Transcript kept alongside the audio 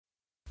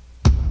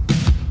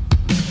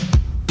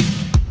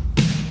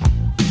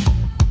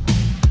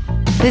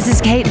This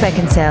is Kate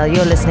Beckinsale.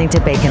 You're listening to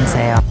Bacon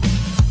Sale.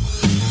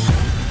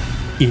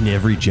 In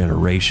every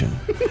generation,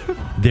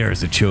 there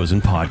is a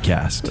chosen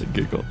podcast.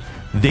 Giggle.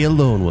 They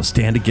alone will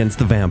stand against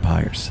the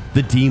vampires,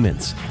 the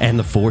demons, and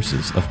the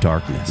forces of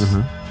darkness.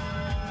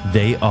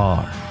 They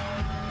are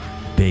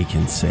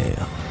Bacon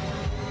Sale.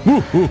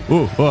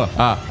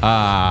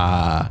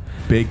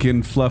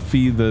 Bacon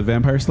Fluffy, the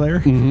Vampire Slayer?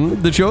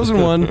 The chosen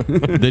one,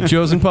 the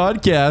chosen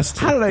podcast.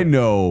 How did I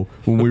know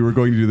when we were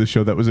going to do the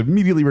show that was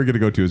immediately we're going to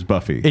go to is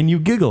Buffy? And you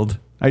giggled.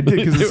 I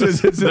did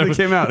because it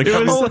came out. It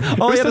was,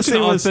 all it you had to was say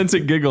an was-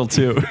 authentic giggle,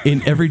 too.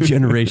 In every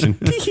generation.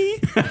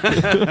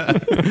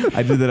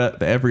 I did that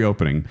at every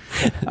opening.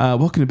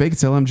 Welcome to Bacon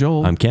Sale. I'm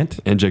Joel. I'm Kent.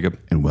 And Jacob.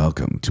 And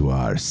welcome to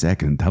our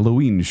second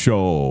Halloween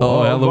show.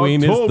 Oh, of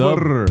Halloween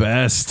October. is the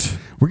best.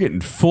 We're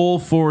getting full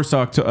force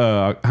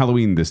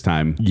Halloween this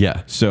time.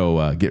 Yeah.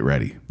 So get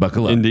ready.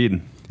 Buckle up. Indeed.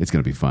 It's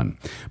going to be fun.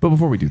 But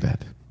before we do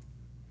that,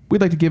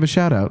 we'd like to give a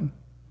shout out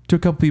to a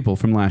couple people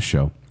from last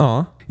show.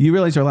 Aw. You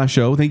realize our last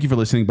show, thank you for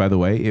listening, by the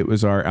way. It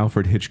was our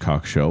Alfred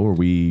Hitchcock show where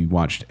we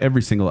watched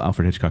every single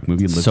Alfred Hitchcock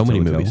movie. And lived So to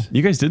many tell the movies. tale.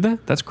 You guys did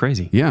that? That's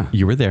crazy. Yeah.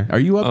 You were there. Are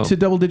you up to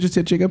double digits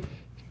yet, Jacob?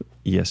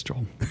 Yes,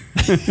 Joel.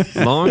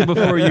 Long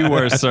before you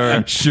were,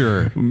 sir.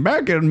 Sure.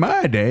 Back in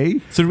my day.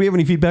 So do we have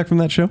any feedback from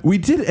that show? We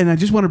did, and I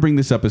just want to bring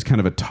this up as kind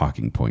of a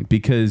talking point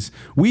because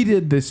we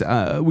did this.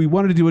 We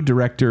wanted to do a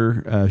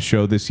director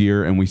show this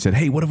year, and we said,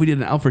 "Hey, what if we did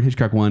an Alfred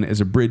Hitchcock one as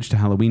a bridge to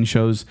Halloween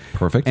shows?"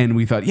 Perfect. And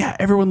we thought, "Yeah,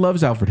 everyone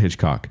loves Alfred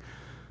Hitchcock,"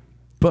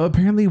 but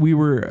apparently we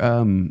were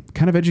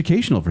kind of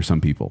educational for some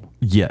people.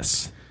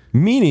 Yes.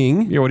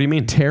 Meaning, Yeah, what do you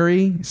mean?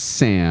 Terry,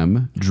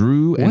 Sam,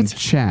 Drew, and What?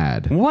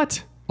 Chad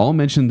What? all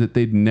mentioned that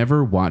they'd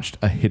never watched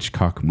a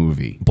Hitchcock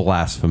movie.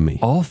 blasphemy.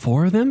 All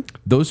four of them?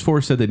 Those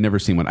four said they'd never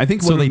seen one. I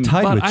think So one of they them-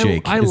 tied with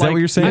Jake. Is that what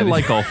you're saying? I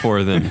like all four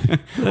of them.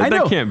 I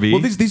know. That can't be.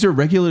 Well, these are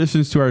regular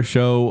listeners to our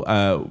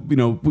show.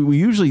 We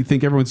usually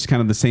think everyone's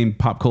kind of the same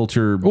pop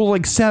culture. Well,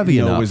 like savvy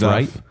enough, was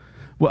right?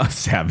 Well,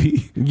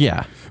 savvy.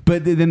 Yeah.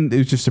 But then it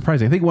was just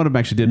surprising. I think one of them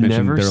actually did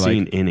mention Never they're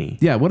seen like, any.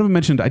 Yeah, one of them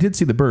mentioned I did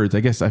see The Birds.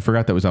 I guess I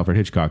forgot that was Alfred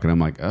Hitchcock, and I'm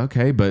like,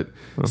 okay, but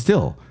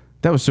still.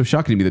 That was so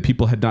shocking to me that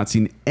people had not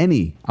seen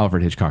any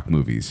Alfred Hitchcock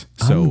movies.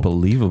 So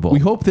Unbelievable. We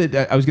hope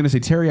that I was going to say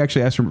Terry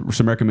actually asked for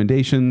some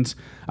recommendations.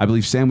 I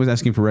believe Sam was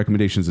asking for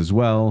recommendations as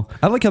well.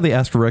 I like how they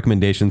asked for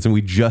recommendations, and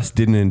we just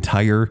did an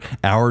entire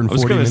hour and I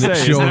was 40 going to minute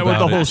say, show is that what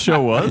about the whole it.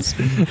 show was?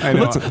 I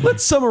know.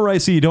 Let's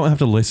summarize so you don't have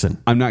to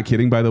listen. I'm not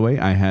kidding, by the way.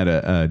 I had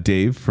a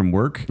Dave from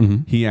work.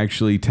 He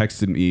actually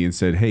texted me and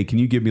said, "Hey, can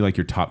you give me like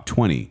your top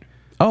 20?"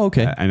 Oh,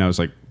 okay. And I was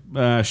like,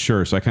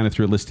 sure. So I kind of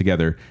threw a list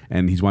together,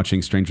 and he's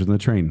watching Strangers on the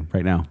Train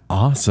right now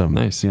Awesome.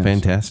 Nice. Yes.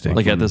 Fantastic.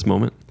 Like at this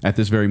moment? at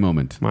this very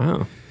moment.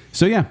 Wow.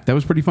 So yeah, that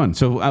was pretty fun.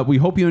 So we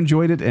hope you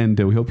enjoyed it, and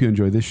we hope you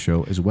enjoy this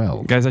show as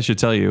well. Guys, I should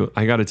tell you,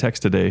 I got a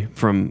text today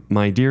from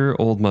my dear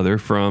old mother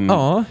from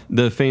Aw.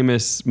 the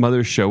famous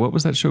Mother's Show. What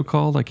was that show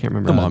called? I can't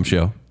remember. The Mom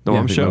Show. The Yeah,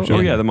 Mom the Show? Mom Show. Oh,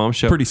 yeah, the Mom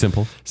Show. Pretty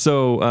simple.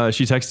 So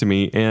she texted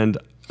me, and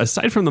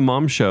aside from the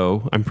Mom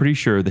Show, I'm pretty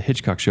sure the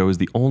Hitchcock Show is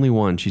the only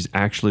one she's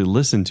actually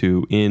listened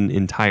to in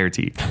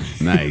entirety.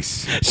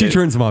 Nice. She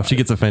turns them off. She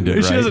gets offended,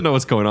 right? She doesn't know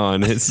what's going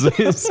on.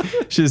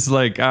 She's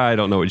like, I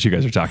don't know what you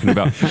guys are talking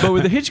about. But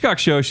with the Hitchcock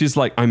Show, she's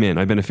like, I'm in.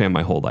 I've been a fan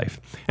my whole life.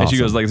 And she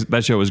goes, like,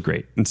 that show was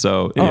great. And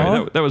so anyway,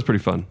 Aw. that was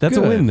pretty fun. That's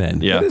a Good. win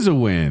then. Yeah. That is a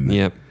win.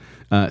 Yep.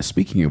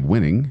 Speaking of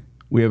winning,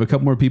 we have a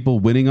couple more people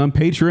winning on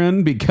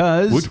Patreon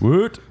because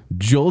Woot.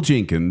 Joel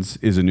Jenkins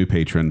is a new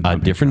patron. A on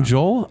different Patreon.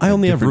 Joel? I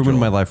only have different room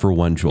in Joel. my life for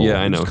one Joel.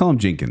 Yeah, I know. Just call him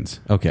Jenkins.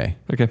 Okay.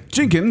 Okay.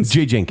 Jenkins.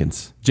 Jay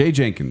Jenkins. Jay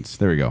Jenkins.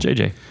 There we go.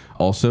 JJ.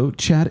 Also,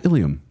 Chad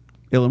Ilium.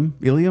 Ilium.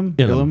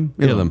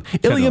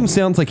 Ilium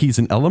sounds like he's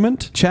an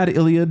element. Chad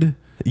Iliad.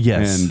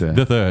 Yes. And,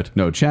 the third.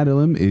 No, Chad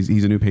Ilium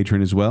he's a new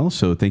patron as well.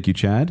 So thank you,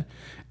 Chad.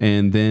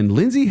 And then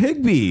Lindsay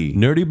Higby.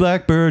 Nerdy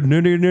Blackbird.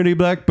 Nerdy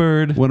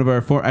Blackbird. One of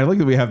our I like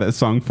that we have that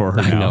song for her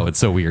I now. know. It's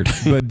so weird.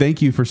 But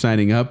thank you for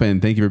signing up, and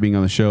thank you for being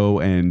on the show.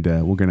 And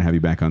we're going to have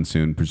you back on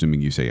soon,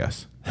 presuming you say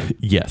yes.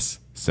 Yes.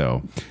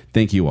 So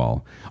thank you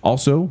all.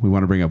 Also, we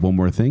want to bring up one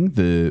more thing.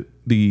 The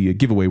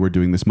giveaway we're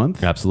doing this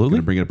month. Absolutely.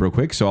 Going to bring it up real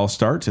quick. So I'll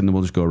start, and then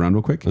we'll just go around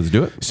real quick. Let's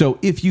do it. So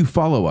if you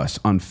follow us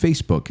on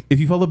Facebook, if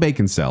you follow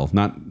Bacon Cell,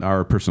 not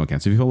our personal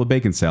accounts, if you follow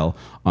Bacon Cell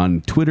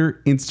on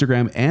Twitter,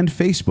 Instagram, and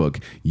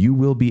Facebook, you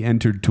will be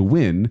entered to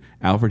win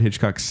Alfred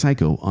Hitchcock's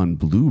Psycho on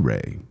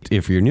Blu-ray.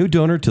 If you're a new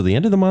donor till the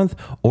end of the month,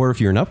 or if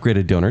you're an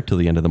upgraded donor till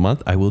the end of the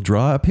month, I will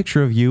draw a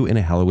picture of you in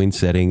a Halloween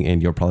setting,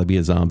 and you'll probably be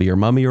a zombie or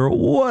mummy or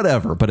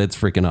whatever, but it's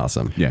freaking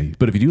awesome. Yeah,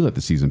 but if you do let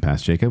the season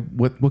pass, Jacob,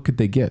 what could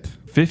they get?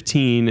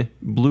 15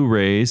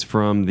 Blu-rays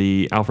from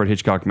the Alfred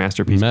Hitchcock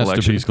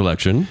Masterpiece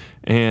Collection.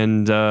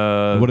 And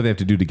What do they have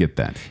to do to get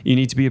that? you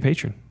need to be a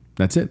patron.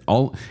 That's it.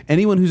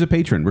 Anyone who's a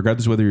patron,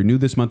 regardless whether you're new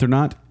this month or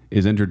not,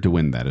 is entered to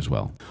win that as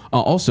well.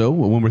 Also,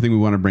 one more thing we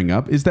want to bring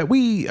up is that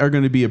we are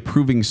going to be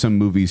approving some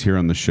movies here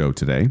on the show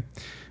today.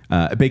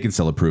 Bacon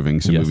Cell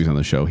approving some movies on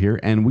the show here.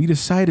 And we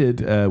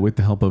decided, with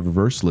the help of a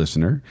Verse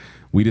listener,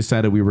 we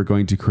decided we were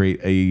going to create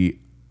a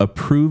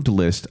approved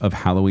list of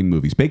Halloween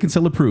movies. Bacon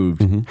Cell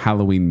approved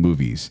Halloween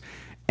movies.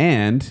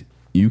 And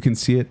you can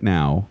see it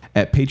now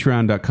at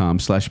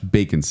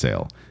patreon.com/bacon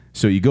sale.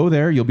 So you go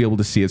there, you'll be able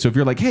to see it. So if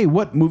you're like, hey,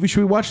 what movie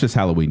should we watch this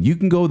Halloween? You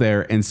can go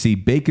there and see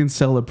Bacon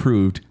Cell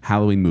approved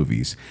Halloween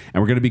movies.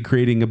 And we're going to be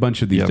creating a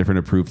bunch of these different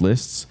approved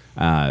lists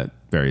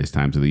various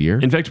times of the year.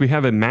 In fact, we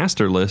have a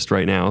master list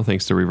right now,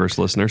 thanks to Reverse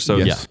Listener. So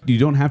Yes. You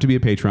don't have to be a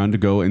patron to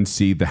go and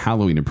see the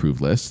Halloween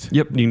approved list.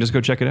 Yep, you can just go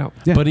check it out.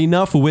 Yeah. But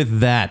enough with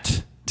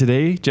that.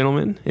 Today,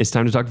 gentlemen, it's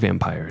time to talk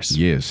vampires.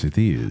 Yes, it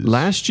is.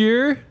 Last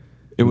year,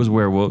 it was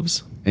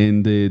werewolves.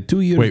 And 2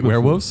 years Wait, before-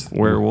 werewolves?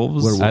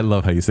 Werewolves. I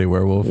love how you say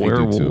werewolf.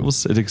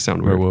 Werewolves. It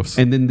sounds weird. Werewolves.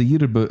 And then the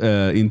year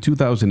in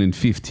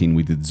 2015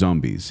 we did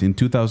zombies. In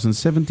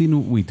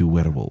 2017 we do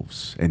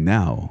werewolves, and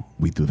now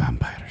we do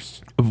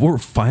vampires. We're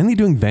finally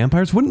doing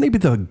vampires. Wouldn't they be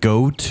the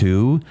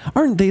go-to?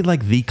 Aren't they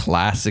like the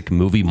classic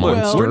movie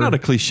monster? We're not a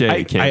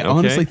cliche, Kent, I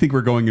honestly okay? think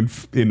we're going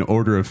in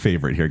order of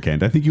favorite here,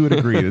 Kent. I think you would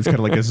agree. It's kind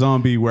of like a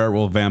zombie,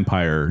 werewolf,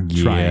 vampire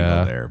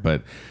triangle there.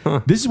 But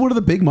this is one of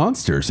the big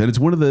monsters, and it's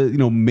one of the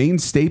main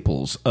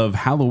staples of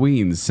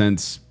Halloween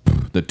since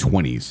the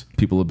 20s.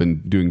 People have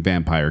been doing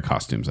vampire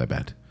costumes, I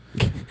bet.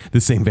 The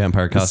same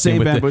vampire costume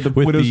with the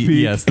widow's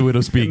peak. Yes, the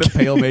widow's peak. And the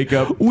pale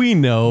makeup. We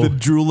know. The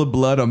drool of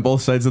blood on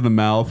both sides of the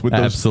mouth with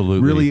those Absolutely.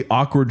 really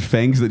awkward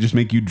fangs that just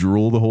make you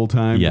drool the whole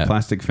time. Yeah. The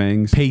plastic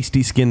fangs.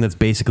 Pasty skin that's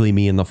basically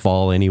me in the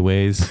fall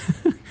anyways.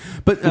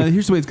 But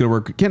here's the way it's going to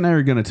work. Ken and I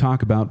are going to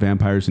talk about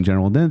vampires in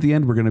general. And then at the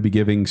end, we're going to be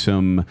giving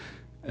some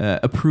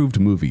approved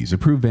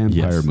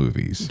vampire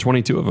movies.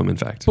 22 of them, in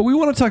fact. But we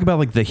want to talk about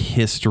like the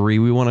history.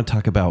 We want to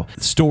talk about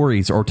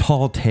stories or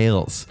tall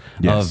tales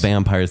Yes. of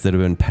vampires that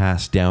have been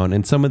passed down.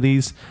 And some of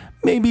these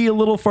may be a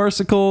little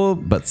farcical,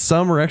 but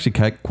some are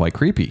actually quite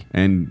creepy.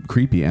 And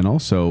creepy. And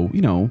also,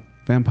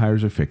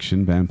 vampires are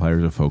fiction,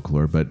 vampires are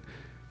folklore. But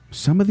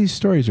some of these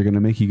stories are going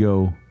to make you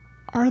go,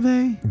 are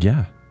they?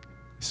 Yeah.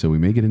 So we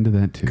may get into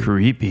that too.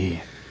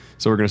 Creepy.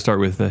 So we're going to start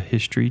with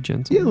history,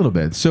 gents. Yeah, a little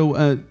bit. So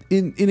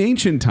in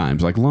ancient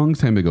times, like long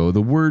time ago, the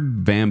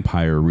word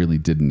vampire really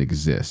didn't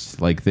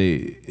exist. Like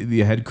they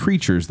had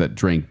creatures that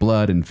drank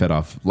blood and fed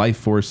off life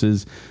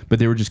forces, but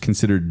they were just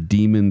considered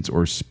demons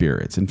or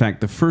spirits. In fact,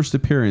 the first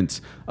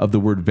appearance of the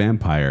word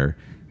vampire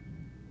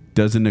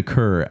doesn't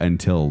occur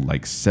until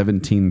like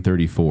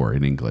 1734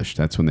 in English.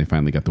 That's when they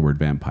finally got the word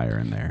vampire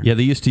in there. Yeah,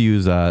 they used to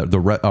use a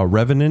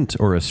revenant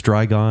or a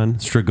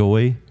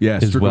strigoi Yeah,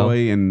 as well.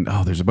 strigoi, and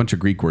there's a bunch of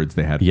Greek words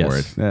they had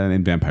Yes. for it.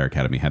 And Vampire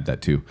Academy had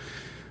that too.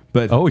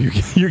 But Oh,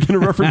 you're going to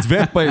reference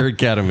Vampire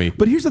Academy.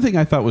 But here's the thing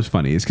I thought was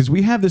funny is because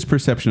we have this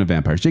perception of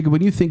vampires. Jacob,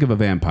 when you think of a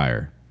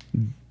vampire,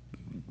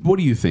 what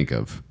do you think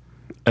of?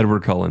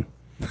 Edward Cullen.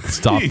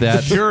 Stop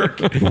that jerk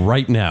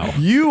right now.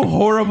 You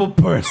horrible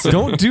person.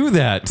 Don't do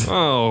that.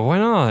 Oh, why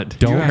not?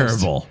 Don't. You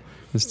asked. Terrible.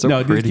 It's so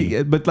No,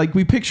 pretty. but like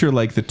we picture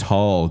like the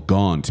tall,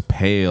 gaunt,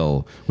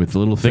 pale with the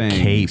little fangs,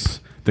 cape.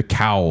 the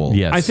cowl.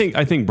 Yes.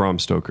 I think Bram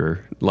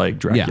Stoker, like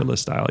Dracula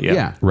style. Yeah.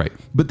 Yeah. Right.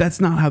 But that's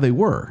not how they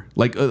were.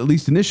 Like at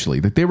least initially,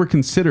 like they were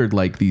considered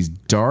like these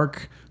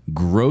dark,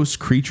 gross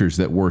creatures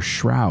that wore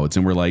shrouds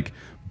and were like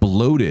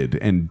bloated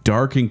and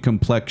dark in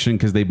complexion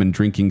because they've been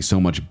drinking so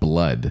much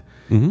blood.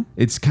 Mm-hmm.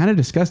 It's kind of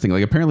disgusting.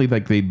 Like apparently,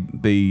 like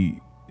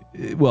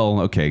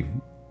okay,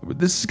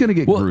 this is gonna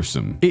get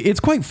gruesome. It's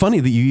quite funny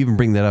that you even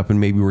bring that up, and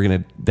maybe we're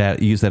going to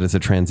use that as a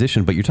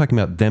transition. But you're talking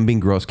about them being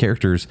gross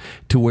characters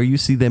to where you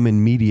see them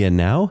in media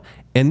now,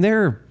 and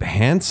they're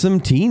handsome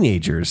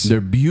teenagers.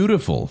 They're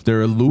beautiful.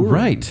 They're alluring.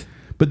 Right.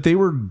 But they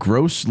were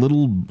gross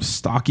little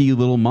stocky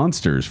little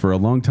monsters for a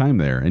long time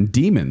there, and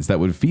demons that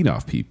would feed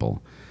off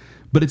people.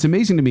 But it's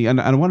amazing to me, and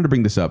I wanted to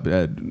bring this up.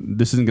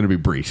 This isn't going to be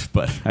brief,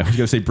 but I was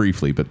going to say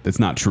briefly, but it's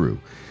not true.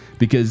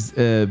 Because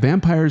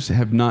vampires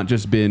have not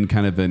just been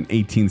kind of an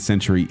 18th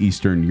century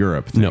Eastern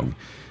Europe thing. No.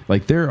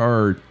 Like there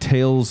are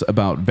tales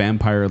about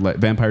vampires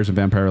and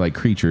vampire-like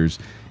creatures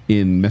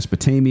in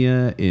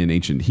Mesopotamia, in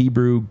ancient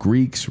Hebrew,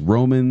 Greeks,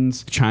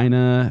 Romans,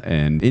 China,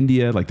 and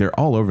India. Like they're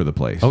all over the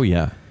place. Oh,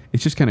 yeah.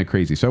 It's just kind of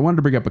crazy. So I wanted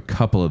to bring up a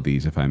couple of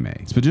these, if I may.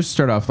 So just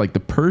start off, like the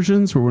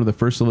Persians were one of the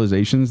first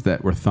civilizations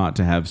that were thought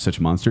to have such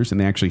monsters,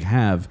 and they actually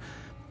have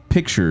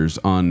pictures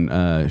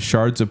on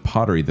shards of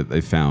pottery that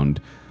they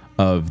found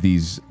of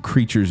these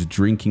creatures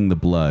drinking the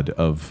blood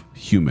of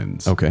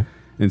humans. Okay.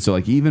 And so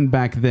like even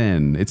back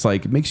then, it's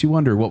like it makes you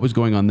wonder what was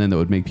going on then that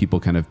would make people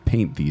kind of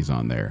paint these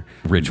on there.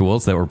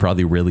 Rituals that were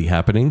probably really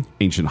happening.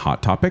 Ancient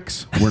hot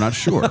topics? We're not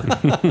sure.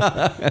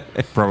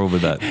 Probably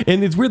that.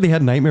 And it's weird they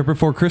had Nightmare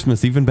Before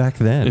Christmas even back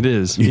then. It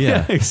is.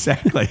 Yeah.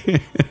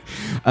 exactly.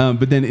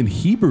 But then in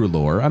Hebrew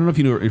lore, I don't know if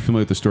you're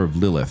familiar with the story of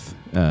Lilith,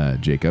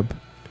 Jacob.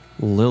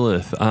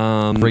 Lilith.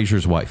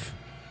 Frasier's wife.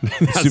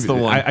 That's the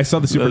one. I saw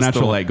the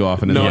supernatural light go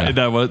off. No, Yeah.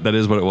 that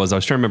is what it was. I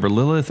was trying to remember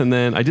Lilith, and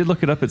then I did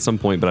look it up at some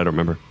point, but I don't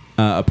remember.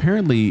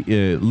 Apparently,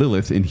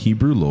 Lilith in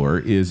Hebrew lore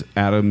is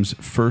Adam's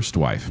first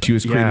wife. She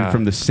was created Yeah.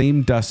 from the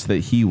same dust that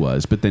he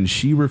was, but then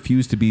she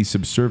refused to be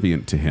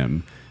subservient to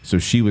him. So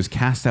she was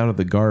cast out of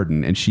the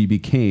garden, and she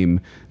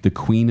became the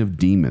queen of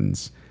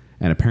demons.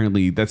 And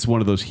apparently, that's one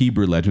of those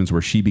Hebrew legends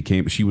where she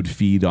would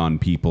feed on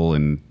people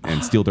and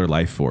steal their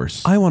life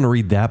force. I want to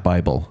read that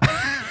Bible.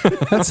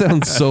 That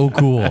sounds so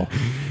cool.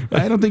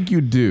 I don't think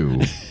you do.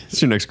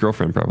 It's your next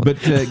girlfriend, probably.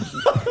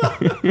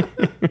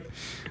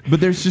 But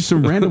there's just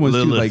some random ones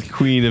too, Lilith, like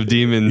Queen of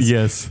Demons.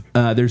 Yes.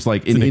 there's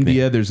like in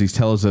India, there's these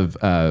tales of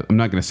I'm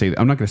not going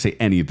to say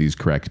any of these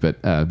correct,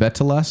 but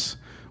Vetalas,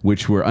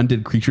 which were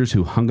undead creatures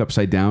who hung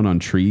upside down on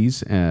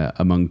trees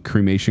among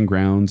cremation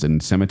grounds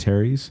and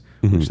cemeteries,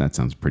 which that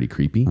sounds pretty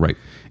creepy. Right.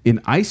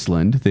 In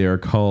Iceland, they are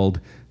called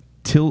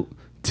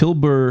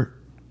Tilbur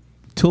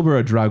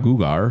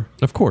Dragugar,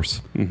 Of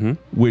course.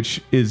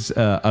 which is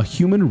a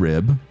human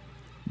rib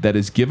that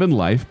is given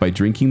life by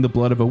drinking the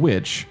blood of a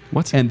witch.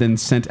 What? And then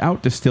sent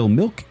out to steal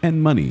milk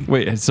and money.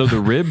 Wait, so the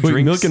rib Wait,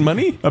 drinks milk and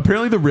money?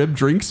 Apparently, the rib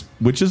drinks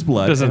witch's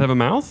blood. Does it and- have a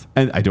mouth?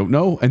 And I don't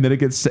know. And then it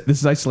gets. This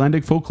is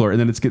Icelandic folklore, and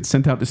then it gets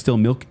sent out to steal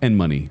milk and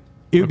money.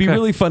 It would be Okay.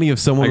 really funny if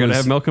someone I gotta was-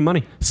 have milk and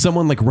money.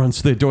 someone like runs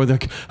to the door. They're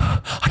like,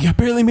 I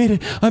barely made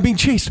it. I'm being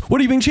chased. What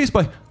are you being chased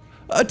by?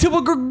 A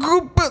typical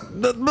group.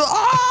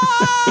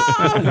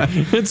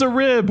 It's a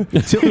rib.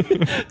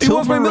 He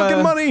wants my milk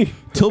and money.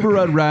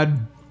 Tilburad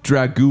Rad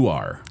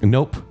Draguar.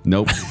 Nope.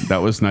 Nope,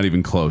 that was not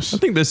even close. I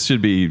think this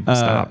should be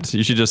stopped.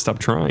 You should just stop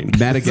trying.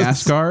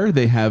 Madagascar,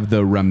 they have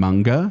the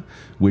Ramanga,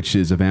 which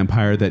is a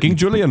vampire that King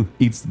Julian.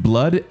 eats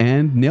blood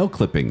and nail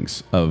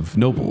clippings of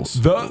nobles.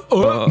 Stop.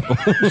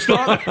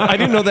 I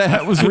didn't know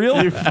that was real.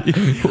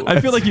 I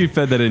feel like you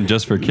fed that in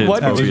just for kids.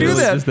 Why did you probably. do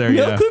that? Just there,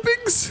 Nail yeah.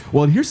 clippings?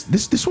 Well, here's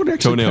this one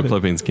actually. Toenail kinda-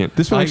 clippings can't.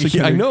 This one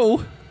actually. I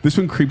know. This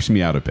one creeps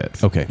me out a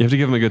bit. Okay. You have to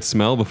give them a good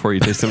smell before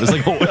you taste them. It's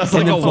like, it's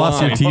like And a then floss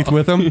your wine. teeth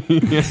with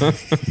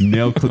them.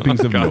 Nail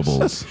clippings of gosh.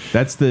 nobles.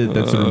 That's the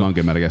Ramanga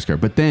in Madagascar.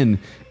 But then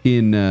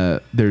in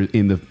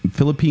the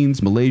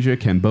Philippines, Malaysia,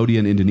 Cambodia,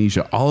 and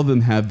Indonesia, all of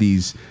them have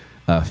these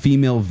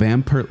female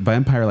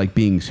vampire-like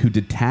beings who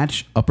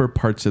detach upper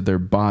parts of their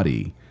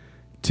body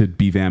to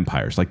be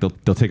vampires. Like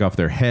they'll take off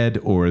their head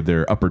or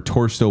their upper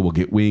torso will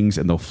get wings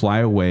and they'll fly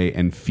away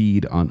and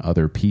feed on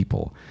other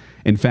people.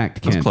 In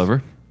fact, That's Kent,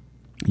 clever.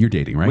 you're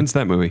dating, right? When's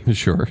that movie?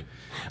 Sure.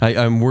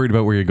 I'm worried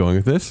about where you're going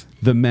with this.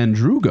 The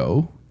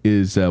Mandrugo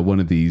is one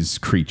of these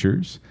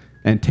creatures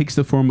and takes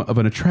the form of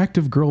an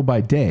attractive girl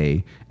by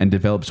day and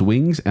develops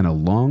wings and a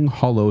long,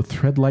 hollow,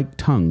 thread-like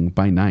tongue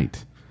by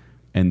night.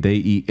 And they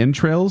eat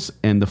entrails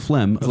and the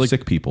phlegm of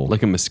sick people.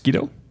 Like a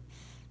mosquito?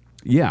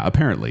 Yeah,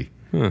 apparently.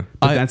 But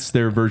that's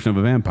their version of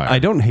a vampire. I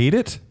don't hate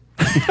it,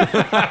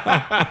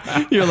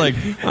 You're like,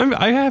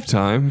 I have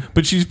time.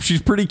 but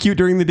she's pretty cute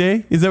during the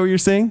day. Is that what you're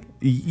saying?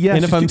 Yeah,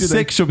 And if she's I'm cute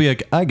sick, she'll be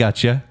like, I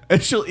gotcha.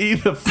 and she'll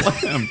eat the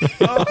phlegm.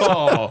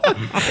 Oh,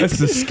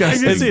 that's I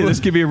disgusting. can see this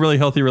could be a really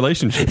healthy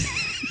relationship.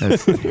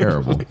 That's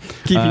terrible.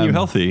 Keeping you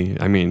healthy.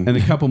 I mean, And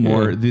a couple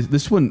more.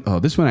 This one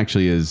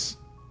actually is.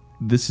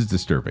 This is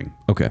disturbing.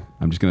 Okay.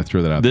 I'm just going to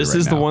throw that out this there right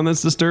is the now. one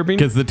that's disturbing.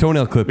 Because the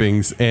toenail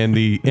clippings and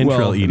the entrail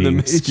Well, eating. the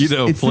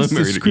mosquito this phlegm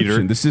description.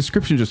 eater. This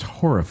description just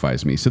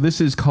horrifies me. So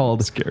this is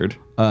called Scared.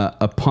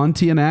 a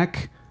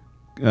Pontianak,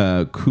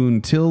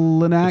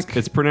 Kuntilanak,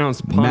 It's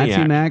pronounced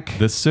Pontiac. Matianak.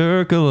 the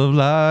circle of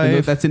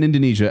life. That's in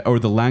Indonesia, or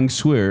the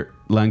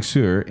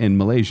Langsur in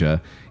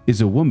Malaysia,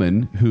 is a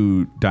woman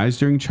who dies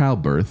during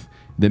childbirth,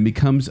 then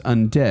becomes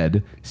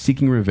undead,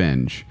 seeking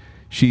revenge.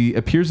 She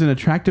appears an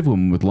attractive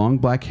woman with long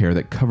black hair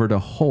that covered a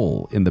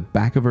hole in the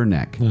back of her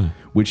neck,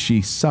 which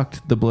she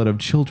sucked the blood of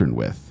children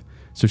with.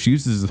 So she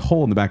uses this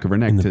hole in the back of her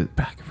neck to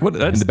What?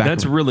 That's the back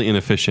that's of her- really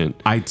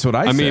inefficient. That's what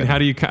I I mean, said. how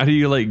do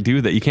you like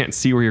do that? You can't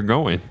see where you're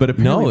going. But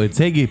apparently, No, it's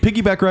hey,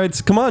 piggyback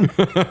rides. Come on.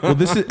 well,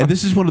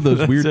 this is one of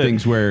those weird it.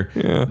 things where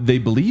Yeah. they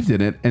believed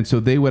in it, and so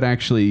they would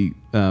actually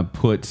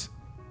put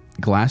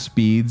glass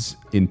beads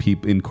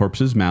in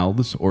corpses'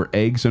 mouths, or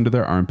eggs under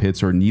their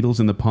armpits, or needles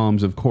in the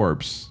palms of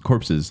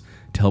corpses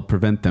to help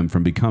prevent them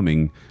from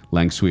becoming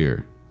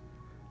Langsuir.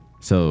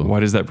 So Why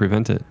does that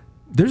prevent it?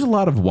 there's a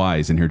lot of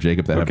whys in here,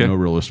 Jacob, that Okay. have no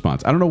real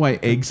response. I don't know why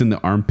eggs in the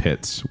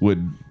armpits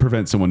would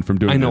prevent someone from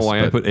doing I know this. why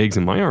I but- put eggs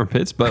in my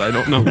armpits, but I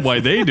don't know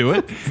why they do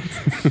it.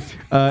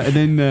 and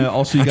then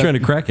also you I'm got trying to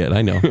crack it.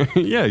 I know.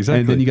 Yeah, exactly.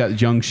 And then you got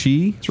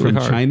Jiangxi really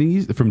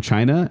from hard.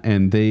 China,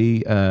 and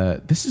they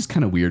this is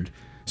kind of weird.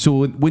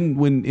 So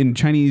when in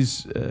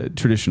Chinese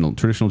traditional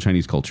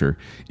Chinese culture,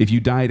 if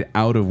you died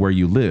out of where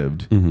you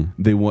lived,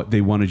 they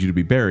wanted you to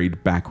be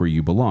buried back where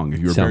you belong. If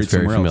you were Sounds buried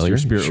very somewhere else, familiar. your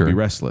spirit Sure. would be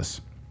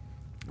restless.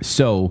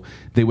 So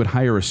they would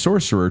hire a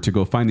sorcerer to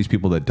go find these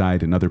people that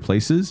died in other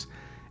places,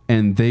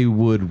 and they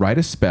would write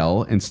a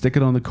spell and stick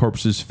it on the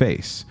corpse's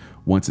face.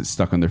 Once it's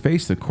stuck on their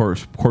face, the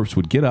corpse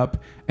would get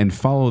up and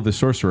follow the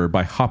sorcerer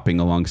by hopping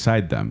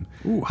alongside them.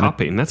 Ooh,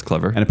 hopping. That's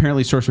clever. And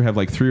apparently, sorcerer have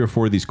like 3 or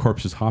 4 of these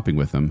corpses hopping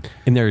with them.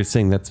 And they're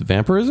saying that's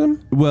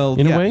vampirism? Well,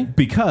 in yeah, a way?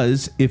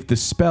 because if the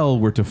spell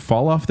were to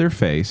fall off their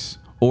face,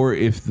 or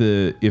if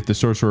the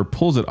sorcerer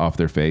pulls it off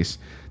their face,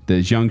 the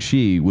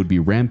Jiangxi would be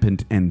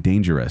rampant and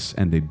dangerous,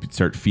 and they'd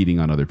start feeding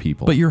on other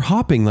people. But you're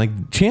hopping.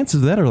 Like,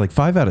 chances of that are like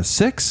 5 out of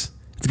 6.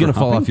 It's going to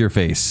fall hopping? off your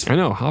face. I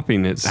know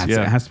hopping. It it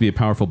has to be a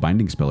powerful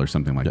binding spell or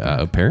something like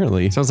that.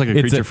 Apparently. Sounds like a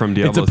It's creature from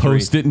Diablo It's a 3.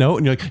 post-it note,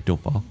 and you're like,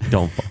 don't fall,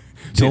 don't fall.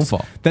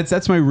 Downfall.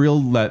 That's my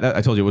real.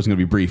 I told you it wasn't going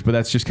to be brief, but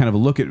that's just kind of a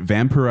look at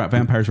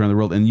vampires around the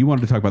world. And you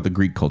wanted to talk about the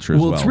Greek culture as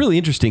well. Well, it's really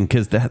interesting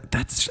because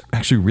that's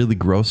actually really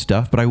gross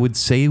stuff. But I would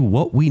say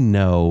what we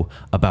know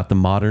about the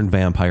modern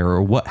vampire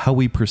or how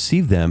we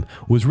perceive them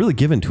was really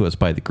given to us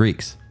by the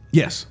Greeks.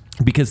 Yes.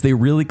 Because they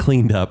really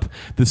cleaned up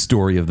the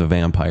story of the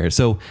vampire.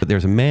 So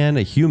there's a man,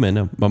 a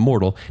human, a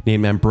mortal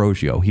named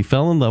Ambrosio. He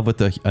fell in love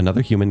with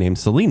another human named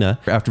Selena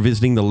after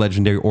visiting the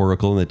legendary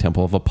oracle in the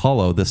temple of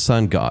Apollo, the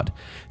sun god.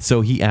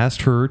 So he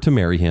asked her to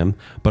marry him,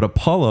 but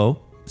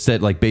Apollo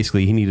said, like,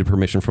 basically he needed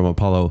permission from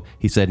Apollo.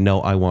 He said,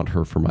 no, I want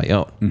her for my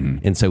own. Mm-hmm.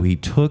 And so he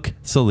took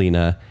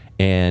Selena,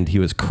 and he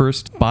was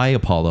cursed by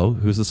Apollo,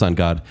 who's the sun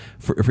god,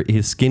 for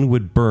his skin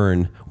would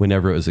burn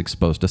whenever it was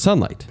exposed to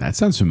sunlight. That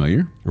sounds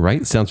familiar.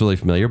 Right? Sounds really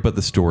familiar, but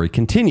the story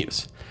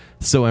continues.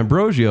 So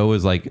Ambrosio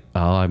was like,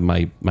 oh,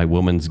 my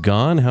woman's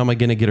gone. How am I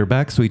going to get her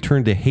back? So he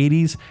turned to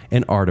Hades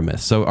and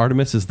Artemis. So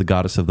Artemis is the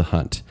goddess of the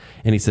hunt.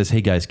 And he says, hey,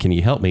 guys, can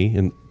you help me?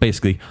 And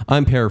basically,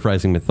 I'm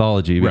paraphrasing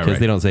mythology because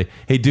they don't say,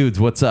 hey, dudes,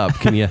 what's up?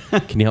 Can you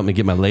help me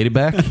get my lady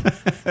back?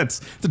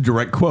 That's a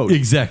direct quote.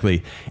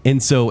 Exactly.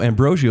 And so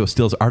Ambrosio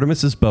steals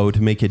Artemis's bow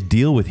to make a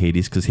deal with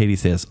Hades because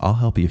Hades says, I'll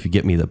help you if you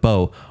get me the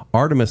bow.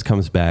 Artemis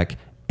comes back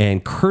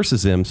and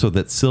curses him so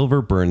that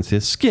silver burns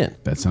his skin.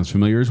 That sounds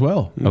familiar as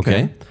well.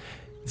 Okay.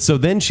 So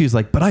then she's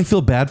like, but I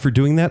feel bad for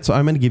doing that, so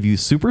I'm going to give you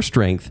super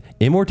strength,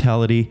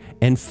 immortality,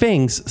 and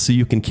fangs so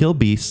you can kill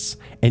beasts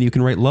and you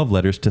can write love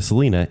letters to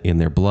Selena in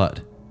their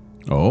blood.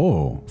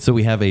 Oh. So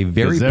we have a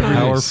very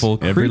powerful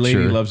creature. Every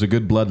lady loves a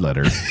good blood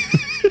letter.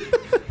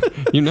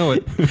 You know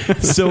it.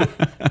 So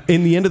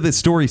in the end of the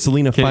story,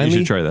 Selena finally... You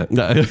should try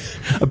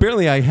that.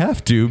 Apparently I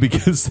have to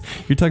because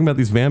you're talking about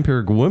these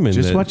vampiric women.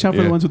 Just watch out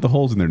for the ones with the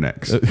holes in their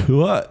necks.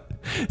 What?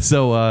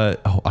 So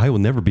I will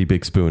never be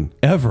Big Spoon,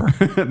 ever.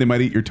 They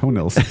might eat your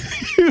toenails.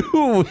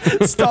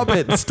 Stop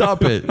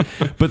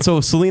it. But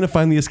so Selena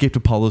finally escaped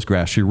Apollo's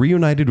grasp. She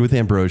reunited with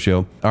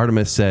Ambrosio.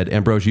 Artemis said,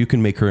 Ambrosio, you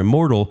can make her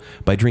immortal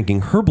by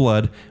drinking her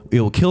blood. It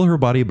will kill her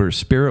body, but her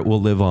spirit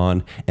will live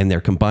on, and their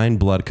combined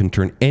blood can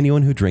turn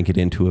anyone who drank it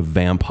into a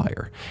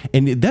vampire.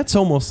 And that's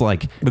almost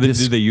like... But did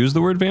they use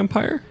the word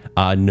vampire?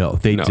 No,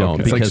 they don't,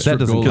 okay. because that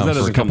doesn't come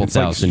for a couple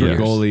thousand years.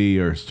 Strigoi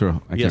or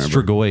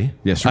Strigoi.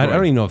 Yes, I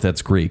don't even know if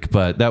that's Greek,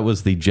 but that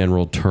was the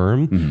general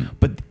term. Mm-hmm.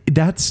 But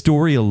that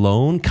story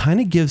alone kind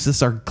of gives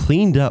us our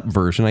cleaned up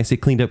version. I say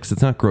cleaned up because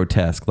it's not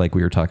grotesque like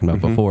we were talking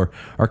about before.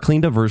 Our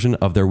cleaned up version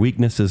of their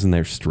weaknesses and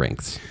their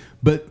strengths.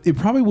 But it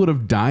probably would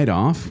have died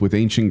off with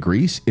ancient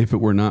Greece if it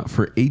were not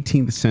for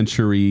 18th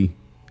century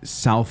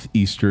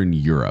southeastern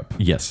Europe.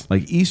 Yes.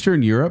 Like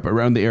Eastern Europe,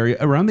 around the area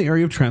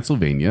of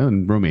Transylvania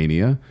and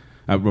Romania.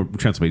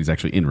 Transylvania is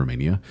actually in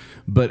Romania,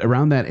 but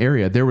around that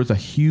area, there was a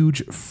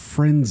huge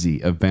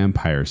frenzy of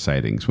vampire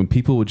sightings when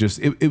people would just,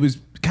 it was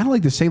kind of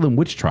like the Salem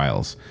witch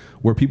trials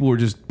where people were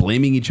just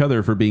blaming each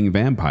other for being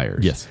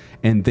vampires. Yes.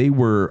 And they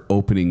were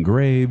opening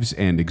graves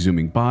and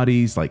exhuming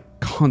bodies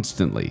like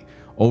constantly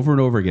over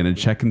and over again and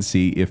check and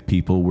see if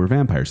people were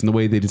vampires. And the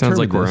way they determined Sounds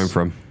like where this- I'm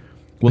from.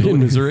 Well, in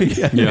Missouri?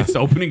 Yeah. It's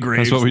opening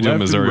graves. That's what we do in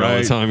left and Missouri all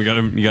right. the time. You got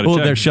to Well,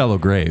 check. they're shallow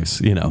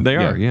graves, you know. They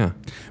are, yeah.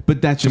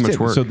 But that's Too just much it.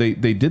 work. So they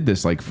did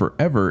this like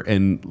forever,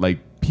 and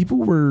like people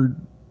were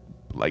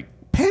like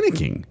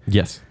panicking.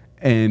 Yes.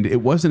 And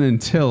it wasn't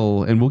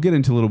until, and we'll get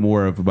into a little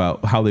more of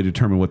about how they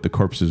determined what the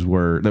corpses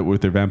were, that were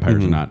their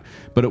vampires or not.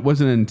 But it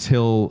wasn't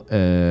until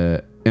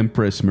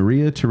Empress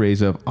Maria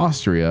Theresa of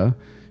Austria,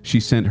 she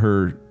sent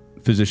her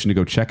physician to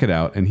go check it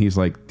out, and he's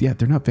like, yeah,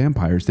 they're not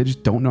vampires. They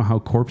just don't know how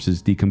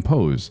corpses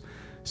decompose.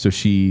 So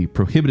she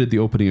prohibited the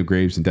opening of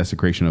graves and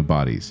desecration of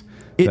bodies.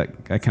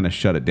 I kind of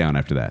shut it down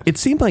after that. It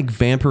seemed like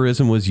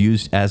vampirism was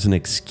used as an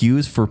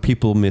excuse for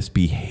people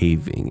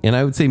misbehaving. And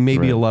I would say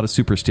maybe a lot of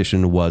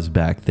superstition was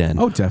back then.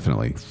 Oh,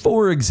 definitely.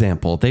 For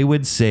example, they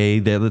would say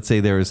that, let's say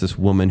there was this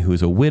woman who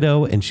was a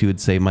widow, and she would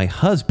say, my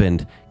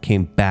husband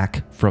came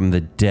back from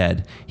the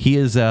dead. He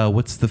is,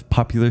 what's the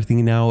popular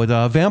thing now?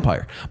 A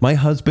vampire. My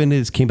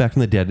husband came back from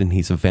the dead, and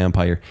he's a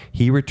vampire.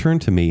 He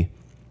returned to me,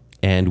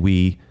 and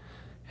we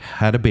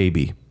had a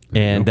baby.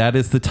 And that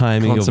is the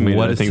timing of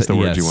what I is... think is the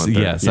word you want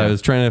there. Yes, Yeah. I was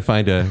trying to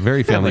find a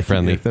very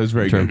family-friendly That was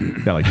very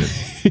good. I like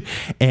it.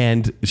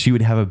 And she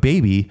would have a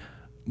baby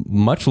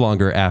much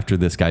longer after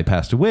this guy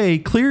passed away.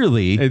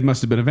 Clearly, It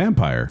must have been a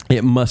vampire.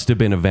 it must have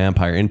been a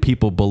vampire, and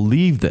people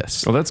believe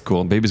this. Oh, that's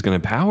cool. Baby's going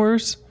to have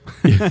powers?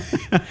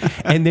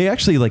 And they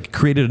actually like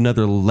created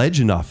another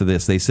legend off of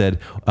this. They said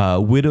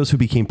widows who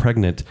became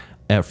pregnant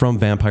from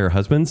vampire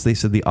husbands, they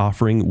said the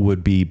offering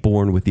would be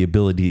born with the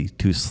ability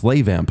to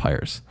slay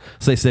vampires.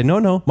 So they said,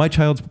 no, my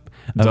child's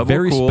Double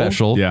very cool.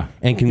 special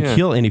and can Yeah.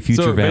 kill any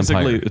future so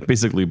vampire.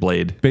 Basically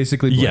Blade.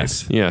 Basically, Blade.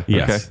 Yes. Yeah.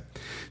 Yes.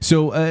 Okay.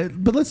 So,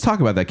 but let's talk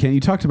about that, Ken. You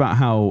talked about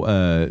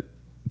how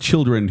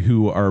children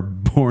who are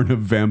born of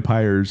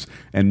vampires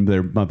and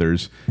their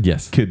mothers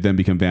Yes. could then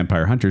become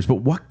vampire hunters. But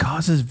what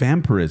causes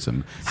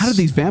vampirism? How did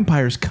these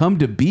vampires come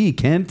to be,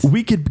 Kent?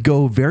 We could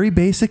go very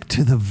basic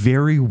to the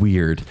very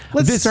weird.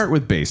 Let's start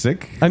with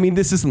basic. I mean,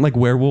 this isn't like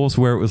werewolves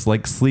where it was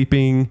like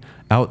sleeping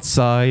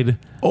outside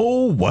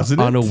Oh,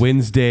 wasn't it? on a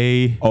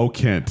Wednesday Oh,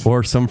 Kent.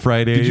 or some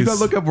Fridays. Did you not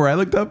look up where I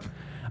looked up?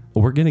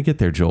 We're going to get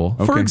there, Joel.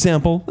 For Okay.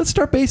 example, let's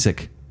start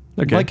basic.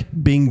 Okay.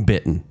 Like being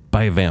bitten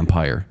by a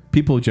vampire.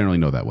 People generally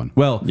know that one.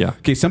 Well, Yeah.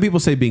 Okay, some people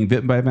say being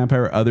bitten by a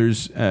vampire.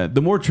 Others,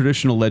 the more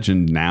traditional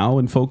legend now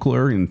in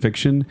folklore and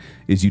fiction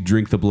is you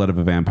drink the blood of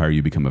a vampire,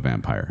 you become a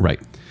vampire. Right.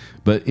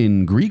 But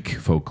in Greek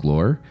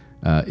folklore,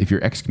 if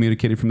you're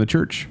excommunicated from the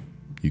church,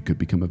 you could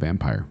become a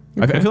vampire.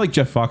 I feel like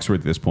Jeff Foxworthy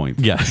at this point.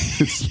 Yeah.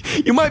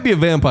 You might be a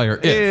vampire.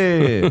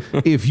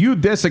 If you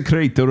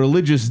desecrate the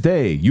religious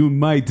day, you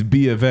might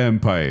be a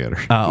vampire.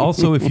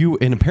 Also,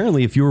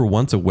 apparently if you were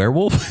once a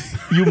werewolf,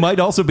 you might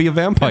also be a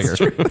vampire.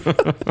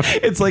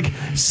 It's like,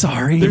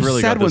 sorry. They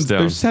really got this ones. down.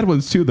 There's sad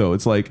ones too, though.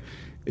 It's like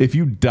if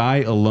you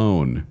die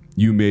alone,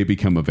 you may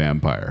become a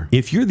vampire.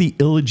 If you're the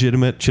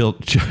illegitimate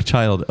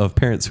child of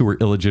parents who were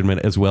illegitimate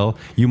as well,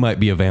 you might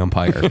be a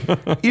vampire.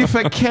 If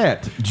a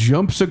cat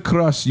jumps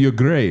across your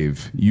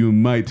grave, you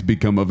might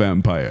become a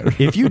vampire.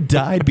 If you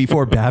died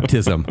before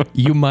baptism,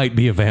 you might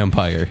be a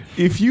vampire.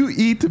 If you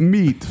eat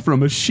meat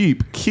from a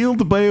sheep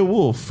killed by a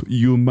wolf,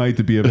 you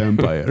might be a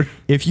vampire.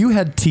 If you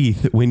had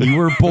teeth when you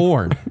were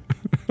born,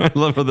 I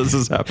love how this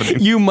is happening.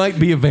 you might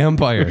be a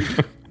vampire.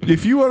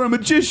 If you are a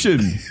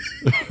magician,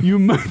 you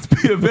might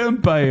be a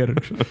vampire.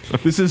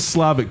 This is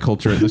Slavic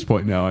culture at this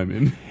point now, I'm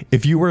in.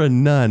 If you were a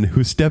nun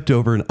who stepped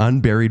over an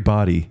unburied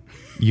body,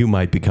 you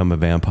might become a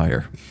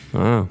vampire.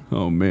 Oh.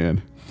 Oh,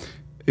 man.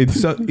 In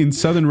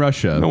southern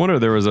Russia, No wonder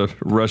there was a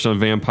rush on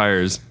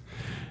vampires.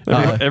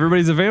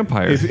 Everybody's a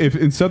vampire. if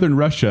in southern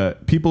Russia,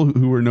 people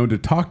who were known to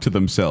talk to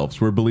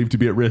themselves were believed to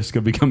be at risk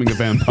of becoming a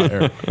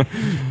vampire.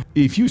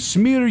 If you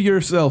smear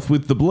yourself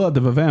with the blood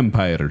of a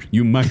vampire,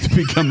 you might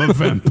become a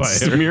vampire.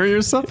 Smear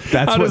yourself?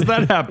 How does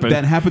that happen?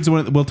 That happens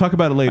when we'll talk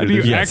about it later. How do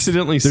you There's-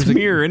 accidentally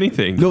smear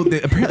anything? No,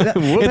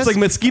 apparently It's like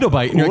mosquito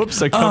bite. and you're Whoops,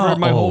 like, I covered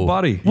my whole oh.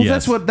 body. Well,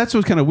 Yes. that's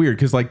what's kind of weird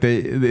because like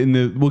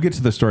we'll get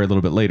to the story a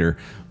little bit later,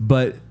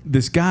 but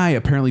this guy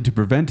apparently to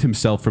prevent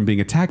himself from being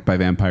attacked by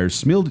vampires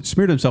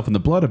smeared himself in the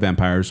blood of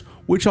vampires,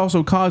 which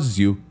also causes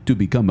you to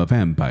become a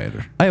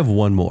vampire. I have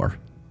one more.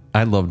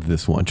 I loved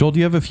this one. Joel, do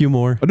you have a few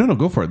more? Oh, no,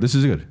 go for it. This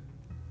is good.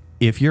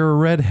 If you're a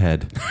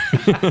redhead,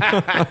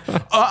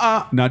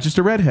 Not just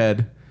a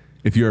redhead.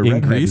 If you're a In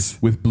redhead Greece?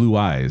 with blue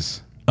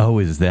eyes, oh,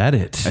 is that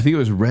it? I think it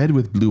was red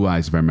with blue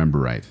eyes, if I remember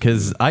right.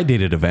 Because I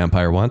dated a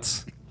vampire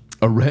once.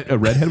 A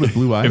redhead with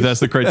blue eyes. If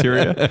that's the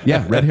criteria?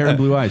 Yeah, red hair and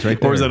blue eyes, right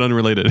there. Or is that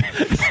unrelated?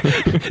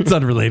 It's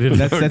unrelated.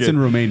 That's in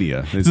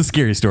Romania. It's a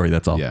scary story,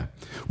 that's all. Yeah.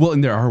 Well,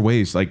 and there are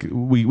ways, like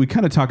we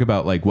kind of talk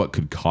about like what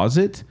could cause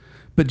it.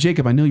 But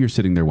Jacob, I know you're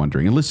sitting there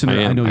wondering, and listener,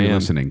 I know you're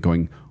listening,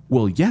 going,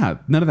 well, yeah,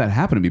 none of that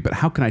happened to me, but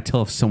how can I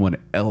tell if someone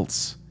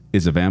else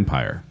is a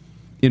vampire?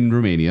 In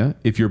Romania,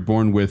 if you're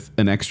born with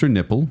an extra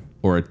nipple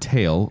or a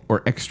tail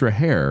or extra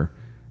hair,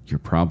 you're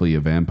probably a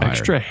vampire.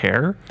 Extra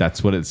hair?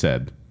 That's what it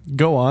said.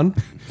 Go on.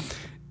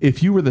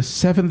 If you were the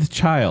seventh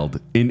child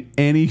in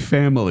any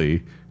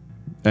family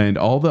and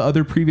all the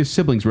other previous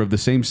siblings were of the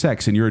same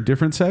sex and you're a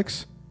different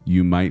sex,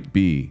 you might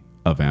be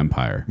a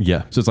vampire.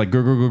 Yeah. So it's like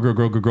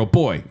girl,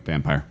 boy,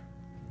 vampire.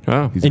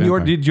 Oh. He's a And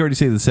vampire. did you already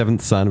say the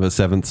seventh son of a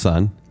seventh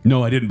son?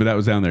 No, I didn't, but that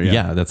was down there. Yeah.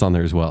 Yeah, that's on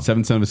there as well.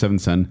 Seventh son of a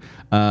seventh son.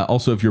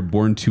 Also, if you're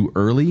born too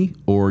early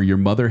or your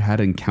mother had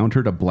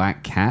encountered a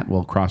black cat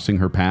while crossing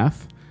her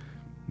path,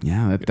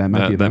 yeah, that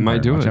might be a vampire. That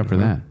might do Watch it. out for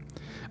that.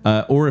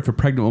 Or if a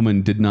pregnant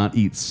woman did not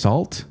eat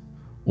salt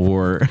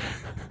or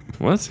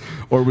What?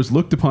 or was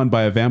looked upon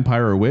by a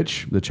vampire or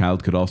witch, the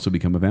child could also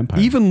become a vampire.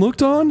 Even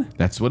looked on?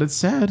 That's what it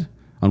said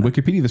on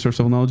Wikipedia, the source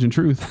of all knowledge and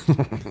truth.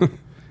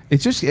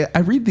 It's just, I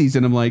read these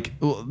and I'm like,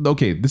 well,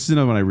 okay, this is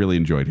another one I really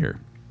enjoyed here.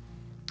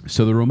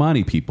 So the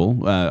Romani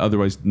people,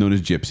 otherwise known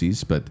as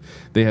gypsies, but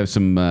they have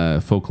some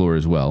folklore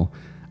as well.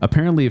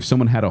 Apparently, if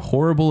someone had a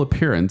horrible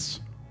appearance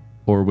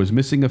or was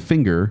missing a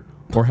finger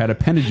or had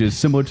appendages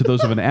similar to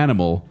those of an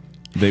animal,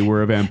 they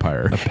were a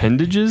vampire.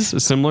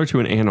 Appendages similar to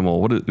an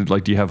animal. What is,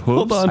 like? Do you have hooves?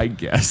 Hold on. I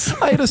guess.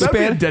 I had a That'd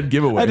be a dead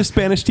giveaway. I had a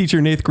Spanish teacher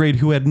in 8th grade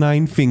who had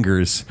 9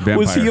 fingers.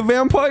 Was he a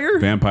vampire?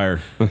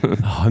 Vampire. Oh,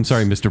 I'm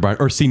sorry, Mr. Barney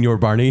or Senor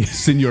Barney.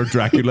 Senor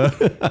Dracula.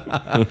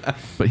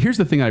 But here's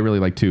the thing I really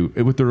like too.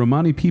 With the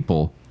Romani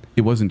people,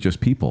 it wasn't just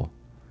people.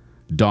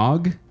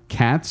 Dog,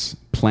 cats,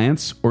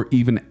 plants, or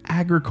even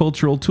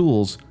agricultural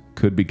tools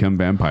could become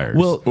vampires.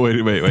 Well,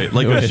 Wait.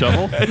 Like a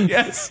shovel?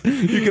 yes.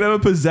 You could have a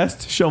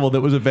possessed shovel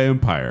that was a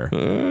vampire.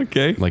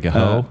 Okay. like a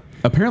hoe.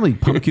 Apparently,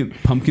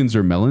 pumpkins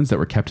or melons that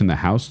were kept in the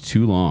house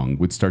too long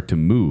would start to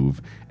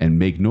move and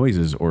make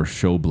noises or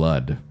show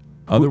blood.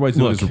 Otherwise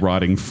known as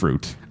rotting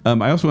fruit.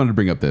 I also wanted to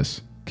bring up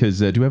this because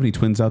do we have any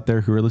twins out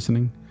there who are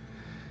listening?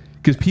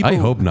 Because people, I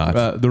hope not.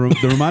 The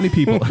Romani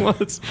people.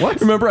 What?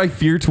 Remember, I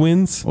fear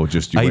twins. Oh,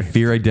 just you I wait.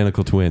 fear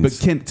identical twins.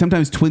 But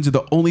sometimes twins are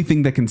the only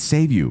thing that can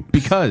save you,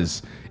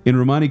 because in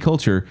Romani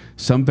culture,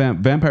 some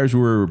vampires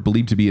were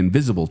believed to be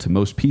invisible to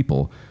most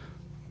people,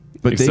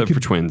 but Except for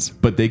twins.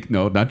 But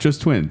not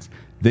just twins.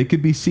 They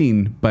could be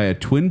seen by a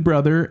twin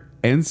brother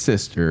and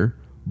sister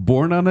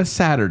born on a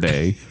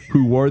Saturday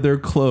who wore their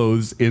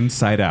clothes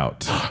inside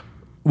out.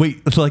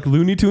 Wait, it's like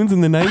Looney Tunes in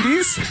the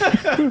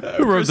 90s?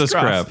 Who wrote this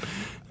crap?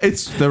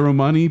 It's the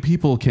Romani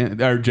people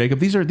Jacob.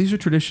 These are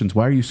traditions.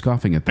 Why are you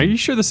scoffing at Are them? you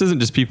sure this isn't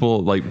just people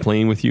like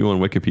playing with you on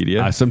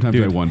Wikipedia? Sometimes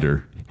I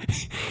wonder.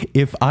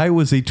 If I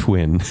was a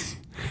twin,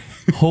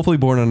 hopefully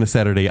born on a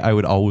Saturday, I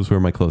would always wear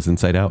my clothes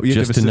inside out You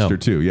have just to to have a know.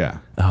 sister too, yeah.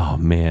 Oh,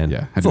 man.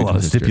 Yeah, That's a lot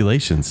of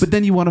stipulations. But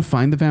then you want to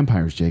find the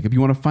vampires, Jacob.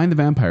 You want to find the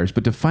vampires,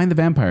 but to find the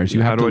vampires,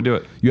 How do I do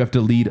it? You have to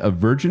lead a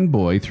virgin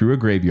boy through a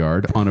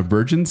graveyard on a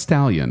virgin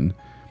stallion,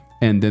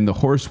 and then the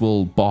horse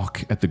will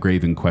balk at the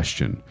grave in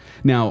question.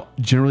 Now,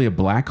 generally a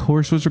black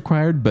horse was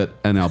required, but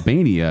in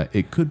Albania,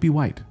 it could be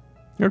white.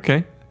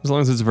 Okay. As long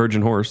as it's a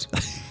virgin horse.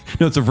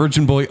 No, it's a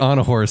virgin boy on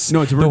a horse.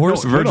 No, it's a the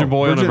horse. virgin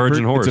boy on a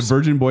virgin horse. It's a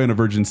virgin boy on a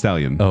virgin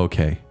stallion.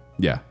 Okay.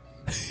 Yeah.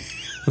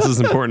 This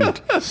is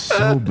important.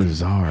 So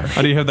bizarre.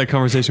 How do you have that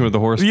conversation with the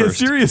horse Yeah, first?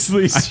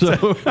 seriously.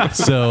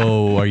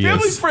 So are you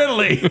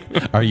friendly.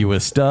 are you a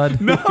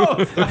stud? No.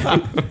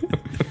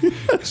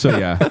 So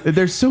yeah,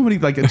 there's so many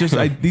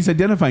these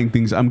identifying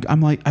things. I'm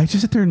like, I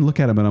just sit there and look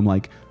at them and I'm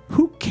like,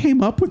 who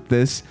came up with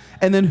this?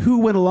 And then who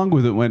went along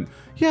with it? Went,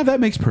 yeah, that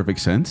makes perfect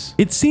sense.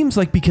 It seems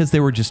like because they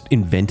were just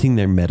inventing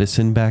their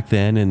medicine back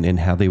then and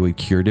how they would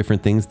cure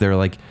different things, they're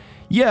like,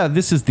 yeah,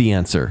 this is the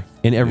answer.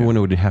 And everyone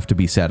would have to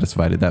be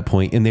satisfied at that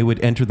point. And they would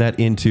enter that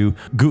into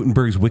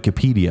Gutenberg's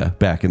Wikipedia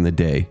back in the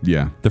day.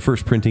 Yeah. The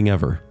first printing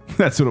ever.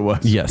 That's what it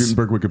was. Yes.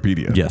 Gutenberg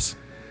Wikipedia. Yes.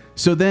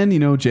 So then,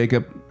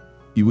 Jacob,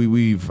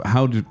 we've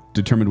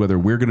determined whether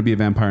we're going to be a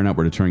vampire or not.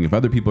 We're determining if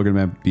other people are going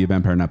to be a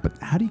vampire or not. But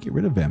how do you get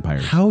rid of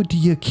vampires? How do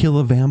you kill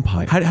a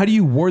vampire? How do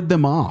you ward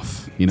them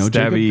off?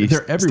 Stabby, Jacob,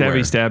 they're everywhere.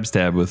 stabby,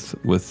 stab with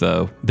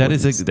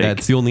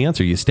That's the only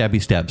answer. You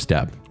stabby,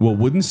 stab. Well,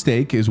 wooden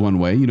stake is one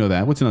way. You know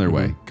that. What's another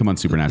way? Come on,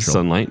 Supernatural.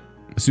 sunlight.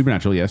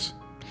 Supernatural, yes.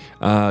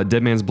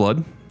 Dead man's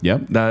blood.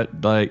 Yep.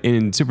 That like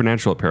in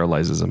Supernatural it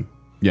paralyzes them.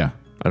 Yeah.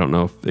 I don't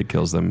know if it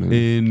kills them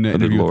In other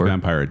Interview with lore. the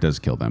Vampire, it does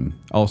kill them.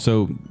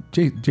 Also,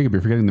 Jacob,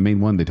 you're forgetting the main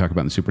one they talk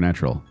about in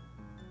Supernatural.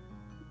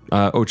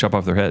 Chop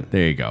off their head.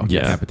 There you go.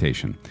 Yeah.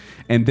 Decapitation.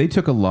 And they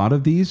took a lot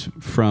of these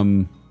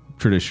from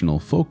traditional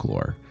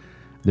folklore.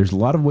 There's a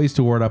lot of ways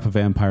to ward off a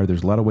vampire.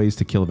 There's a lot of ways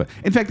to kill a vampire.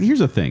 In fact, here's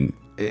the thing.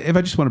 If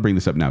I just want to bring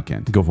this up now,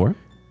 Kent. Go for it.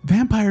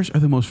 Vampires are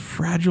the most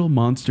fragile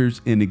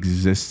monsters in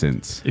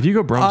existence. If you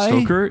go Bram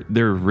Stoker,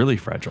 they're really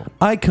fragile.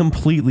 I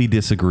completely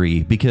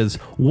disagree because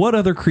what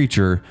other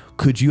creature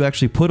could you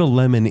actually put a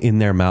lemon in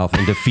their mouth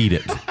and defeat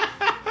it?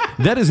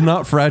 That is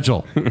not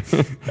fragile.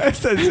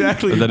 That's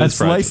exactly That A is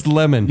fragile. sliced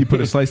lemon. You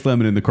put a sliced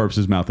lemon in the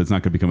corpse's mouth, it's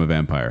not going to become a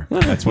vampire.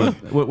 That's what.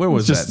 Where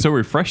was It's just that? so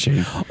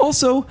refreshing.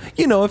 Also,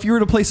 if you were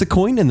to place a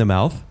coin in the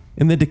mouth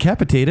and then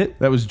decapitate it,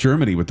 That was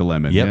Germany with the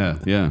lemon.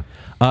 Yep. Yeah.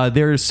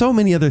 there are so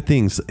many other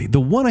things.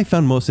 The one I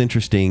found most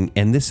interesting,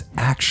 and this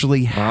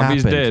actually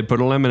Bobby's happened. dead. Put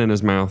a lemon in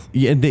his mouth.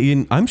 Yeah,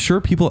 and I'm sure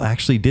people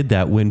actually did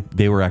that when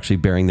they were actually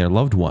burying their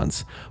loved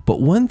ones.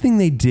 But one thing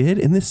they did,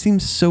 and this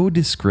seems so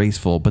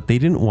disgraceful, but they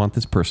didn't want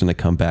this person to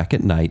come back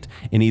at night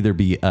and either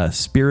be a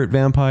spirit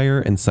vampire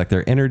and suck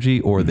their energy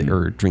or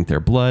drink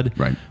their blood.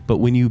 Right. But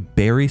when you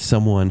bury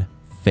someone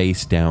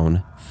face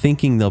down,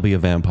 thinking they'll be a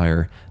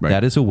vampire, Right.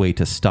 that is a way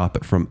to stop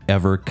it from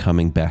ever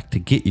coming back to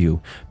get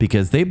you.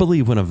 Because they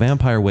believe when a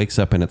vampire wakes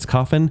up in its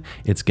coffin,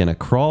 it's going to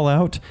crawl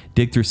out,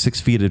 dig through 6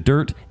 feet of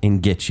dirt,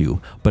 and get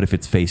you. But if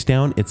it's face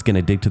down, it's going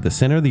to dig to the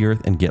center of the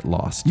earth and get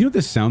lost. You know what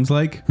this sounds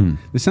like?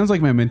 This sounds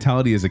like my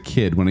mentality as a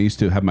kid when I used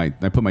to have I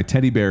put my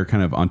teddy bear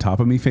kind of on top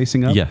of me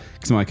facing up. Yeah.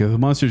 Because I'm like, if the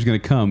monster's going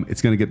to come,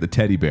 it's going to get the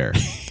teddy bear.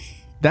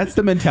 That's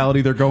the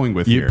mentality they're going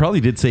with It here. probably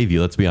did save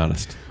you, let's be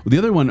honest. The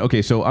other one,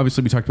 okay, so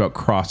obviously we talked about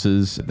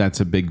crosses. That's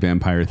a big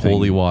vampire thing.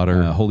 Holy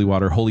water.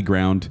 Holy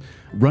ground.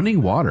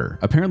 Running water.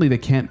 Apparently they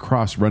can't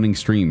cross running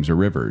streams or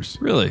rivers,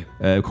 Really?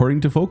 according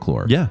to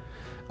folklore. Yeah.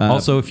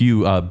 Also, if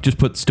you just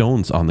put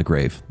stones on the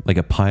grave, like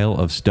a pile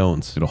of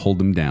stones. It'll hold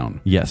them down.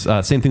 Yes.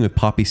 Same thing with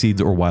poppy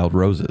seeds or wild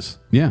roses.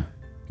 Yeah.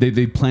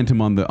 They plant them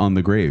on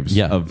the graves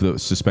Yeah. of the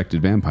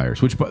suspected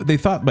vampires, which they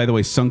thought, by the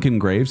way, sunken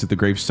graves, that the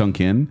graves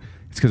sunk in.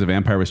 It's because a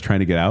vampire was trying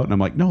to get out. And I'm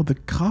like, no, the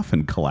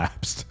coffin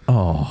collapsed.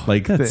 Oh,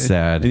 that's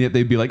sad. And yet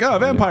they'd be like, oh,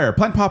 vampire,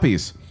 plant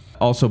poppies.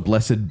 Also,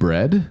 blessed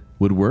bread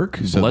would work.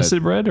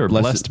 Blessed bread or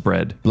blessed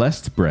bread?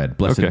 Blessed bread.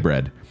 Blessed Okay.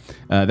 bread.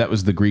 That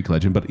was the Greek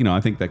legend, but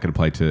I think that could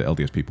apply to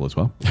LDS people as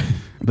well.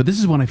 But this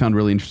is one I found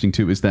really interesting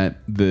too, is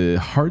that the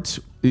hearts,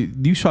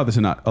 you saw this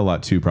a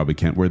lot too, probably,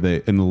 Kent, where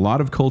in a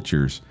lot of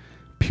cultures,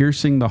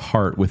 piercing the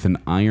heart with an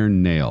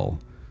iron nail.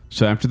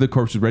 So after the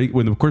corpse was ready,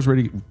 when the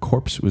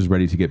corpse was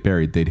ready to get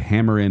buried, they'd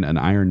hammer in an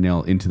iron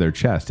nail into their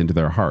chest, into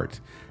their heart,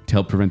 to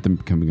help prevent them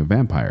becoming a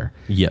vampire.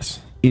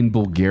 Yes. In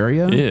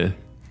Bulgaria,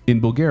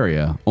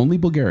 Yeah. only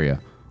Bulgaria,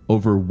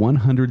 over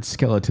 100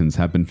 skeletons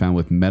have been found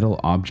with metal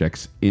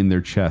objects in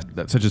their chest,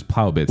 such as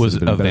plow bits. Was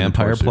that it have a been embedded in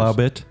vampire torsos. plow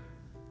bit?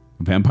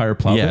 Vampire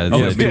plow Yeah, bit?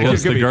 yeah, it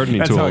was the gardening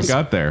That's how it tools.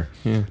 got there.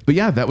 But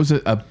yeah, that was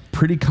a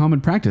pretty common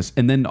practice.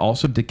 And then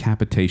also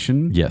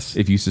decapitation. Yes.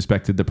 If you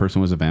suspected the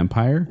person was a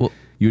vampire,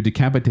 you would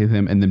decapitate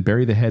them and then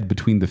bury the head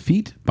between the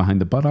feet, behind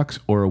the buttocks,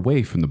 or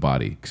away from the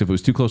body. Because if it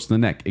was too close to the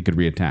neck, it could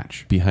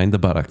reattach. Behind the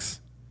buttocks.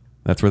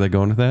 That's where they're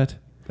going with that?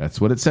 That's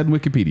what it said in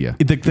Wikipedia.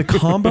 The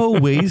combo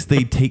ways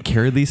they take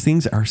care of these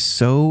things are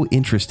so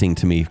interesting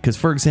to me. Because,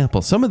 for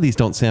example, some of these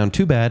don't sound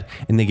too bad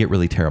and they get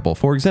really terrible.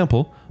 For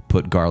example,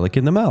 put garlic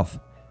in the mouth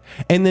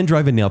and then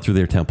drive a nail through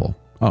their temple.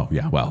 Oh,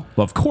 yeah. Well,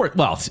 of course.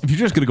 Well, if you're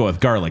just going to go with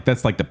garlic,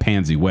 that's like the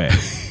pansy way.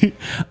 Put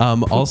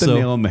Also, the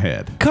nail on the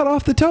head. cut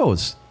off the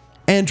toes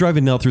and drive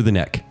a nail through the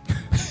neck.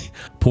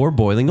 Pour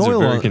boiling These are oil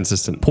very on,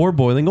 consistent. Pour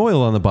boiling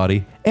oil on the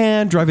body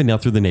and drive a nail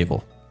through the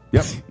navel.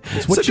 Yep.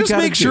 It's what So you just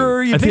gotta make do.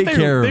 sure you I think take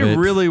care of they it.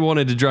 really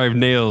wanted to drive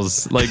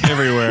nails like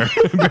everywhere.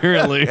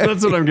 Apparently,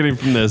 that's what I'm getting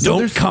from this.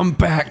 Don't come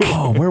back.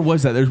 Oh, where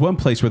was that? There's one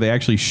place where they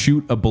actually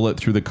shoot a bullet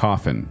through the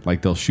coffin.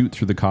 Like they'll shoot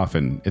through the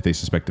coffin if they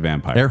suspect a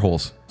vampire. Air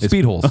holes,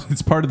 speed holes.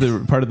 It's part of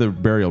the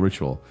burial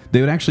ritual.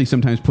 They would actually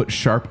sometimes put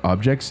sharp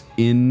objects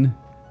in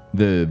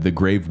the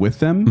grave with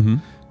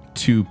them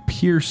to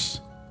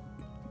pierce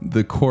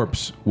the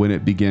corpse when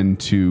it began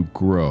to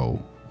grow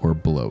or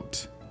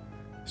bloat.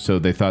 So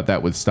they thought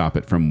that would stop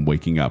it from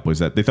waking up. Was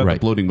that they thought the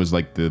Right. bloating was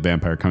like the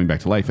vampire coming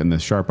back to life, and the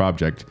sharp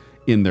object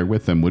in there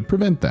with them would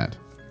prevent that,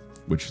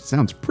 which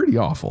sounds pretty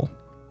awful.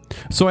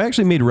 So I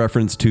actually made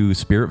reference to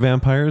spirit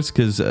vampires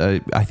because I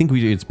think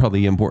it's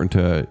probably important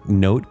to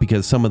note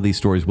because some of these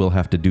stories will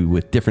have to do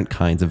with different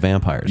kinds of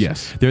vampires.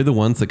 Yes. They're the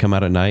ones that come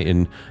out at night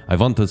and I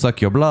want to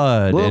suck your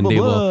blood Blah, and blah, they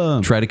blah.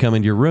 will try to come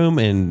into your room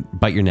and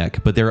bite your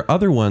neck. But there are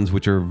other ones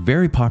which are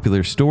very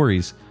popular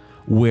stories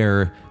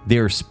where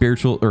they're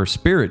spiritual or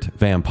spirit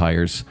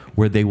vampires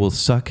where they will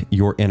suck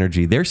your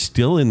energy. They're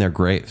still in their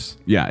graves.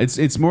 Yeah,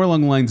 it's more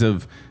along the lines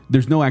of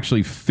there's no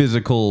actually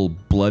physical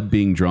blood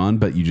being drawn,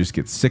 but you just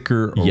get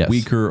sicker or Yes.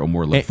 weaker or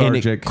more And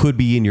lethargic. it could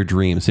be in your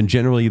dreams. And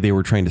generally they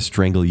were trying to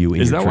strangle you in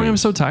Is your that why I'm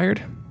dreams. so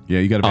tired? Yeah,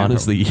 you got to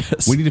Honestly,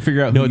 yes. We need to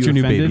figure out No, who it's you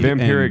your new baby. offended and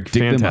Vampiric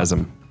dig them up.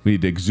 phantasm. We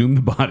need to exhume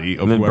the body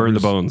over And then burn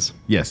the whoever's- bones.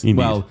 Yes, Indeed.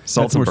 well,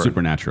 Salt that's and more burn.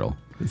 supernatural.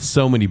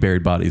 So many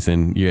buried bodies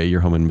in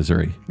your home in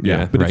Missouri.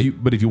 Yeah, but right.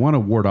 if you want to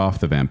ward off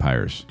the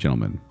vampires,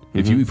 gentlemen,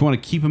 if you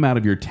want to keep them out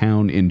of your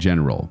town in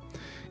general,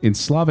 in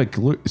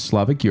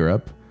Slavic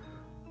Europe,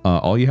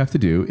 all you have to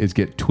do is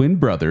get twin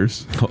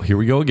brothers Oh, here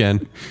we go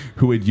again.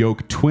 who would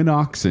yoke twin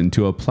oxen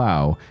to a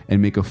plow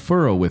and make a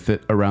furrow with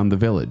it around the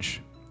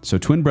village. So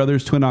twin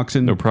brothers, twin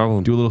oxen, No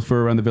problem. Do a little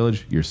furrow around the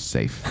village, you're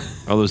safe.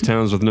 All those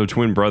towns with no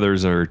twin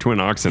brothers or twin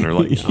oxen are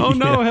like, oh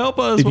no, help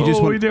us. What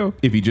will we do?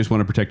 If you just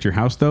want to protect your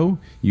house, though,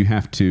 you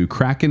have to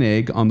crack an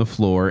egg on the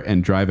floor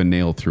and drive a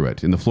nail through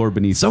it in the floor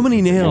beneath. So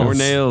many nails. More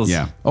nails.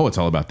 Yeah. Oh, it's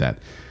all about that.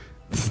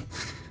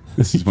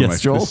 This is one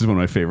Yes, Joel? This is one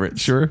of my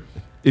favorites. Sure.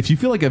 If you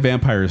feel like a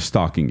vampire is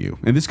stalking you,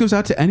 and this goes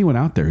out to anyone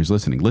out there who's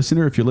listening,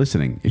 listener, if you're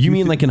listening, if You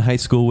mean like in high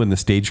school when the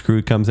stage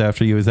crew comes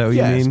after you? Is that what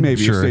yes, you mean?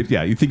 maybe Sure.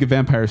 yeah, you think a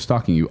vampire is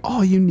stalking you.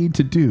 All you need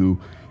to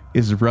do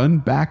is run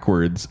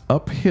backwards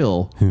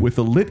uphill with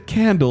a lit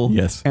candle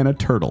Yes. and a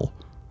turtle.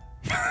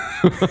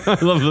 I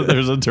love that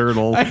there's a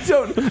turtle.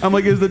 I'm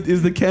like,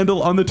 is the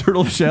candle on the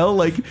turtle shell?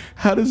 Like,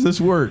 how does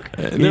this work?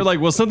 And they're like,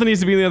 well, something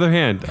needs to be in the other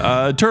hand.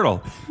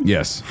 Turtle.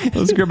 Yes.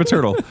 Let's grab a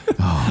turtle.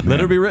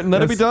 Let it be written.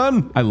 Let it be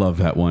done. I love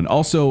that one.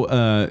 Also,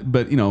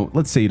 but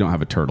let's say you don't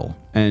have a turtle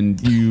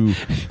and you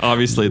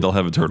Obviously, they'll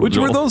have a turtle. Which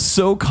were Joel. those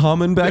so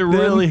common back They're then?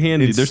 really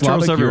handy. It's There's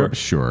turtles Slavic everywhere. Europe,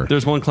 sure.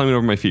 There's one climbing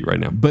over my feet right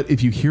now. But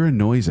if you hear a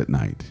noise at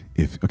night,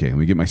 okay, let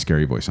me get my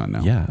scary voice on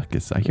now. Yeah,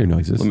 because I hear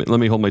noises. Let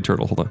me hold my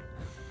turtle. Hold on.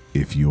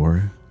 If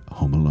you're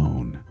home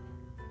alone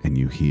and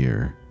you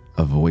hear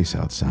a voice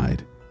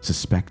outside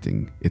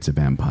suspecting it's a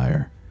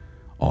vampire,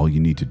 all you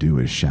need to do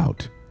is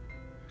shout,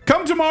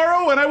 "Come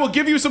tomorrow and I will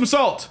give you some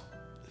salt."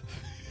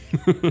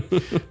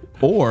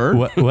 Or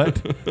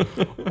What?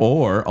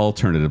 or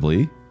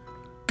alternatively,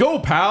 "Go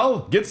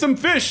pal, get some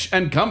fish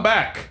and come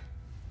back."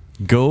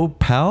 Go,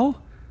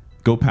 pal?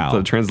 Go pal.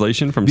 The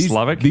translation from These,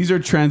 Slavic. These are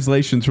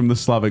translations from the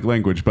Slavic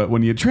language, but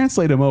when you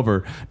translate them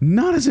over,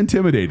 not as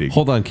intimidating.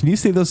 Hold on. Can you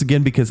say those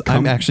again? Because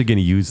I'm actually going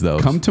to use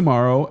those. Come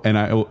tomorrow and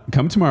I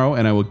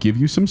will give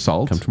you some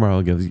salt. Come tomorrow.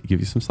 I'll give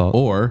you some salt.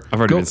 Or I've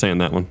already go, been saying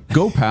that one.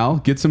 go pal,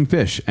 get some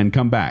fish and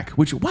come back.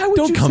 Which why would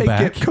Don't you come say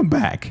back. come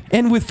back?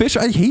 And with fish,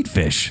 I hate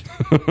fish.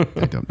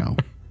 I don't know.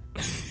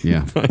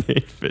 Yeah. I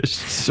hate fish.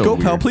 So Go,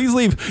 weird. pal. Please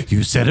leave.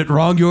 You said it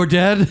wrong. You're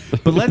dead.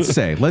 But let's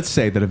say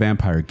that a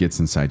vampire gets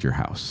inside your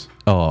house.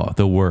 Oh,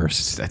 the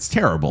worst. That's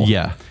terrible.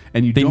 Yeah.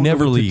 And you They don't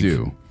never know what leave. to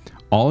do.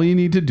 All you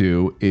need to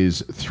do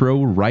is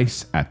throw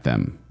rice at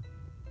them,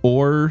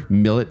 or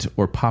millet,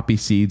 or poppy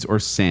seeds, or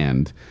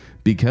sand.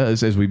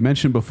 Because, as we've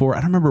mentioned before, I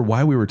don't remember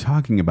why we were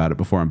talking about it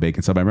before on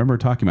Bacon Sub. I remember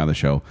talking about the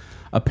show.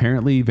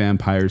 Apparently,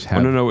 vampires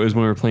have. Oh, no. It was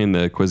when we were playing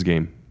the quiz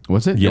game.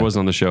 Was it? It was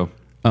on the show.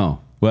 Oh,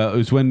 well, it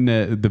was when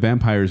the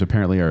vampires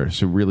apparently are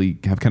so really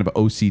have kind of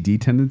OCD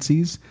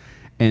tendencies,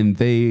 and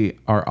they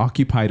are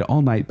occupied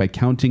all night by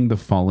counting the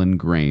fallen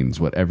grains,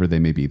 whatever they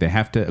may be. They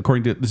have to,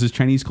 according to, this is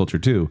Chinese culture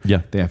too.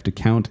 Yeah. They have to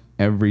count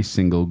every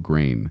single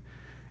grain.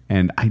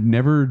 And I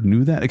never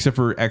knew that, except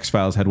for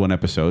X-Files had one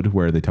episode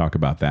where they talk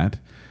about that.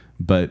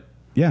 But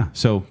yeah,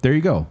 so there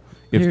you go.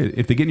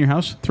 If they get in your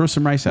house, throw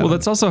some rice at Well, them.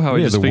 that's also how I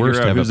Yeah, just the figure worst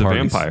to out have who's at a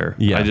parties. vampire.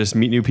 Yeah. I just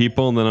meet new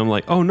people, and then I'm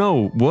like, oh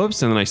no,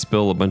 whoops, and then I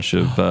spill a bunch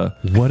of.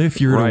 What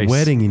if you're at rice. a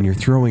wedding and you're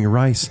throwing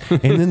rice,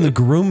 and then the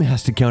groom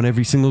has to count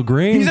every single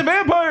grain? He's a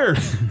vampire!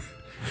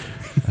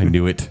 I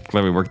knew it.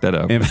 Glad we worked that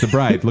out. And if it's the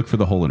bride, look for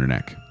the hole in her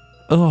neck.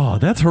 Oh,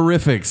 that's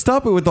horrific.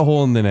 Stop it with the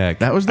hole in the neck.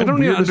 That was the I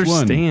don't even weirdest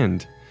one.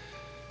 understand.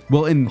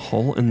 Well, in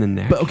Hole in the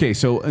neck. But okay,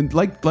 so and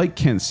like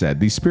Kent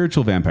said, these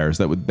spiritual vampires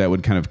that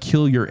would kind of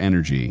kill your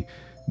energy.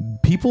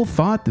 People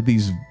thought that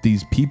these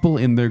people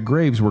in their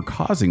graves were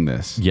causing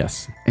this.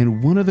 Yes.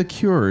 And one of the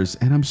cures,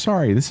 and I'm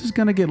sorry, this is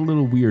going to get a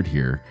little weird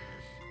here.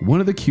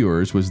 One of the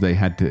cures was they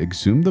had to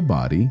exhume the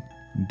body,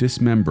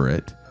 dismember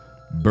it,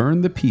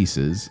 burn the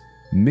pieces,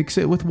 mix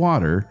it with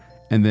water,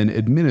 and then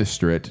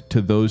administer it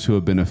to those who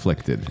have been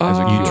afflicted. As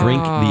a You cure.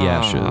 drink the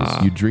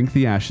ashes. You drink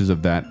the ashes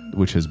of that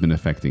which has been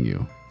affecting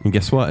you. And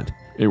guess what?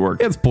 it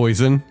worked. It's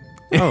poison.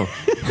 Oh,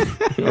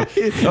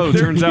 it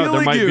turns out there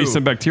healing might you. be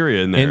some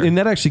bacteria in there. And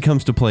that actually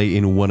comes to play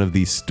in one of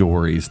these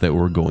stories that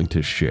we're going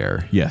to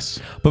share. Yes.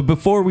 But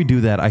before we do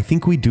that, I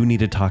think we do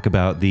need to talk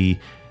about the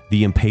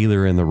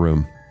impaler in the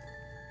room.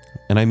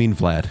 And I mean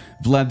Vlad.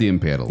 Vlad the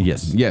Impaler.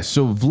 Yes. Yes.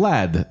 So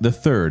Vlad the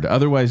Third,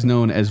 otherwise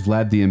known as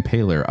Vlad the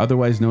Impaler,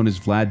 otherwise known as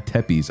Vlad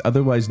Tepes,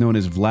 otherwise known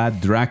as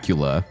Vlad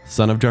Dracula,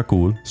 Son of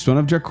Dracul. son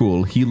of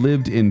Dracul. He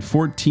lived in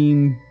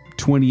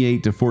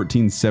 1428 to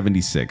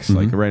 1476,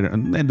 like right at the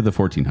end of the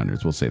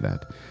 1400s, we'll say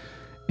that.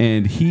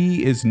 And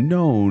he is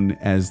known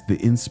as the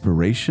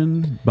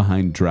inspiration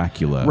behind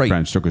Dracula, Right.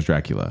 Bram Stoker's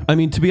Dracula. I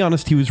mean, to be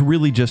honest, he was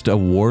really just a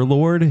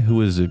warlord who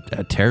was a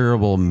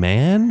terrible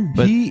man.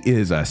 But He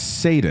is a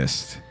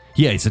sadist.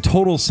 yeah, he's a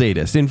total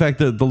sadist. In fact,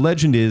 the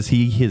legend is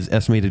he is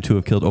estimated to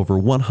have killed over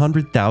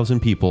 100,000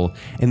 people.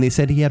 And they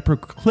said he had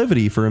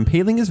proclivity for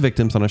impaling his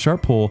victims on a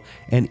sharp pole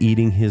and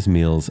eating his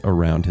meals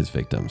around his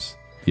victims.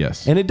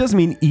 Yes. And it doesn't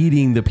mean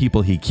eating the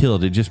people he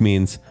killed. It just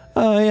means,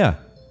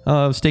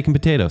 steak and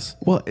potatoes.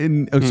 well,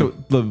 so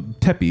the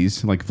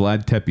Tepes, like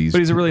Vlad Tepes. but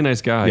he's a really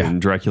nice guy Yeah. in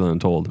Dracula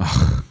Untold.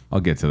 I'll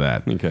get to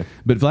that. Okay.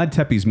 But Vlad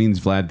Tepes means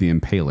Vlad the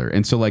Impaler.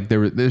 And so like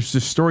there's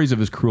just stories of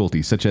his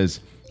cruelty, such as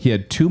he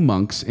had 2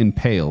 monks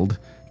impaled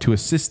to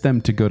assist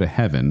them to go to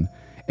heaven.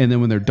 And then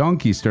when their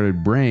donkeys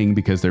started braying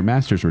because their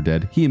masters were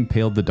dead, he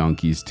impaled the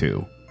donkeys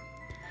too.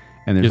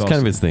 And there's It's kind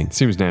of his thing.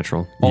 Seems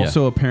natural.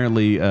 also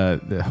apparently,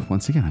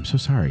 once again, I'm so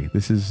sorry.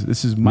 This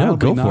is No, mildly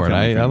go not for it.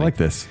 family I friendly. like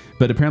this.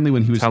 But apparently,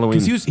 when he was Halloween.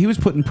 'cause he was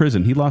put in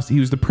prison, he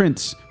was the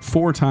prince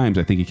 4 times.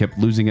 I think he kept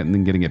losing it and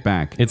then getting it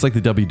back. It's like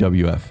the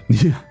WWF.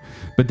 Yeah.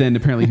 But then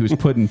apparently he was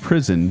put in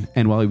prison,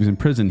 and while he was in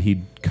prison,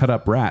 he'd cut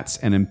up rats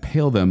and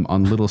impale them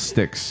on little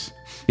sticks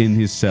in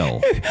his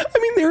cell. I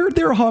mean,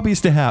 they're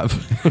hobbies to have,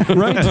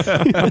 right?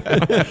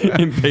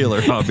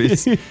 Impaler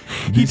hobbies.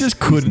 He just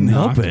couldn't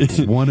help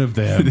it. One of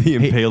them. The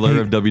impaler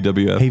of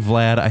WWF. Hey,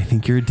 Vlad, I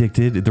think you're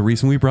addicted. The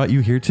reason we brought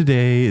you here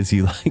today is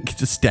you like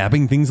just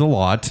stabbing things a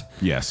lot.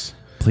 Yes.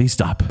 Please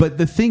stop. But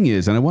the thing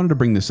is, and I wanted to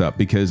bring this up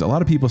because a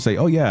lot of people say,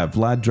 oh yeah,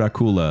 Vlad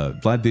Dracula,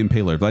 Vlad the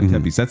Impaler, Vlad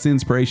Tepes, that's the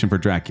inspiration for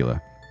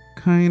Dracula.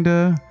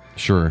 Kinda.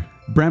 Sure.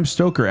 Bram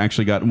Stoker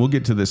actually got, and we'll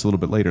get to this a little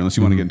bit later, unless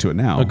you want to get into it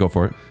now. I'll go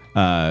for it.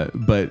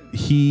 But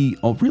he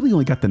really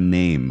only got the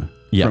name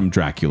Yeah. from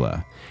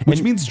Dracula, which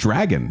And- means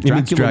dragon. It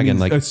means dragon,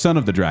 like- son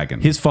of the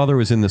dragon. His father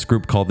was in this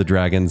group called the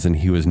Dragons, and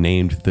he was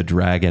named the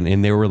Dragon.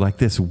 And they were like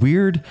this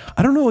weird,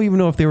 I don't even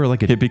know if they were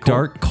like a Hippie cult?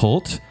 dark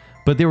cult,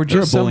 but they were They're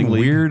a just some bowling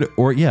league. weird,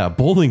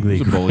 bowling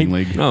league. It's a bowling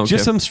right? league. Oh, okay.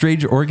 Just some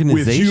strange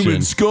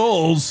organization.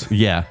 skulls.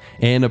 Yeah.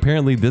 And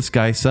apparently this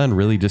guy's son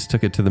really just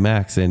took it to the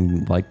max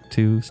and liked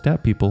to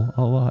stab people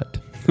a lot.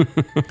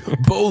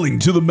 Bowling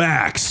to the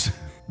max.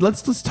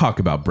 Let's talk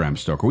about Bram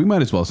Stoker. We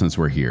might as well, since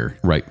we're here.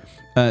 Right.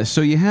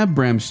 So you have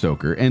Bram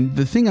Stoker, and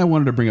the thing I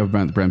wanted to bring up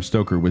about Bram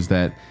Stoker was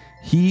that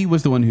he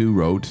was the one who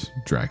wrote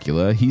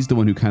Dracula. He's the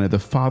one who kind of the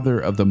father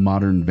of the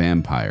modern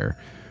vampire,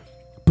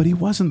 but he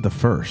wasn't the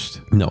first.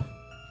 No.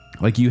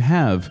 Like you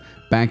have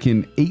back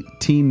in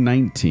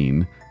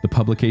 1819, the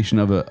publication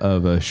of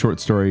a short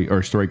story or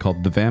a story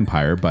called The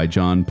Vampire by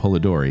John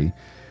Polidori.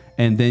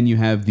 And then you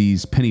have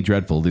these Penny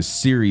Dreadful, this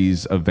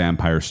series of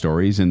vampire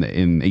stories in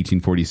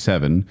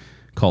 1847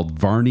 called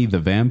Varney the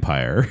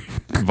Vampire.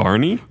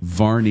 Varney?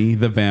 Varney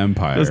the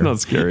Vampire. That's not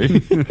scary.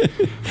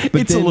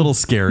 It's a little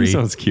scary. He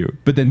sounds cute.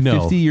 But then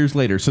No. 50 years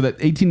later, so that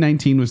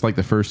 1819 was like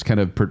the first kind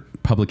of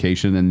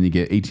publication, and then you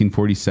get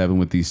 1847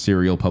 with these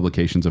serial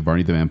publications of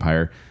Varney the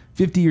Vampire.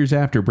 50 years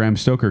after, Bram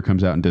Stoker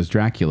comes out and does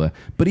Dracula.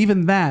 But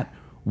even that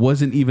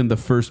wasn't even the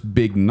first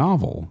big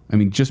novel. I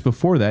mean, just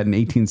before that, in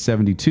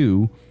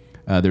 1872,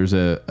 there's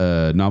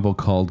a novel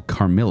called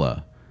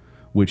Carmilla,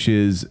 which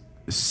is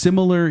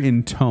similar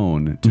in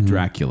tone to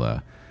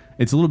Dracula.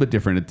 It's a little bit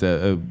different.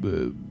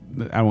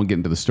 I won't get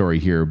into the story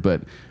here,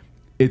 but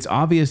it's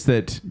obvious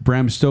that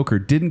Bram Stoker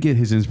didn't get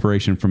his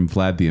inspiration from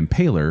Vlad the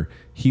Impaler.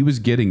 He was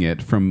getting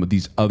it from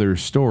these other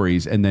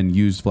stories and then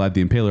used Vlad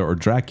the Impaler or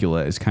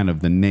Dracula as kind of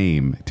the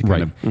name to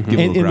kind of give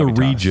a And little in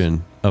the gravitas.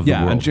 region of the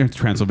world. Yeah,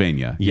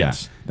 Transylvania.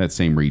 Yes. that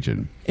same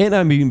region. And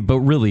I mean, but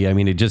really, I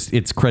mean,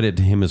 it's credit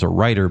to him as a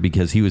writer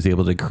because he was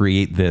able to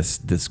create this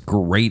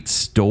great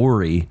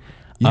story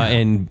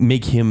and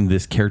make him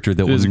this character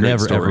that will is a great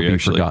never ever story, be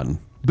actually. forgotten.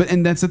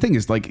 And that's the thing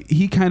is like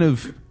he kind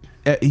of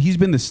he's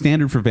been the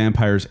standard for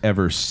vampires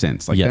ever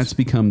since. Like Yes. that's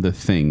become the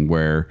thing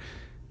where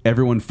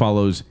everyone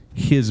follows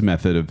his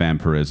method of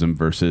vampirism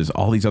versus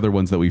all these other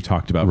ones that we've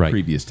talked about Right.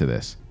 previous to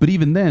this. But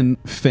even then,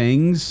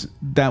 fangs,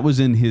 that was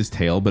in his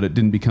tale, but it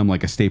didn't become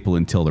like a staple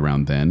until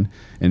around then.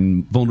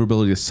 And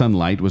vulnerability to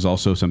sunlight was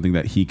also something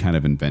that he kind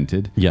of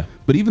invented. Yeah.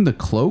 But even the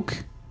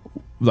cloak,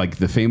 like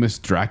the famous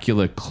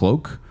Dracula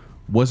cloak,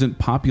 wasn't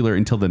popular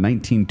until the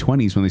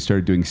 1920s when they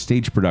started doing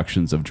stage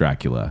productions of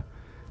Dracula.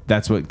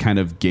 That's what kind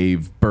of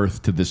gave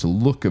birth to this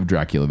look of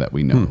Dracula that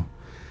we know.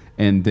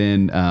 And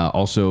then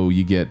also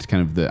you get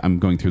kind of I'm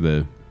going through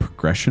the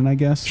progression, I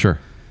guess. Sure.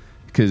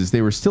 Because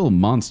they were still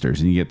monsters,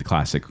 and you get the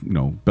classic,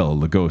 Bela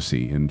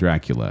Lugosi and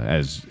Dracula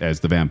as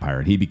the vampire,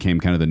 and he became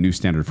kind of the new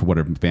standard for what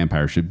a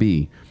vampire should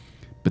be.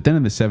 But then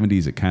in the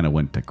 70s, it kind of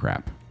went to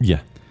crap Yeah.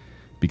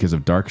 because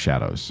of Dark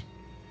Shadows.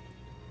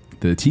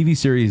 The TV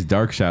series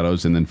Dark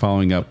Shadows, and then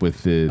following up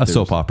with A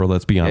soap opera,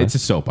 let's be honest.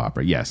 It's a soap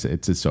opera. Yes,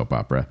 it's a soap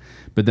opera.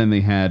 But then they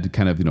had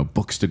kind of,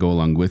 books to go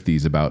along with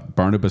these about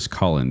Barnabas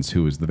Collins,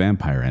 who was the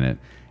vampire in it.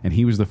 And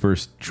he was the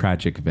first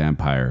tragic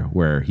vampire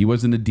where he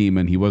wasn't a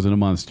demon. He wasn't a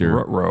monster.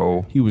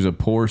 Ruh-roh. He was a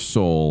poor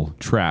soul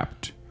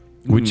trapped.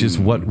 Which is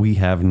what we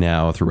have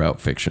now throughout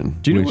fiction.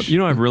 Do you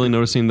know what I'm really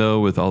noticing though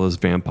with all this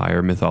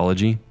vampire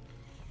mythology?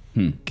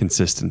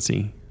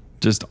 Consistency.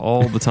 Just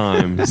all the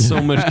time.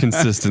 So much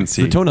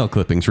consistency. The toenail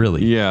clippings,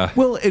 really. Yeah.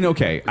 Well, and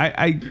okay,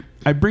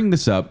 I bring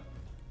this up.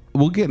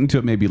 We'll get into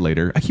it maybe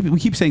later. We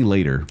keep saying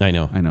later. I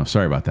know.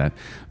 Sorry about that.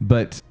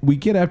 But we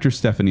get after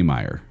Stephanie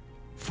Meyer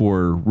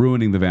for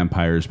ruining the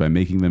vampires by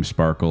making them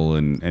sparkle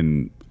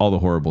and all the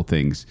horrible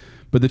things.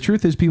 But the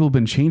truth is, people have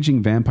been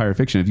changing vampire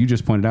fiction. If you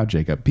just pointed out,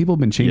 Jacob, people have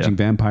been changing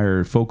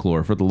vampire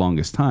folklore for the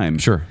longest time.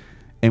 Sure.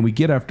 And we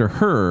get after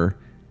her,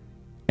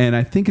 and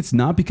I think it's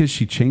not because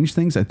she changed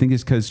things. I think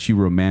it's because she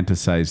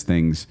romanticized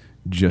things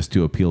just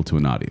to appeal to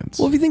an audience.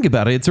 Well, if you think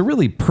about it, it's a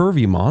really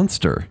pervy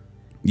monster.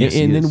 Yes,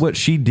 and he then is. what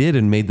she did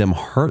and made them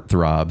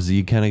heartthrobs,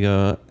 you kind of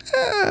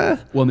go,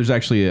 Well, and there's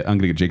actually I'm going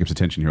to get Jacob's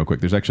attention here real quick.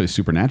 There's actually a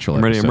Supernatural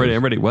I'm episode.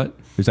 ready. What?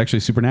 There's actually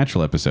a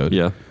Supernatural episode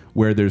Yeah.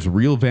 where there's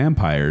real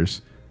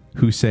vampires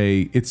who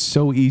say it's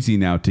so easy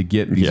now to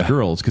get these Yeah.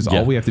 girls because Yeah.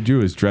 all we have to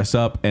do is dress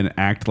up and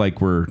act like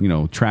we're,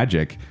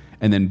 tragic,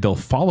 and then they'll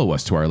follow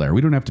us to our lair. We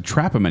don't have to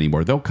trap them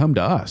anymore. They'll come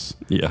to us.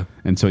 Yeah.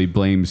 And so he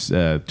blames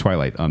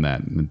Twilight on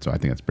that. And so I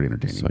think that's pretty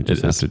entertaining. so I just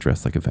It have is. to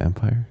dress like a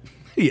vampire.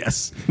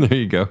 Yes. There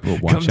you go.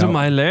 watch Come to out.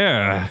 my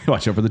lair.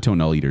 Watch out for the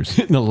toenail eaters.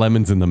 The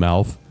lemons in the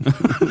mouth.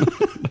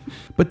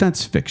 But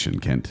that's fiction,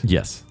 Kent.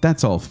 Yes.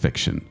 That's all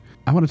fiction.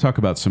 I want to talk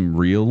about some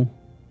real,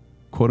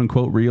 quote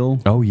unquote,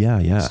 real Oh,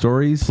 yeah.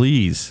 stories.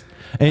 Please.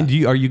 And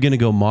are you going to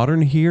go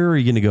modern here? Or are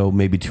you going to go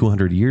maybe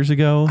 200 years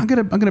ago? I'm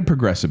gonna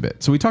progress a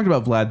bit. So we talked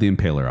about Vlad the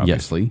Impaler,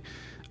 obviously,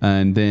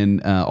 and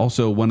then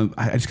also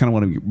I just kind of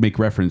want to make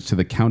reference to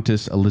the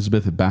Countess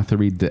Elizabeth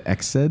Bathory de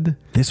Exed,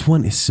 This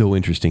one is so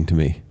interesting to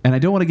me. and I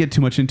don't want to get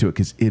too much into it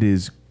because it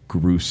is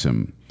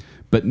gruesome.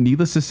 But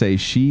needless to say,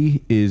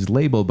 she is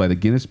labeled by the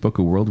Guinness Book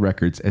of World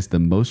Records as the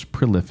most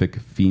prolific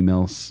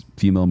female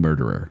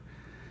murderer,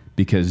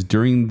 because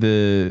during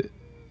the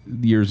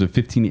years of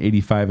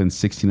 1585 and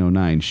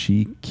 1609,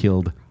 she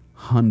killed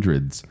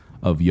hundreds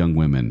of young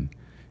women.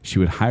 She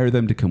would hire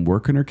them to come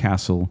work in her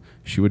castle.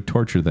 She would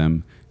torture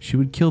them. She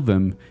would kill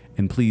them.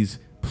 And please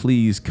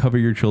cover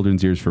your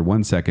children's ears for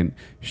 1 second.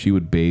 She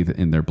would bathe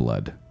in their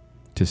blood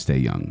to stay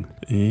young.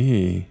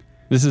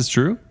 This is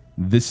true?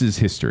 This is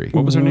history.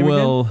 What was her name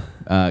Well,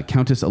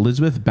 Countess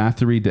Elizabeth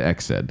Bathory de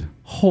Exed.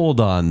 hold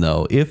on,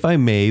 though. If I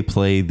may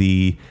play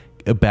the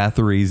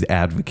Bathory's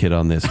advocate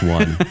on this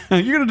one.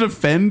 You're going to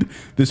defend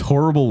this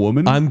horrible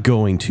woman? I'm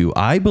going to.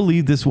 I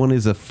believe this one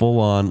is a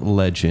full-on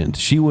legend.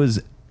 She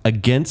was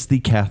against the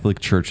Catholic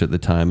Church at the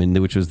time, and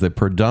which was the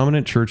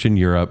predominant church in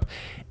Europe.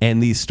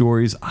 And these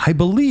stories, I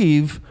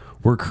believe,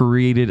 were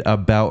created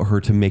about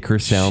her to make her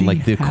sound She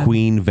like the had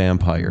queen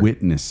vampire.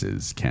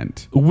 Witnesses,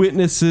 Kent.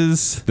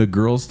 Witnesses. The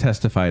girls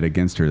testified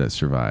against her that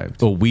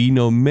survived. Oh, we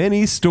know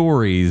many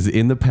stories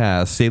in the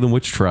past, Salem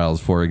witch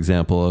trials, for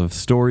example, of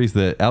stories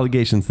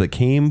allegations that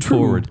came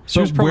forward.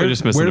 She was probably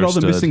just Where did all the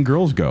misunderstood. missing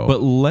girls go?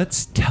 But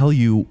let's tell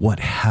you what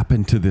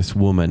happened to this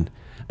woman.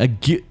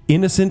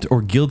 Innocent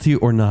or guilty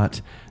or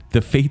not,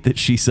 the fate that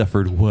she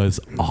suffered was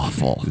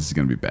awful. this is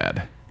going to be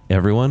bad.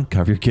 Everyone,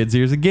 cover your kids'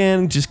 ears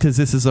again, just because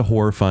this is a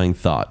horrifying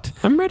thought.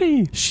 I'm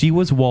ready. She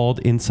was walled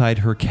inside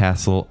her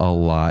castle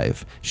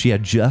alive. She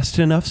had just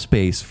enough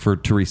space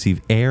to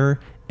receive air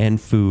and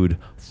food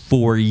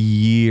for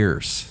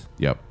years.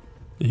 Yep.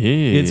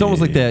 It's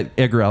almost like that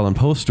Edgar Allan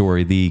Poe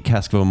story, The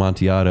Cask of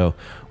Amontillado,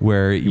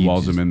 where He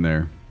walls them in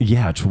there.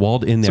 Yeah, it's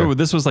walled in there. So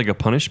this was like a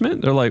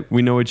punishment? They're like,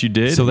 we know what you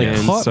did. So they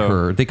and caught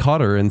her. They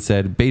caught her and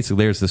said,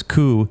 basically, there's this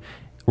coup.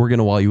 We're going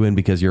to wall you in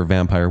because you're a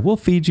vampire. We'll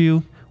feed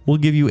you. We'll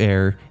give you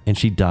air. And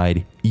she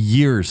died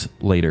years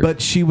later.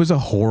 But she was a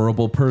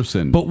horrible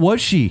person. But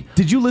was she?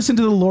 Did you listen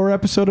to the lore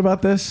episode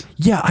about this?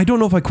 Yeah, I don't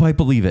know if I quite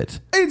believe it.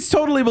 It's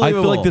totally I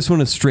believable. feel like this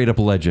one is straight up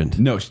legend.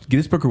 No,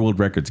 Guinness Book of World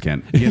Records,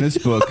 Kent. Guinness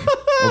Book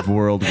of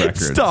World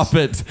Records. Stop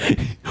it.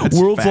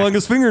 World's fact.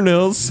 longest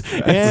fingernails.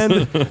 And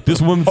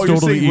this woman's Oh, you're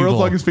totally saying evil. World's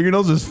Longest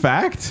Fingernails is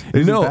fact?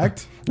 Is No, it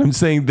fact? I'm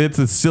saying that's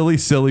a silly,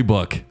 silly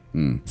book.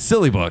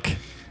 Silly book.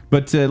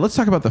 But let's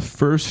talk about the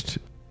first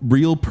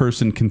real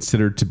person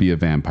considered to be a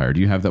vampire. Do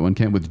you have that one,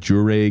 Kent, with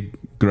Jure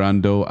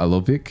Grando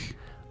Alovic?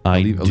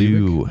 I Alevic?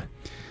 do.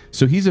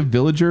 So he's a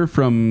villager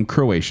from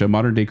Croatia,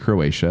 modern day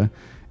Croatia,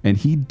 and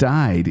he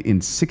died in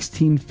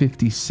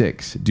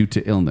 1656 due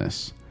to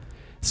illness.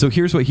 So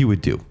here's what he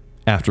would do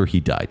after he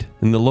died.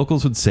 And the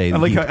locals would say... I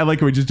like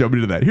how we just jump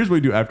into that. Here's what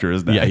we do after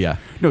his death. Yeah, yeah.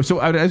 No, so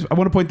I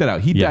want to point that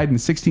out. He Yeah. died in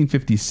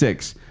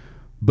 1656,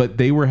 but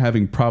they were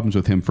having problems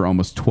with him for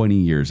almost 20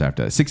 years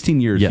after that. 16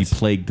 years Yes. he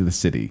plagued the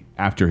city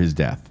after his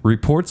death.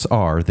 Reports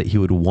are that he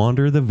would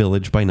wander the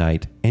village by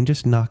night and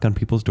just knock on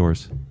people's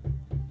doors.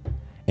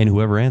 And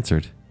whoever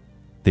answered,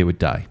 they would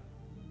die.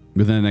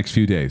 Within the next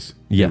few days.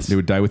 Yes. They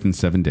would die within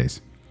 7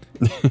 days.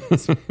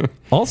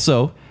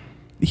 Also,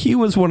 he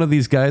was one of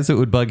these guys that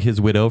would bug his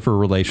widow for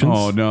relations.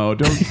 Oh, no.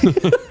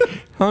 Don't.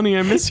 honey,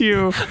 I miss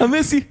you. I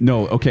miss you.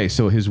 No, okay.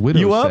 So his widow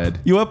You up? said...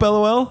 You up,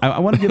 LOL? I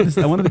want to give this.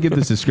 I wanted to give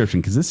this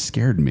description because this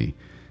scared me.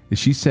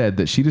 She said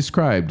that she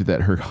described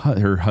that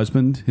her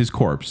husband, his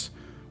corpse,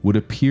 would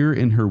appear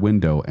in her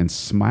window and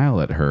smile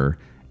at her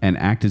and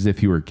act as if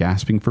he were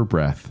gasping for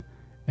breath,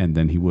 and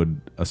then he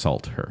would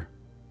assault her.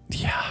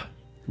 Yeah.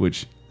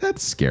 Which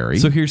that's scary.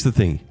 So here's the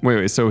thing.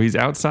 Wait. So he's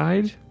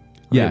outside?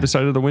 On Yeah. the other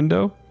side of the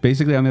window?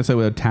 basically on the outside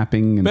with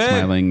tapping and Babe.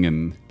 smiling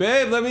and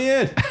Babe, let me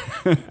in.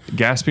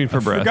 Gasping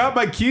for breath. forgot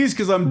my keys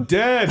because I'm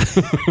dead.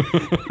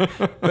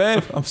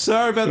 Babe, I'm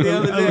sorry about the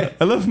other day.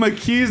 I left my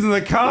keys in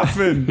the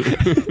coffin.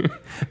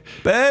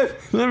 Babe.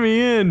 Let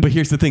me in. But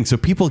here's the thing. So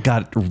people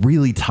got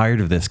really tired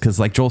of this because,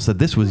 like Joel said,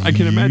 this was I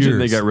can imagine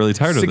they years. got really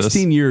tired of this.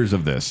 16 years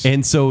of this.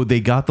 And so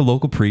they got the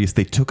local priest.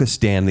 They took a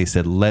stand. They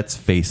said, let's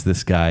face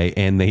this guy.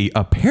 And they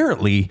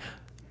apparently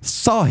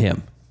saw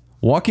him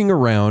walking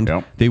around.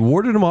 Yep. They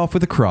warded him off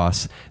with a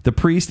cross. The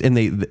priest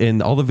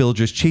and all the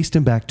villagers chased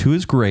him back to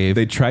his grave.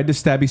 They tried to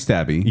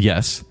stabby,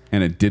 Yes.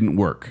 and it didn't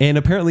work. And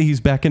apparently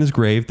he's back in his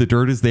grave. The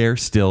dirt is there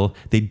still.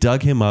 They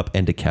dug him up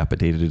and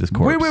decapitated his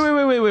corpse.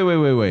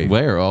 Wait.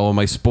 Where? Oh, am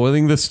I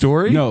spoiling the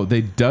story? No,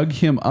 they dug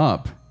him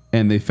up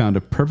and they found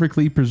a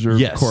perfectly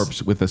preserved Yes.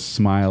 corpse with a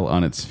smile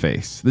on its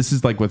face. This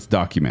is like what's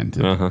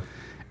documented.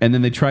 And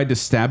then they tried to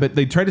stab it.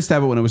 They tried to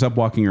stab it when it was up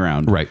walking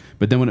around. Right.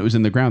 But then when it was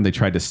in the ground, they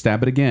tried to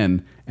stab it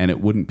again and it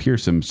wouldn't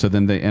pierce him. So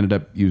then they ended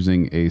up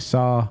using a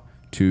saw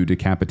to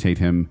decapitate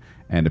him.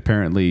 And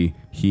apparently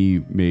he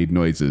made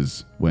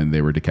noises when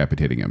they were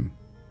decapitating him.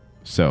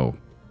 So.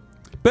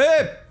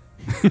 Babe!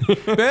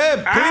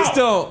 Babe, please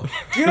don't.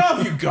 Get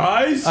off, you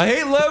guys! I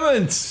hate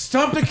lemons.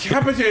 Stop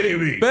decapitating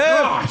me!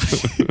 Babe!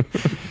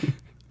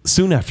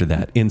 Soon after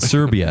that, in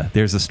Serbia,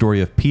 there's a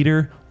story of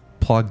Peter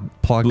Plagod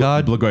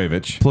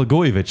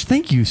Blagojevich.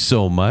 Thank you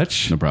so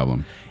much. No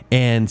problem.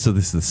 And so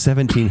this is the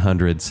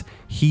 1700s.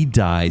 He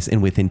dies,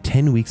 and within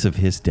 10 weeks of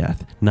his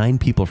death, 9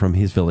 people from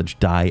his village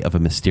die of a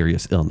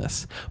mysterious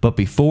illness. But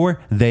before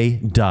they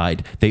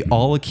died, they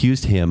all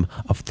accused him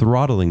of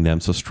throttling them,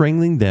 so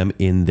strangling them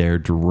in their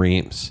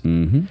dreams.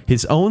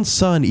 His own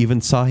son even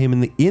saw him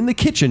in the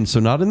kitchen, so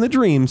not in the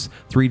dreams,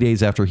 3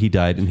 days after he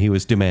died, and he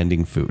was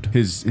demanding food.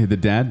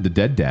 The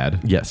dead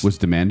dad, Yes. was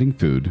demanding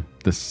food.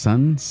 The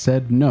son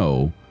said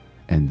no,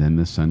 and then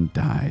the son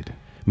died.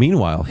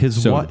 Meanwhile,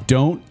 his So wife...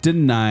 don't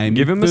deny me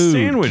Give him a food,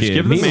 sandwich. kid.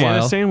 Give the man a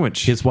Meanwhile,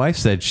 sandwich. His wife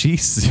said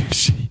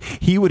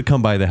he would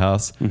come by the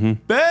house. Babe!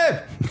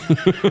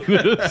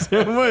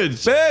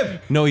 sandwich. Babe!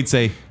 No, he'd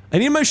say, I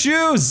need my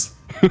shoes.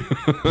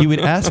 He would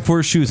ask for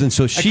his shoes, and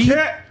so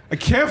I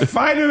can't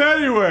find him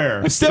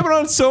anywhere. stepping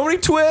on so many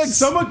twigs.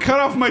 Someone cut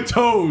off my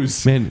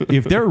toes. Man,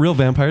 if they're real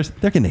vampires,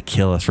 they're going to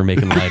kill us for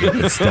making light of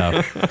this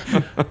stuff.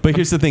 But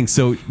here's the thing.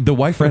 So the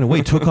wife ran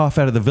away, took off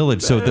out of the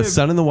village. So the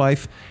son and the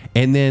wife,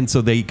 and then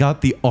so they got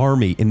the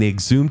army and they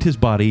exhumed his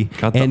body.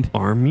 Got the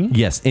army?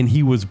 Yes. And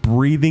he was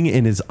breathing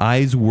and his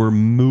eyes were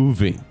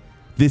moving.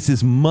 This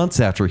is months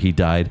after he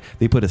died.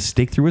 They put a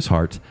stake through his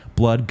heart.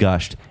 Blood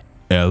gushed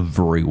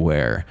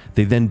everywhere.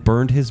 They then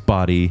burned his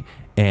body.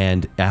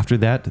 And after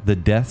that, the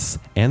deaths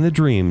and the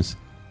dreams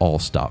all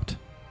stopped.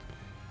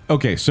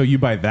 Okay, so you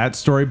buy that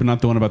story, but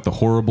not the one about the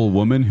horrible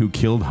woman who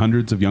killed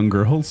hundreds of young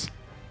girls?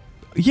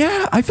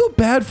 Yeah, I feel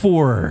bad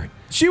for her.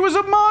 She was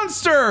a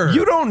monster.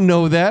 You don't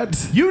know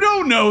that. You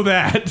don't know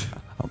that.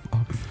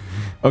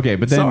 Okay,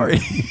 but then Sorry.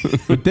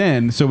 but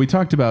then so we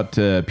talked about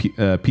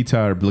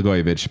Petar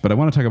Blagojevich, but I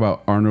want to talk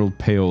about Arnold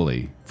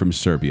Paoli from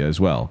Serbia as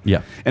well.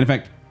 Yeah. And in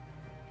fact,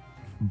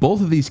 both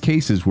of these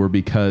cases were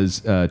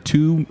because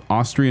 2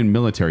 Austrian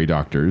military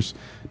doctors,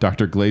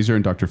 Dr. Glaser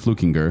and Dr.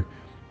 Flukinger,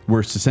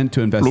 were sent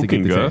to investigate the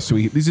Looking case. So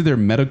these are their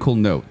medical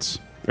notes.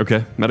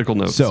 Okay, medical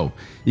notes. So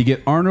you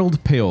get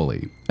Arnold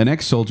Paoli, an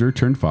ex-soldier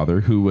turned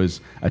father who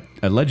was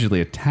allegedly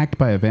attacked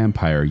by a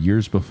vampire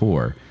years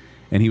before,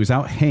 and he was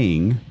out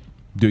haying,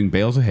 doing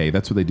bales of hay.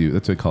 That's what they do.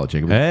 That's what they call it,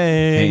 Jacob.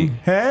 Hey.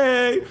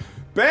 Hey,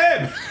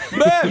 babe,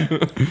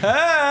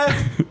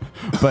 hey.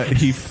 But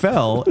he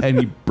fell and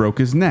he broke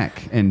his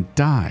neck and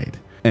died.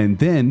 And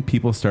then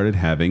people started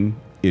having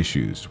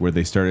issues where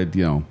they started,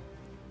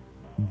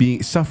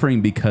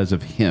 suffering because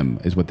of him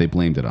is what they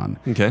blamed it on.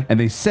 Okay. And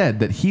they said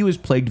that he was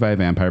plagued by a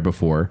vampire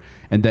before,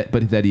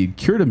 but that he had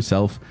cured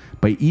himself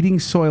by eating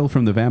soil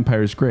from the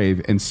vampire's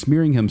grave and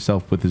smearing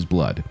himself with his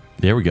blood.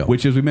 There we go.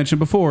 Which, as we mentioned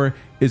before,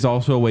 is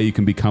also a way you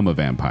can become a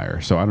vampire.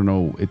 So I don't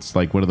know. It's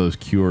like one of those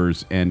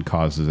cures and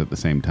causes at the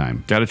same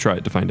time. Got to try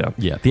it to find out.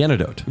 Yeah, the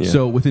antidote. Yeah.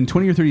 So within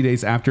 20 or 30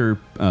 days after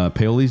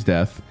Paoli's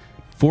death,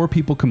 4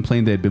 people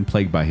complained they had been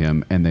plagued by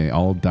him, and they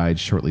all died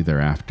shortly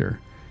thereafter.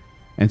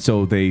 And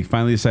so they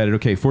finally decided,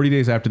 okay, 40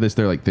 days after this,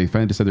 they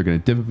finally decided they're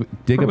going to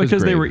dig up his grave.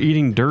 Because they were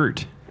eating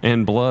dirt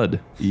and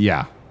blood.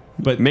 Yeah.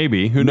 But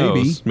Maybe. Who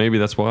knows? Maybe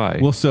that's why.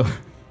 Well, so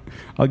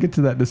I'll get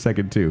to that in a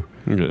second, too.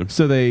 Okay.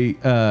 So they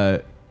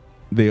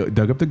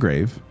dug up the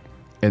grave,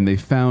 and they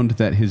found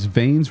that his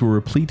veins were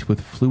replete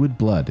with fluid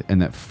blood,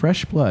 and that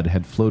fresh blood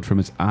had flowed from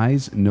his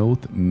eyes,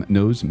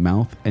 nose,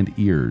 mouth, and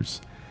ears,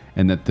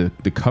 and that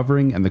the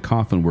covering and the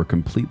coffin were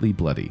completely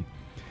bloody,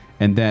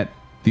 and that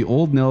the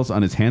old nails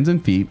on his hands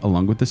and feet,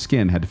 along with the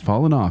skin, had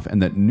fallen off,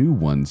 and that new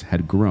ones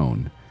had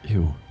grown.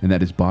 Ew. And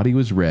that his body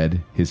was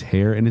red, his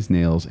hair and his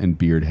nails and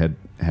beard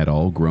had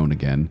all grown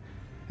again.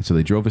 And so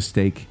they drove a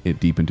stake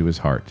deep into his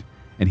heart.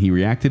 And he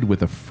reacted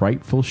with a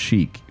frightful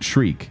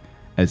shriek,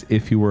 as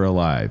if he were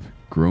alive,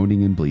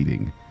 groaning and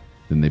bleeding.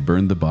 Then they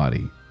burned the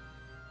body.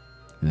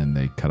 And then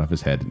they cut off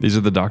his head. These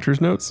are the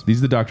doctor's notes? These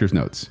are the doctor's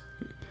notes.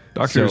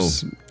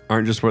 Doctors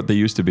aren't just what they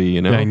used to be,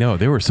 Yeah, I know.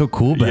 They were so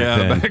cool back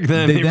then. Back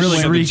then They they then really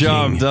had the went-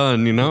 job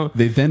done,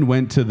 They then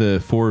went to the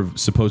 4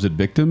 supposed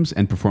victims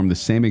and performed the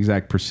same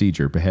exact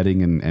procedure,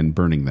 beheading and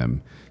burning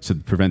them, so to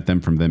prevent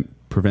them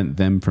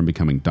from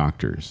becoming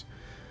doctors,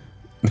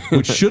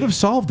 which should have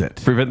solved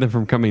it. Prevent them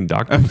from becoming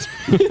doctors.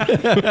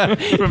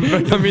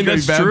 I mean,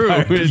 that's true.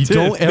 You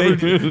don't ever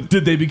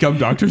Did they become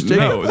doctors, Jake?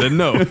 No, then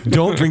no.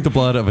 don't drink the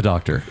blood of a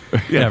doctor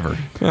ever.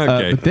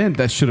 Okay. But then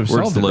that should have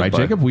Words solved to it, live right, by.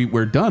 Jacob?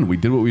 We're done. We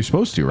did what we were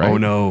supposed to, right? Oh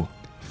no.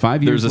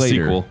 5 years There's a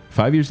later, sequel.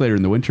 5 years later,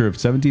 in the winter of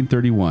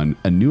 1731,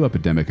 a new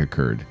epidemic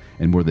occurred,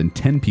 and more than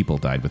 10 people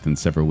died within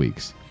several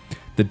weeks.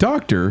 The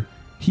doctor,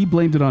 he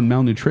blamed it on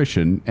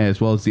malnutrition, as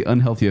well as the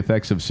unhealthy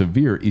effects of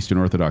severe Eastern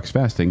Orthodox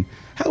fasting.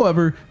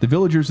 However, the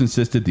villagers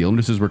insisted the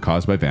illnesses were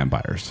caused by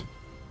vampires.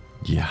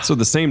 Yeah. So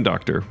the same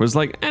doctor was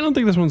like, I don't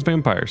think this one's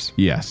vampires.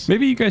 Yes.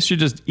 Maybe you guys should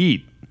just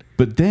eat.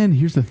 But then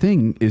here's the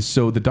thing is,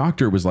 so the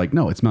doctor was like,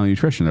 no, it's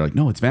malnutrition. They're like,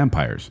 no, it's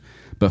vampires.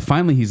 But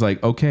finally he's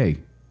like, okay,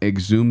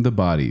 exhume the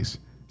bodies.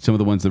 Some of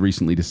the ones that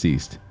recently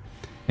deceased.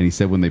 And he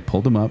said when they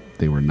pulled them up,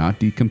 they were not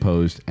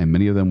decomposed, and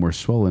many of them were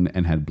swollen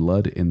and had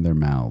blood in their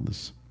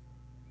mouths.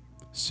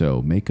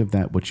 So make of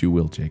that what you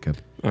will, Jacob.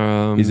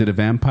 Is it a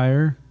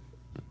vampire,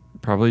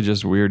 Probably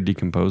just weird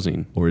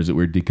decomposing. or is it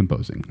weird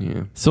decomposing?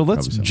 Yeah. So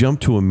let's Probably so. jump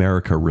to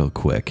America real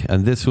quick.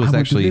 And this was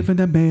actually in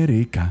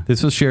America.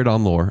 this was shared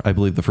on Lore, I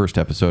believe, the first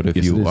episode. If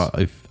Yes, you, it is.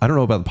 if I don't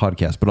know about the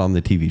podcast, but on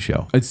the TV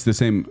show, It's the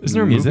same. Isn't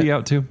there a Is movie it?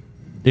 out too?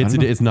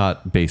 it's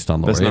not based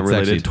on Lore. That's not It's actually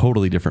a related?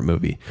 totally different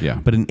movie. Yeah.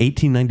 But in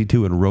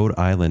 1892 in Rhode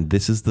Island,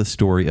 this is the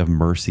story of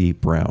Mercy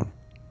Brown.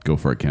 Go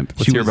for it, Kent.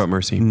 Let's hear about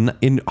Mercy.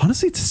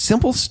 Honestly, it's a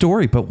simple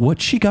story, but what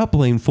she got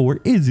blamed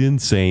for is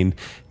insane.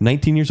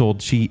 19 years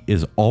old, she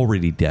is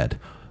already dead.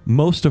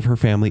 Most of her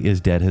family is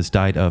dead, has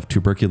died of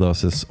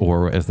tuberculosis,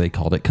 or as they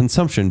called it,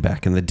 consumption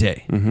back in the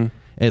day. Mm-hmm.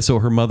 And so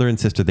her mother and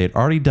sister, they had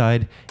already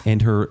died,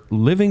 and her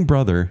living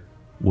brother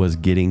was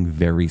getting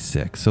very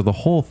sick. So the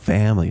whole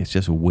family is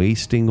just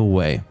wasting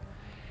away.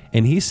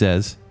 And he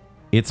says,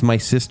 it's my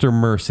sister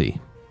Mercy,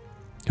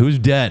 who's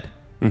dead.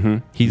 Mm-hmm.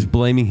 He's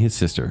blaming his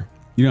sister.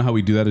 You know how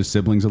we do that as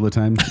siblings all the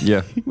time?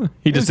 Yeah.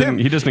 He just didn't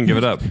give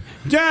it up.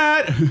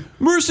 Dad!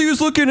 Mercy was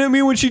looking at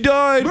me when she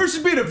died.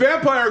 Mercy's being a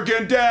vampire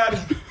again, Dad!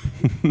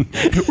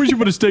 We should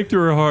put a stake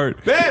through her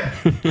heart. Babe!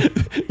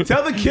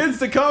 Tell the kids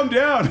to calm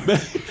down.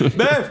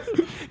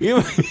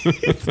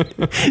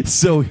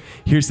 So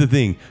here's the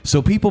thing.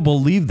 So people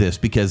believe this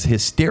because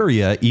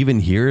hysteria, even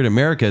here in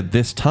America at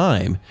this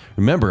time,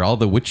 remember all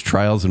the witch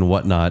trials and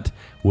whatnot,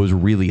 was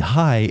really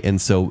high.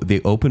 And so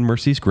they opened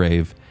Mercy's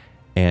grave,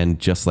 and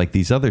just like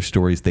these other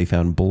stories, they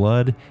found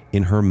blood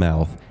in her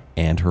mouth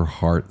and her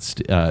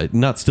heart,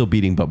 not still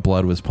beating, but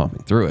blood was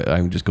pumping through it.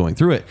 I'm just going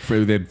through it.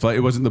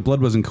 The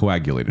blood wasn't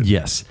coagulated.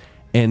 Yes.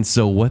 And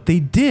so what they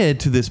did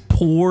to this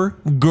poor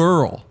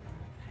girl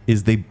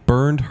is they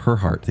burned her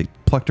heart. They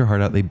plucked her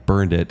heart out, they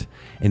burned it,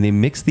 and they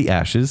mixed the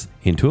ashes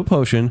into a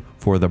potion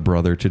for the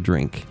brother to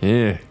drink.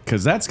 Yeah.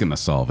 Because that's going to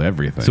solve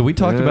everything. So we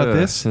talked about Yeah,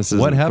 this. this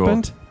What isn't cool.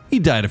 happened? He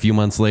died a few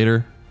months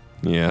later.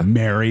 Yeah.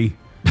 Mary.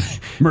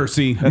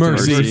 Mercy. That's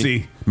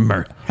Mercy.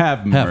 mercy.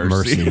 Have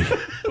mercy. mercy.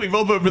 We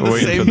both went for the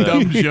Waiting same for that.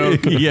 dumb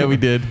joke. Yeah, we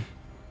did.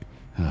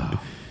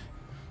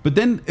 But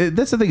then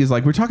that's the thing is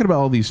like we're talking about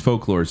all these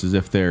folklores as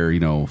if they're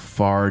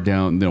far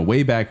down,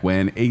 way back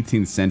when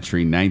 18th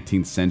century,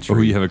 19th century.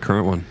 Oh, you have a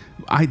current one.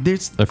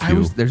 There's A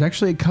few. there's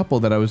actually a couple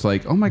that I was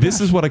like, oh my god.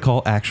 This is what I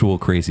call actual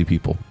crazy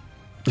people.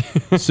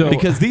 so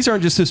Because these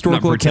aren't just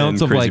historical Not pretend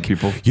accounts of crazy like,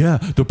 people. yeah,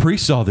 the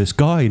priest saw this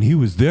guy and he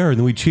was there and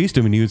then we chased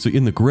him and he was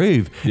in the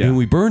grave Yeah. and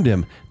we burned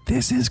him.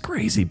 This is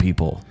crazy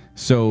people.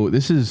 So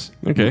this is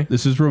Okay.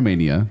 This is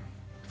Romania,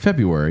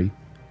 February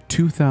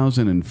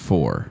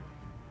 2004.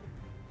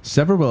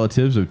 Several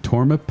relatives of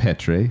Torma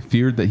Petre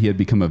feared that he had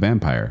become a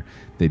vampire.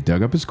 They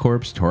dug up his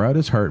corpse, tore out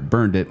his heart,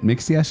 burned it,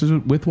 mixed the ashes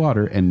with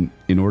water, and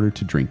in order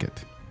to drink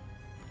it.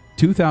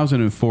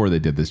 2004 they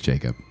did this,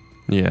 Jacob.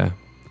 Yeah.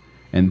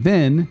 And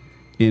then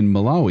in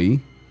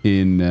Malawi,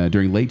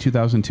 during late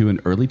 2002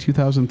 and early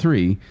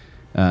 2003,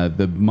 they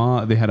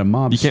had a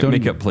mob. You can't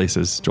stoning- make up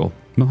places, Joel.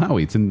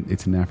 Malawi.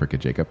 It's in Africa,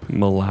 Jacob.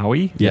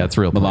 Malawi? Yeah, it's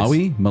a real place.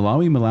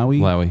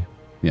 Malawi.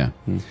 Yeah.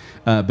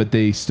 But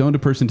they stoned a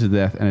person to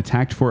death and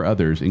attacked 4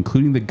 others,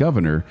 including the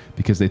governor,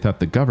 because they thought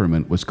the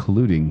government was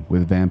colluding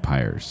with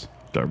vampires.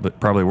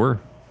 Probably were.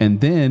 And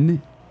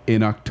then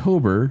in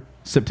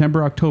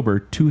September-October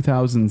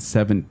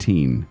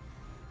 2017,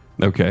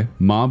 Okay.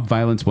 mob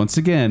violence once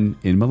again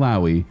in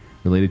Malawi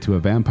related to a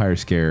vampire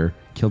scare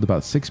killed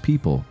about 6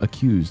 people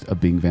accused of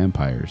being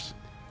vampires.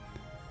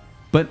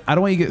 But I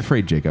don't want you to get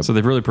afraid, Jacob. So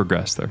they've really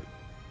progressed there.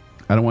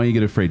 I don't want you to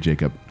get afraid,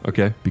 Jacob,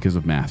 Okay. because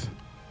of math.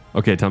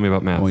 Okay, tell me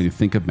about I math. want you to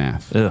think of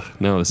math. Ugh,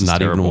 no, this is Not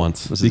even terrible.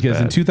 once. This is Because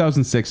in bad.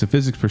 2006, a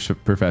physics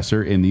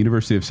professor in the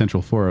University of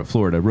Central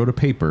Florida wrote a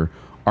paper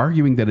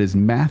arguing that it is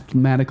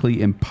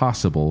mathematically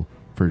impossible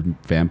for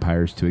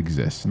vampires to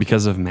exist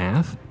Because of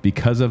math?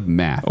 because of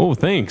math. Oh,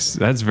 thanks.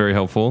 That's very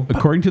helpful.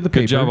 According to the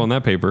paper, Good job on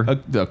that paper.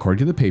 According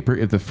to the paper,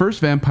 if the first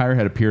vampire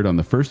had appeared on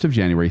the 1st of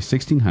January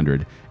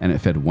 1600 and it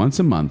fed once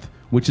a month,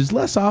 which is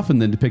less often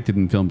than depicted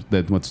in films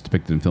than what's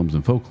depicted in films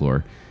and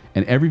folklore,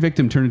 and every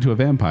victim turned into a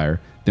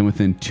vampire, then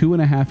within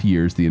 2.5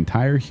 years, the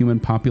entire human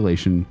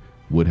population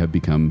would have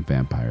become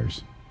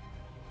vampires.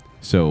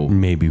 So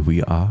Maybe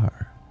we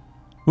are.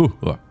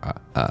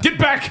 get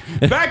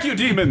back, you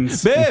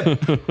demons! Babe!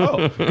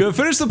 Oh, go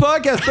finish the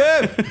podcast,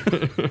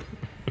 babe!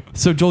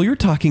 So, Joel, you're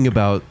talking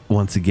about,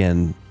 once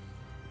again,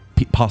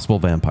 possible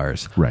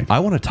vampires. Right. I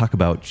want to talk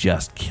about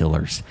just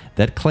killers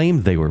that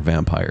claimed they were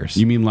vampires.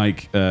 You mean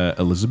like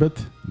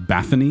Elizabeth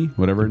Bathory,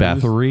 whatever it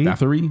is? Bathory?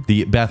 Bathory?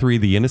 The Bathory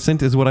the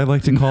Innocent is what I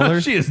like to call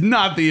her. She is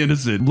not the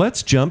innocent.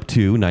 Let's jump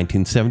to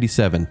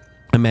 1977.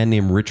 A man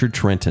named Richard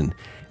Trenton.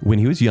 When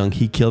he was young,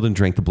 he killed and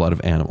drank the blood of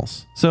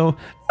animals. So,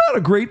 not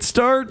a great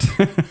start,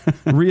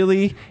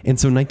 really. And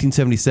so,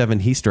 1977,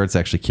 he starts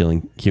actually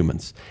killing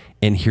humans.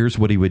 And here's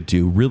what he would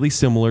do, really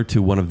similar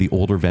to one of the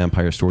older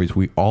vampire stories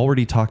we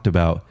already talked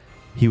about.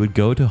 He would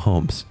go to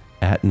homes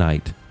at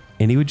night,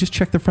 and he would just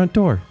check the front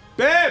door.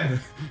 Babe!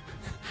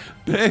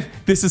 Babe,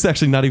 this is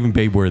actually not even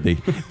babe-worthy.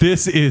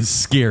 This is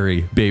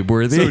scary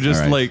babe-worthy. So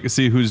just All right. like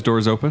see whose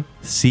door's open?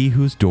 See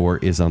whose door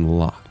is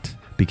unlocked.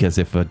 Because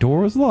if a door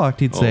was locked,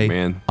 he'd say,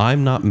 man.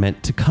 I'm not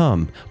meant to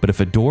come. But if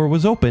a door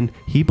was open,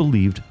 he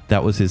believed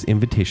that was his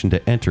invitation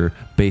to enter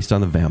based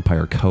on the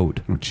vampire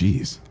code. Oh,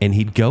 jeez. And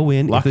he'd go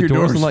in Lock if the your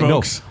door was doors, unlocked.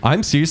 folks. No,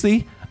 I'm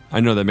seriously, I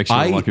know that makes you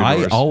unlock your I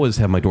doors. always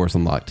have my doors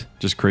unlocked.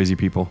 Just crazy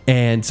people.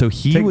 And so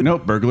he Take would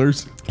note,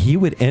 burglars. he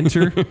would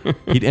enter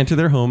he'd enter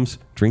their homes,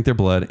 drink their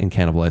blood, and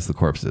cannibalize the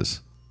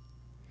corpses.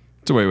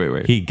 So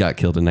wait. He got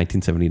killed in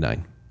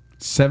 1979.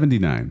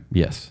 79.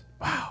 Yes.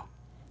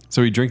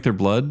 So he'd drink their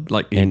blood,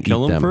 like And he'd kill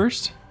eat them them.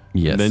 first?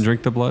 Yes. And then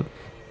drink the blood?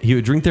 He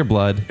would drink their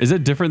blood. Is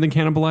it different than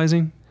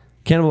cannibalizing?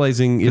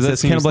 Cannibalizing is that that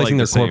seems cannibalizing like their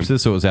the same.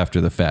 corpses, so it was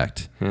after the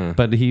fact.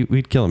 But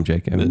we'd kill him,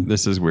 Jake. I mean,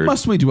 This is weird.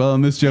 Must we dwell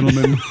on this,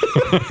 gentlemen?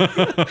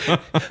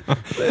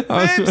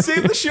 babe,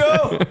 save the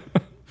show.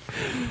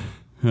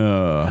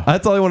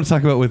 That's all I want to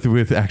talk about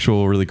with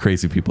actual really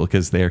crazy people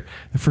because they're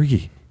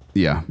freaky.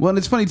 Yeah. Well, and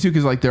it's funny, too,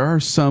 because like there are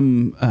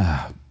some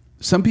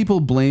people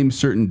blame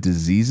certain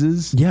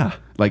diseases. Yeah.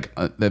 Like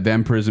that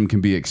vampirism can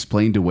be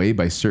explained away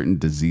by certain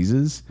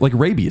diseases. Like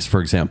rabies,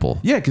 for example.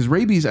 Yeah, because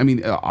rabies, I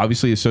mean,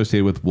 obviously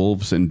associated with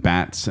wolves and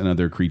bats and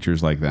other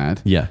creatures like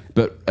that. Yeah.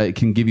 But it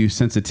can give you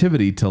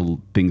sensitivity to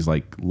things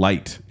like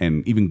light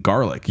and even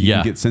garlic. You Yeah.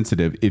 can get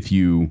sensitive if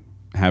you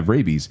have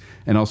rabies.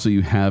 And also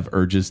you have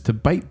urges to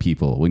bite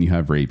people when you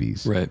have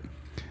rabies. Right.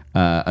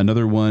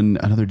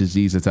 Another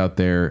disease that's out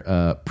there,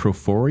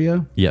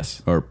 porphyria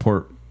Yes. or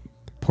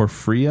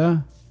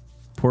porphyria.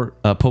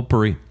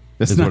 Potpourri.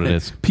 That's is not what it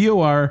is.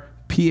 Porphyria.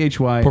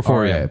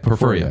 Porphyria.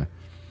 Porphyria.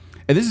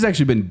 And this has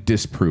actually been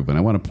disproven.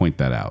 I want to point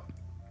that out.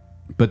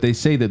 But they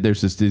say that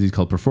there's this disease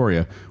called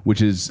porphyria,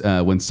 which is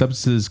when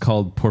substances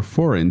called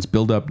porphyrins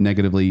build up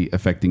negatively,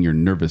 affecting your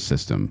nervous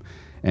system.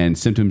 And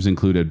symptoms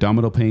include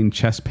abdominal pain,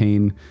 chest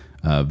pain,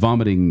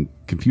 vomiting,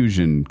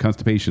 confusion,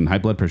 constipation, high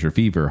blood pressure,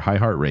 fever, high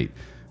heart rate.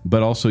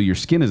 But also your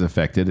skin is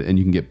affected, and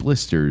you can get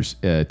blisters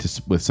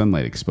with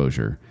sunlight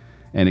exposure.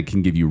 And it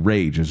can give you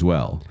rage as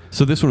well.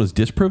 So this one was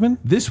disproven?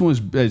 This one's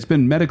it's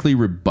been medically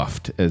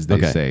rebuffed, as they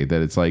Okay. say,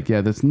 that it's like,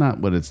 yeah, that's not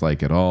what it's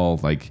like at all.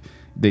 Like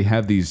they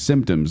have these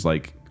symptoms.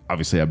 Like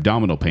obviously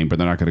abdominal pain, but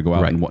they're not going to go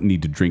out Right. and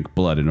need to drink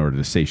blood in order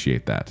to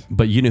satiate that.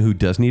 But you know who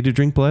does need to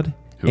drink blood?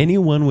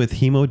 Anyone with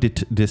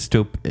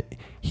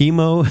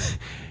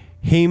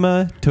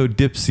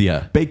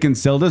hematodipsia. Bacon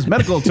cell does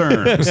medical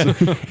terms.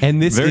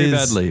 And this Very is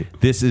badly.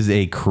 This is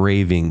a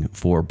craving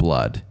for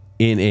blood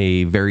in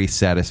a very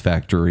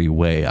satisfactory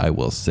way, I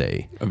will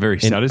say. A very An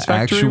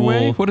satisfactory actual-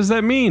 way? What does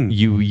that mean?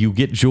 You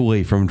get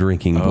joy from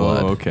drinking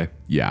blood. Oh, okay.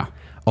 Yeah.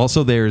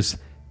 Also, there's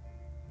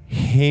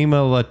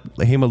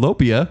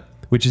hemalopia,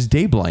 which is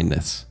day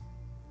blindness.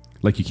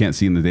 Like you can't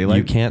see in the daylight.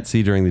 You can't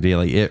see during the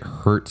daylight. It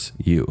hurts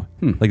you.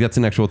 Like that's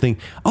an actual thing.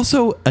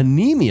 Also,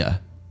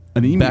 anemia.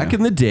 Anemia. Back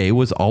in the day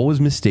was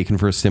always mistaken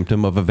for a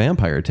symptom of a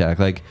vampire attack.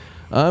 Like,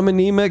 I'm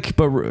anemic,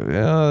 but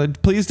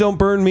please don't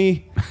burn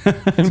me.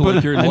 And So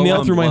like you're a low nail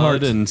on through my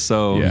blood, heart. and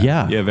so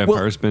Yeah.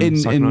 vampires been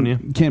sucking on you.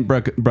 Kent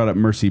brought up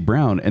Mercy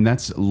Brown, and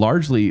that's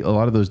largely a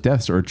lot of those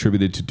deaths are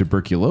attributed to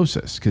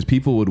tuberculosis because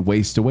people would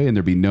waste away and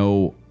there'd be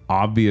no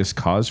obvious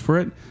cause for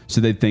it, so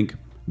they'd think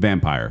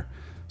vampire.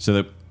 So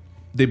that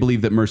they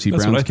believe that Mercy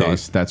That's Brown's what I thought.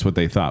 case, that's what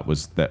they thought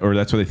was that, or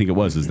that's what they think it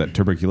was, is that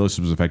tuberculosis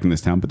was affecting this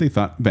town, but they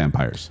thought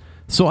vampires.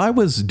 So I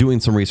was doing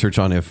some research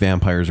on if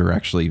vampires are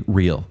actually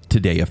real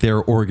today, if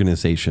they're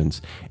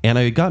organizations. And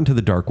I got into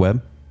the dark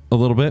web a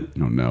little bit.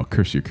 Oh no,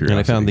 curse your curiosity. And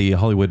I found the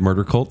Hollywood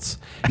murder cults.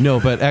 No,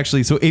 but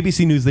actually, so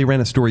ABC News, they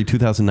ran a story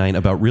 2009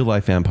 about real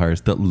life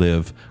vampires that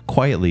live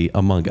quietly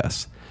among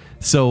us.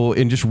 So,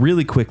 and just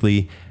really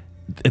quickly,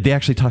 they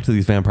actually talked to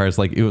these vampires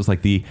like it was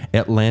like the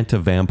Atlanta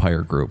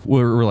Vampire Group,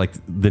 or like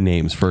the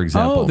names, for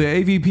example. Oh, the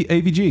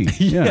AVG.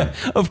 yeah,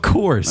 of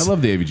course. I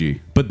love the AVG.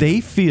 But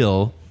they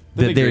feel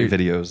They that make they're great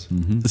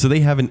videos. So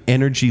they have an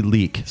energy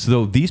leak.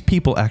 So these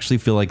people actually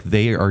feel like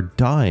they are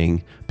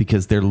dying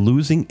because they're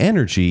losing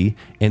energy,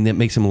 and that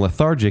makes them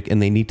lethargic, and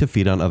they need to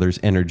feed on others'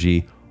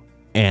 energy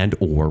and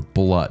or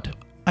blood.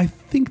 I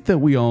think that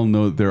we all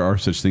know there are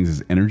such things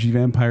as energy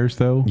vampires,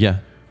 though. Yeah.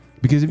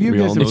 Because if you We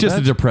guys all know It's just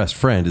that? a depressed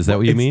friend. Is that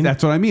what you mean?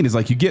 That's what I mean. Is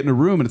like you get in a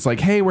room and it's like,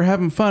 hey, we're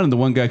having fun, and the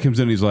one guy comes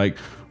in and he's like,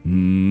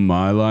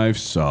 my life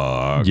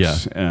sucks. Yeah.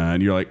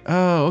 And you're like,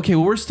 oh, okay,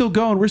 well, we're still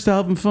going. We're still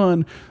having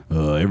fun.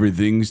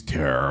 Everything's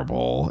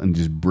terrible. And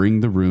just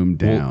bring the room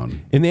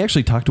down. And they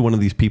actually talked to one of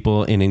these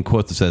people, and in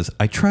quotes it says,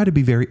 "I try to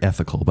be very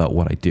ethical about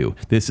what I do.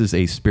 This is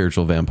a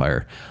spiritual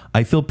vampire.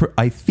 I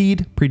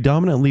feed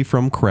predominantly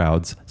from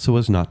crowds so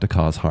as not to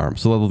cause harm."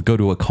 So they'll go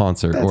to a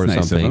concert That's or nice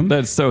of something. them.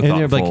 That's so and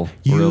they're thoughtful. like,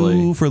 you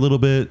really. for a little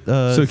bit.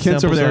 So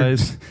Kent's over there.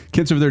 size.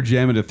 Kent's over there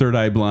jamming to Third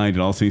Eye Blind,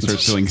 and all of a sudden he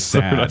starts feeling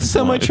sad.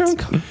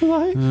 Semi-trunk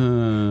life.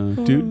 Don't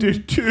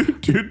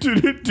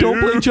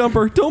play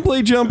jumper. Don't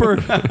play jumper.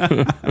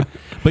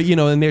 But, you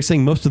know, and they're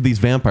saying most of these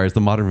vampires,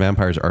 the modern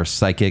vampires, are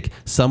psychic.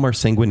 Some are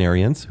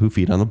sanguinarians who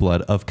feed on the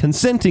blood of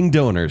consenting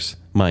donors,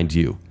 mind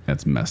you.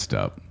 That's messed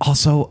up.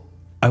 Also,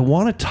 I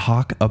want to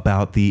talk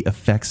about the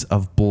effects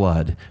of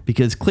blood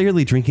because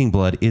clearly drinking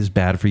blood is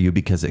bad for you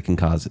because it can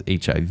cause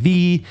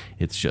HIV.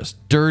 It's just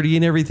dirty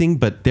and everything.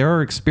 But there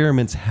are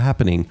experiments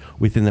happening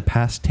within the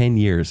past 10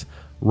 years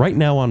right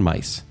now on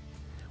mice,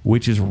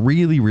 which is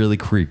really, really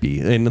creepy.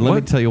 And let me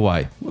What? tell you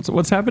why.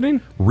 What's happening?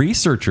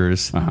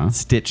 Researchers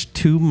stitched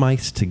two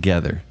mice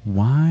together.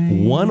 Why?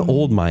 One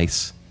old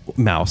mouse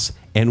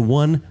and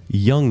one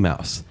young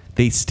mouse.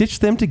 They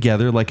stitched them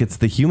together like it's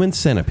the human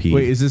centipede.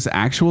 Wait, is this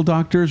actual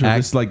doctors or Act-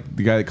 is this like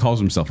the guy that calls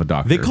himself a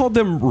doctor? They called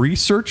them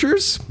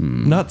researchers,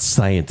 not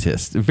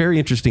scientists. Very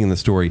interesting in the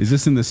story. Is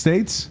this in the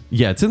States?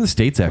 Yeah, it's in the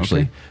States,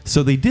 actually. Okay.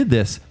 So they did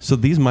this so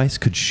these mice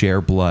could share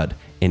blood.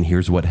 And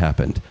here's what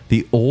happened.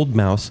 The old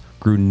mouse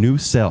grew new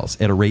cells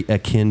at a rate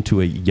akin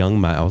to a young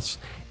mouse,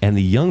 and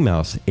the young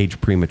mouse aged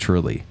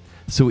prematurely.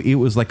 So it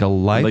was like a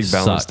life Like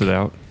balanced suck. it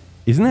out.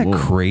 Isn't that Whoa.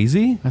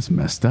 crazy? That's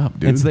messed up,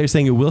 dude. And so they're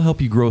saying it will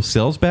help you grow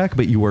cells back,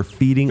 but you are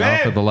feeding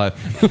off of the life.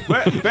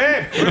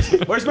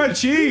 Babe, where's my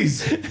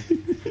cheese?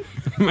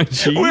 My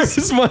cheese.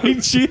 Where's my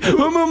cheese?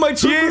 Who moved my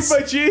cheese? my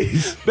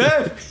cheese?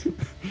 Babe.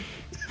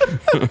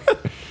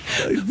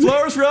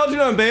 Flowers for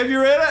Algernon, babe.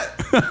 You read it?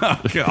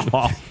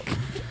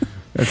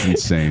 That's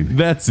insane.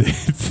 That's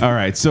it. All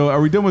right, so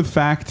are we done with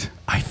fact?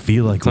 I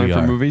feel like Time we for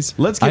are. movies.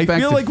 Let's get I back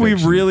feel to like we've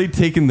fiction. really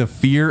taken the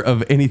fear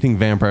of anything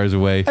vampires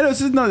away. I know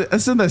this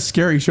isn't a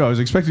scary show. I was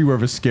expecting more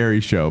of a scary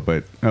show,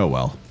 but oh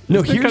well.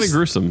 No, They're kind of here's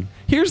gruesome.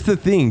 here's the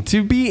thing: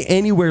 to be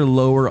anywhere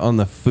lower on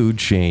the food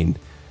chain,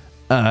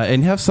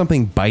 and have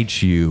something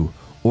bite you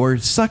or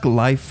suck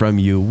life from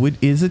you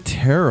is a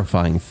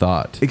terrifying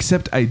thought.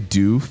 Except I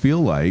do feel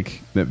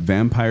like that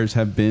vampires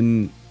have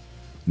been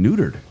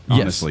neutered.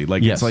 Yes. Honestly,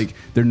 like Yes. it's like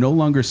they're no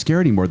longer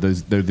scary anymore.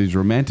 They're these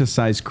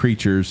romanticized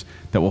creatures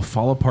that will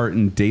fall apart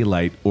in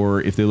daylight,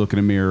 or if they look in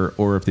a mirror,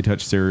 or if they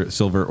touch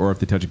silver, or if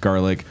they touch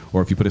garlic,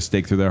 or if you put a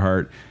stake through their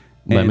heart.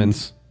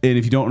 Lemons. And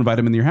if you don't invite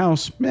them in your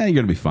house, man, you're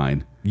gonna be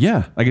fine.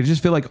 Yeah. Like I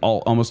just feel like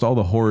almost all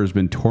the horror has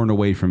been torn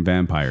away from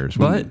vampires.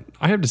 But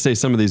I have to say,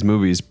 some of these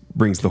movies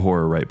brings the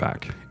horror right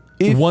back.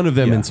 One of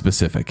them yeah. in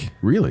specific.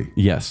 Really?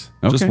 Yes.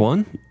 Just Okay.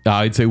 one?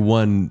 I'd say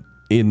one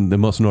in the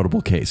most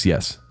notable case.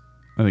 Yes.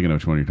 I think I know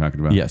which one you're talking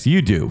about. Yes,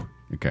 you do.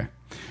 Okay.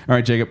 All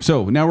right, Jacob.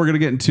 So now we're going to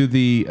get into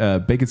the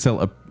Bacon Cell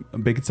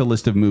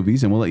list of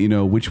movies, and we'll let you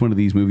know which one of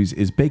these movies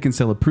is Bacon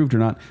Cell approved or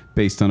not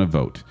based on a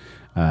vote.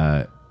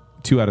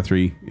 2 out of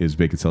 3 is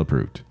Bacon Cell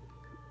approved.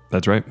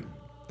 That's right.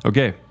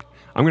 Okay.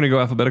 I'm going to go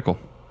alphabetical.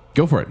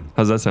 Go for it.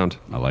 How's that sound?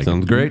 I like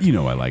Sounds it. great. You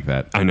know I like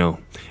that. I know.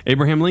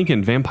 Abraham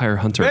Lincoln, Vampire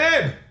Hunter.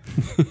 Babe!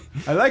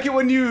 I like it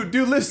when you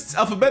do lists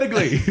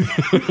alphabetically.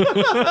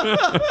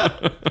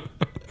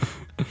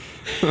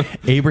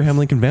 Abraham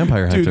Lincoln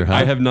Vampire Hunter. Huh?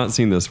 I have not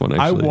seen this one,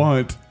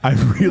 actually. I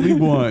really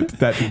want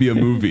that to be a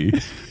movie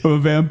of a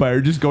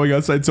vampire just going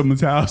outside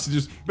someone's house and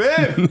just,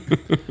 babe,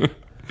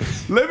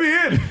 let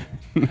me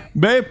in.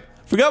 Babe,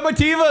 forgot my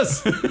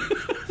Tivas.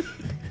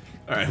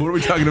 All right, what are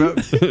we talking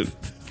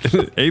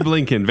about? Abe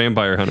Lincoln,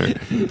 Vampire Hunter.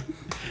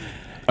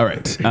 All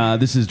right,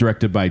 this is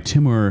directed by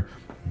Timur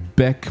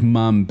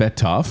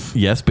Bekmambetov.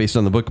 Yes, based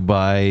on the book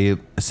by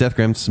Seth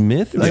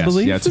Grahame-Smith, I Yes,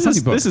 believe. yeah, it's a funny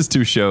book. This is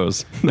 2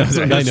 shows. I know,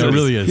 it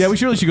really is. Yeah, we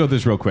really should go through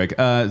this real quick.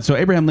 So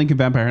Abraham Lincoln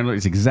Vampire Hunter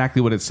is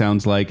exactly what it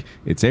sounds like.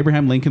 It's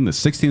Abraham Lincoln, the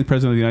 16th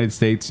president of the United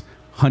States,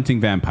 hunting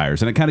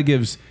vampires. And it kind of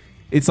gives...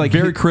 It's like...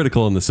 Very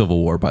critical in the Civil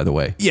War, by the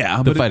way. Yeah.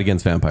 The but fight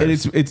against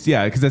vampires. It's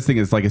yeah, because that's the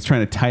thing. It's like it's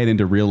trying to tie it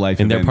into real life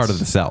and they're events. part of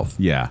the South.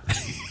 Yeah.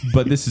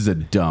 But this is a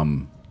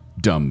dumb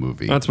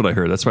movie. That's what I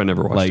heard. That's why I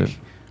never watched like... it.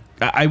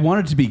 I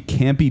want it to be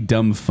campy,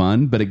 dumb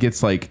fun, but it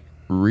gets like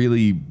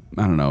really,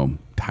 I don't know,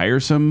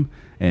 tiresome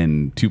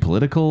and too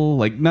political.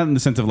 Like not in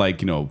the sense of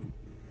like,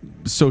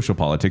 social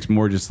politics,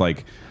 more just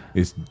like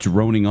it's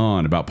droning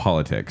on about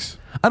politics.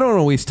 I don't want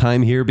to waste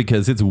time here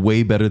because it's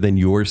way better than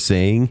you're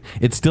saying.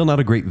 It's still not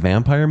a great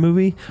vampire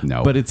movie.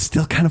 No. But it's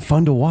still kind of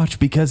fun to watch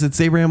because it's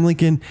Abraham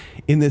Lincoln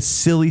in this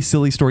silly,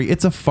 silly story.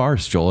 It's a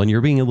farce, Joel, and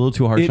you're being a little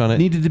too harsh on it. It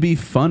needed to be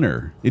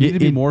funner. It needed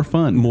to be more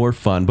fun. More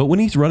fun. But when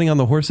he's running on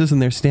the horses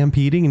and they're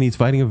stampeding and he's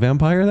fighting a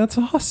vampire, that's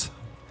awesome.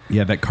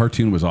 Yeah, that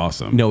cartoon was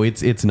awesome. No,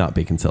 it's not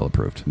Bacon Cell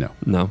approved. No.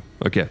 No.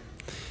 Okay.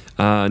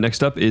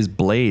 Next up is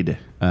Blade.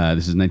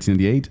 This is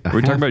 1998. Are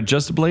we talking about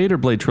just Blade or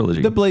Blade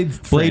Trilogy? the Blade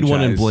Blade 1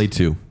 and franchise. Blade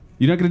 2.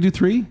 You're not going to do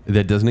 3?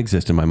 That doesn't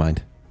exist in my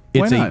mind.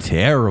 Why It's a not?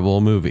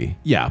 terrible movie.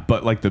 Yeah,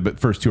 but like the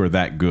first 2 are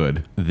that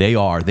good. They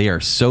are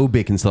so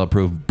Bacon Cell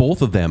approved.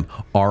 Both of them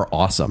are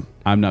awesome.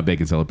 I'm not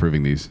Bacon Cell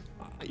approving these.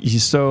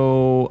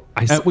 So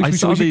I We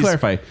saw should these.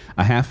 clarify.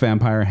 A half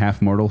vampire,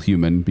 half mortal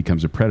human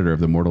becomes a predator of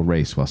the mortal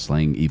race while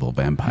slaying evil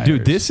vampires.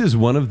 Dude, this is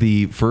one of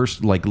the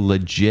first like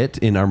legit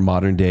in our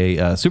modern day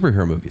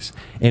superhero movies.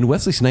 And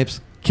Wesley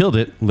Snipes killed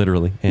it,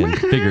 literally and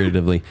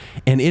figuratively.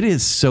 And it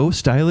is so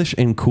stylish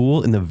and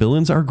cool, and the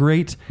villains are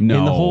great. No.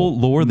 And the whole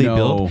lore they No.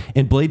 build.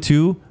 And Blade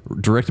 2,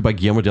 directed by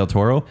Guillermo del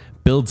Toro,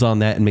 builds on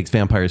that and makes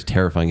vampires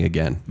terrifying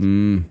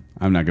again.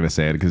 I'm not going to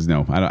say it because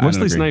no, I don't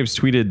Wesley agree. Snipes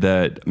tweeted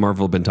that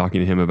Marvel had been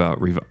talking to him about.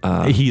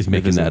 He's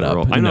making revisiting that the up.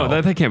 role. I know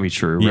No. that can't be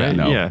true, Yeah, right?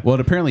 no. Yeah. Well,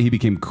 apparently he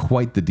became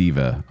quite the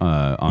diva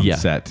on Yeah.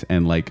 set,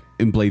 and like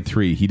in Blade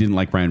 3, he didn't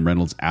like Ryan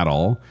Reynolds at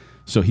all,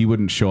 so he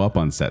wouldn't show up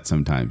on set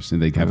sometimes,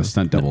 and they'd have a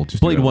stunt double. Just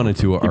Blade to go 1 and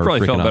 2 are He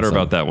probably felt freaking better awesome.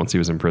 about that once he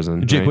was in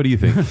prison. Jake, right? what do you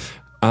think?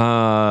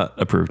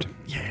 Approved.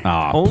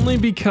 Only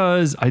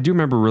because I do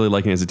remember really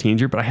liking it as a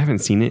teenager, but I haven't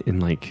seen it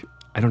in like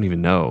I don't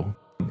even know.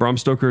 Bram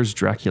Stoker's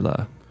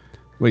Dracula.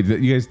 Wait,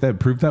 you guys that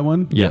proved that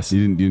one? Yes.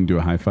 You didn't do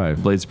a high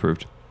five. Blade's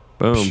approved.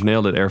 Boom,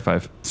 nailed it. Air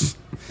 5.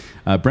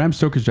 Bram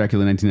Stoker's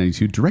Dracula,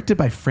 1992, directed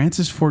by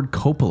Francis Ford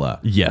Coppola.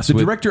 Yes, the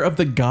with- director of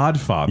The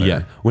Godfather.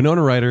 Yeah.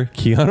 Winona Ryder,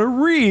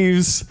 Keanu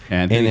Reeves,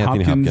 Anthony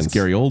Hopkins,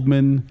 Gary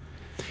Oldman.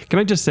 Can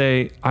I just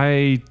say,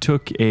 I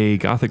took a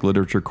Gothic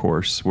literature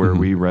course where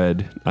we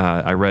read,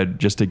 I read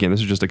just again, this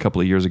was just a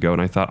couple of years ago,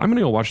 and I thought, I'm going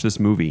to go watch this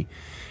movie.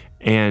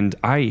 And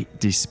I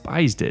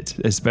despised it,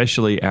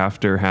 especially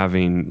after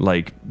having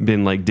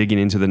been digging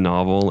into the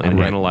novel and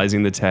Right.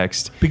 analyzing the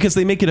text. Because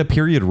they make it a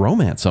period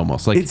romance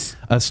almost. Like It's-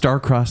 a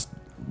star-crossed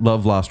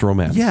love-lost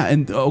romance. Yeah,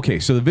 and okay,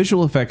 so the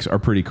visual effects are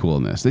pretty cool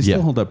in this. They still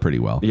Yeah. hold up pretty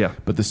well. Yeah.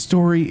 But the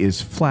story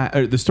is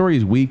flat. The story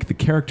is weak. The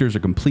characters are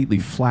completely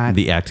flat.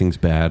 The acting's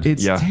bad.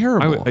 It's Yeah.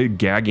 terrible. I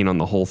gagging on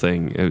the whole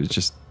thing. It was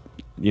just,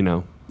 yeah,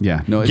 no.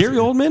 Gary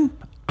Oldman,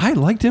 I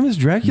liked him as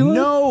Dracula.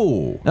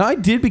 No, I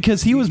did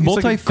because he was He's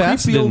like a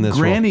multifaceted creepy old in this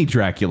Granny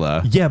Dracula.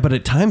 role. Yeah, but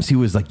at times he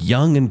was like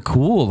young and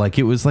cool. Like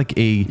it was like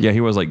a yeah,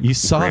 he was like you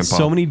saw grandpa.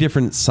 so many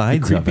different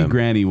sides of Creepy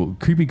him.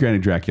 Creepy Granny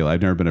Dracula.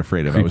 I've never been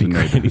afraid of. I was Creepy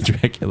annoyed. Granny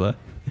Dracula.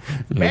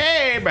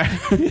 Babe.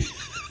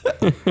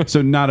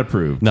 So not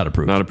approved. Not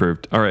approved. Not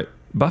approved. All right,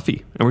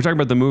 Buffy, and we're talking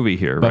about the movie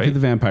here, Buffy right? the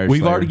Vampire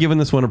We've Slayer. already given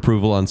this one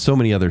approval on so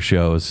many other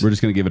shows. We're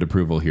just going to give it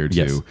approval here too.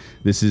 Yes.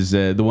 This is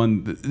the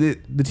one. The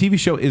TV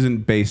show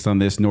isn't based on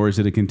this, nor is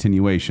it a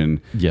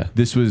continuation. Yeah.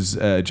 This was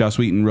Joss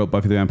Whedon wrote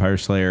Buffy the Vampire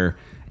Slayer,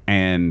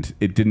 and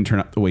it didn't turn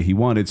out the way he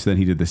wanted. So then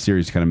he did the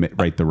series to kind of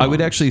right the wrongs. I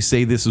would actually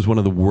say this is one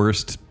of the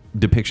worst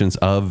depictions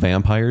of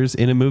vampires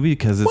in a movie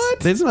because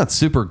it's not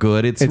super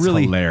good. It's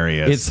really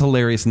hilarious. It's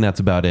hilarious, and that's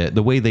about it.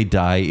 The way they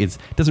die, it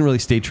doesn't really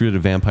stay true to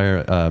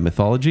vampire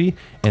mythology,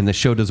 and the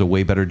show does a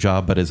way better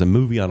job. But as a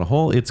movie on a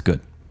whole, it's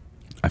good.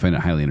 I find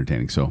it highly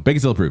entertaining. So Bacon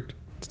still approved.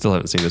 Still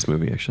haven't seen this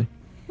movie actually.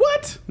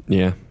 What?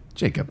 Yeah,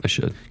 Jacob, I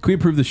should. can we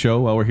approve the show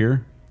while we're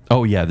here?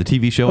 Oh yeah, the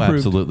TV show, Approved.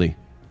 absolutely.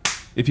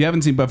 If you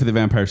haven't seen Buffy the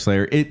Vampire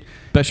Slayer,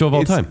 Best show of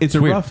all time. It's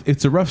Weird.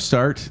 a rough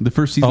start. The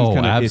first season's Oh,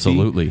 kind of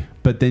absolutely. iffy,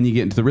 but then you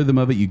get into the rhythm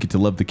of it. You get to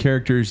love the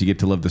characters. You get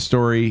to love the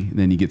story.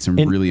 Then you get some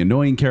really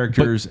annoying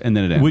characters, and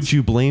then it ends. Would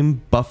you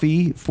blame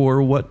Buffy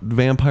for what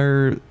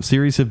vampire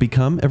series have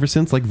become ever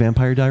since, like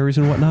Vampire Diaries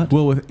and whatnot?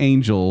 Well, with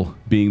Angel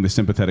being the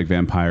sympathetic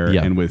vampire,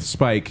 Yeah. and with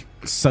Spike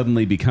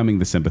suddenly becoming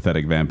the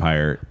sympathetic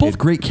vampire, Both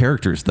great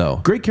characters, though.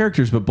 great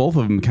characters, but both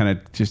of them kind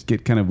of just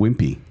get kind of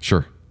wimpy.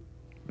 Sure,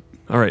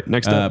 All right,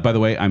 next up, By the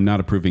way, I'm not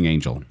approving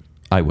Angel.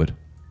 I would.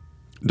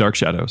 Dark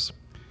Shadows.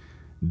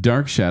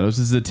 Dark Shadows.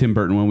 This is a Tim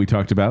Burton one we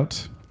talked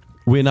about.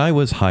 When I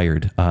was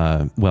hired,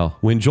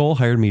 when Joel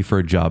hired me for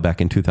a job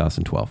back in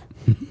 2012,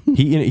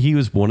 he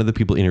was one of the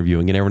people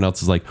interviewing, and everyone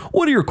else is like,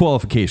 "What are your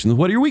qualifications?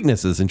 What are your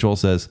weaknesses?" And Joel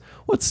says,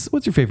 "What's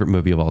your favorite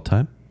movie of all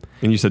time?"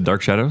 And you said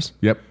Dark Shadows?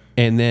 Yep.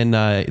 And then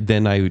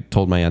I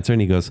told my answer,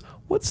 and he goes,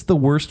 "What's the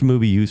worst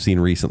movie you've seen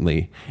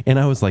recently?" And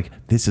I was like,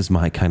 "This is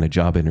my kind of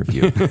job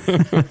interview."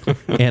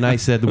 And I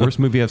said, "The worst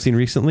movie I've seen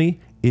recently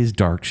is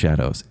Dark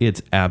Shadows.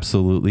 It's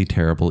absolutely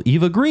terrible.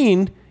 Eva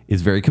Green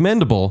is very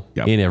commendable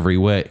Yep. in every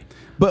way,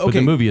 But, okay.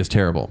 the movie is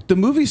terrible." The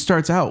movie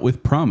starts out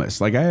with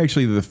promise. Like, I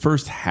actually, the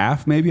first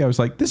half, maybe I was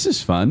like, this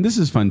is fun,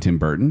 Tim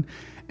Burton.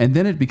 And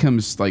then it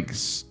becomes like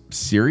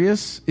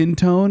serious in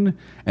tone.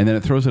 And then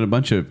it throws in a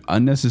bunch of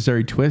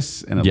unnecessary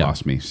twists, and it Yeah.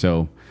 lost me.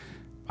 So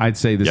I'd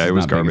say this Yeah, is it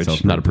was not Bacon garbage.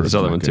 Sales Not Approved. approved. There's the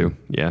other one Not too.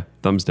 Yeah,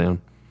 thumbs down.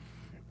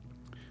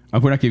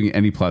 good. We're not giving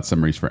any plot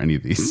summaries for any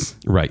of these.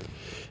 Right.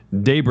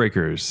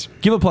 Daybreakers.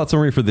 Give a plot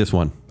summary for this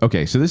one.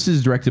 Okay, so this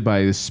is directed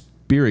by the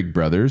Spierig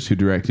brothers, who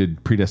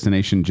directed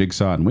Predestination,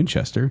 Jigsaw, and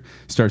Winchester.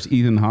 Stars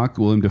Ethan Hawke,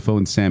 William Dafoe,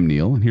 and Sam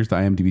Neill. And here's the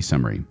IMDb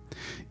summary.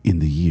 In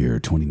the year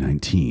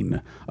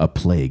 2019, a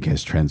plague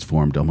has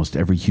transformed almost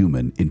every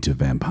human into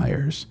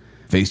vampires.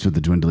 Faced with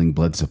the dwindling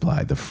blood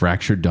supply, the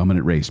fractured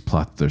dominant race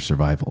plots their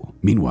survival.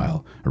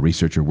 Meanwhile, a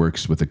researcher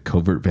works with a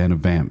covert band of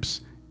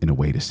vamps in a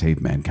way to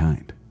save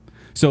mankind.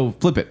 So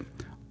flip it.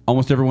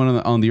 Almost everyone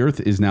on the earth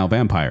is now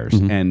vampires,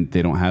 and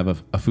they don't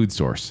have a food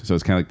source. So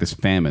it's kind of like this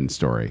famine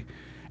story.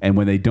 And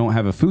when they don't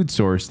have a food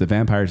source, the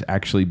vampires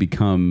actually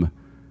become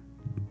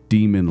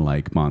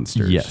demon-like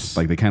monsters. Yes.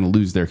 Like they kind of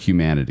lose their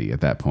humanity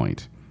at that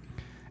point.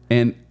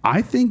 And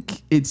I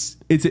think it's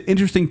an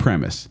interesting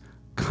premise.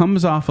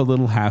 Comes off a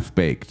little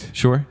half-baked.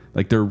 Sure.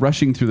 Like they're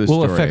rushing through the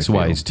Well, story. effects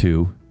wise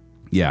too.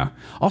 Yeah.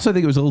 Also, I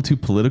think it was a little too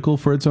political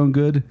for its own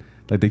good.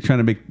 Like they trying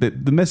to make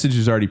the message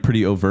is already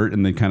pretty overt,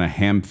 and they kind of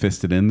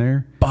ham-fisted in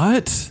there.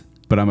 But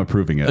But I'm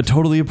approving it.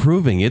 totally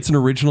approving. It's an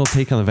original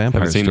take on the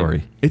vampire Haven't seen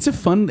story. It's a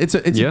fun. It's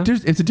a Yeah.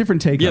 it's a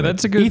different take. Yeah, on it.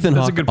 that's a good. Ethan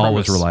that's a Hawke good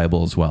always premise.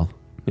 reliable as well.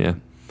 Yeah.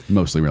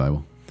 mostly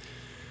reliable.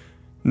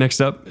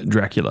 Next up,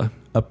 Dracula.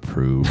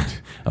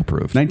 Approved.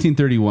 Approved.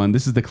 1931.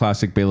 This is the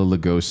classic Bela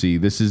Lugosi.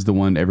 This is the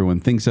one everyone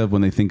thinks of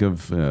when they think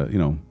of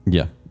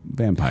Yeah.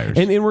 vampires.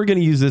 And we're going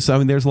to use this. I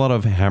mean, there's a lot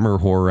of Hammer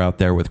horror out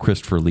there with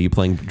Christopher Lee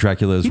playing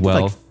Dracula as he did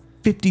well. like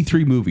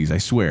 53 movies, I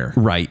swear.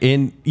 Right.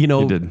 And, He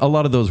did. a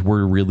lot of those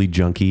were really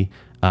junky.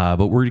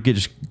 But we're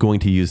just going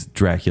to use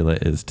Dracula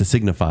as to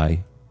signify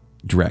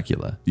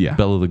Dracula. Yeah,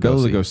 Bela Lugosi.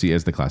 Bela Lugosi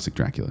as the classic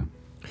Dracula.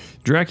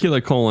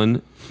 Dracula: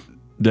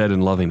 Dead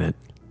and Loving It.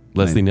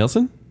 Leslie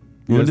Nielsen?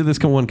 When did this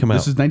come out?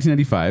 This is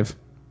 1995.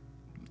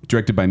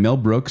 Directed by Mel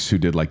Brooks, who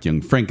did like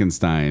Young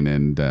Frankenstein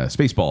and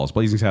Spaceballs,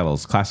 Blazing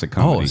Saddles, classic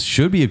Oh, comedy. it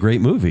should be a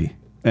great movie.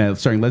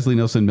 Starring Leslie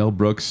Nielsen, Mel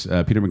Brooks,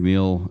 Peter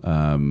McNeil,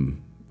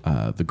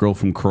 the girl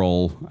from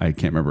Kroll. I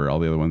can't remember all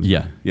the other ones.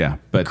 Yeah. Yeah.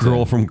 But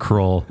Girl from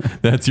Kroll.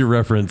 That's your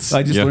reference.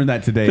 I just Yeah. learned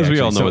that today. 'Cause we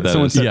actually. all know what that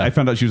someone is. said- Yeah. I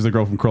found out she was the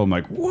girl from Kroll. I'm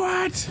like,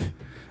 what?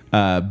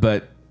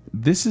 But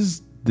this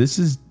is.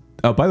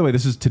 Oh, by the way,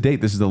 this is to date.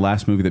 This is the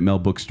last movie that Mel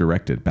Brooks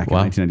directed back in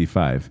Wow.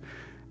 1995.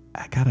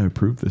 I gotta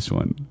approve this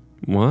one.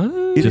 What?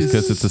 It Just is-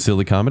 because it's a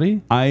silly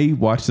comedy? I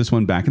watched this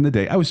one back in the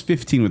day. I was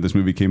 15 when this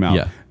movie came out.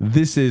 Yeah.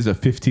 This is a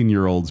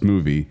 15-year-old's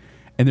movie.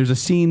 And there's a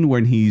scene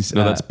when he's...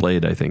 No, that's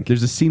Blade, I think.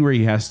 There's a scene where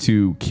he has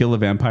to kill a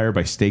vampire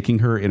by staking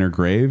her in her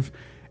grave.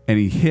 And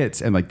he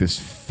hits, and like this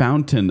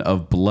fountain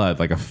of blood,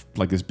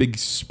 like this big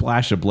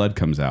splash of blood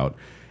comes out.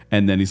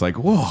 And then he's like,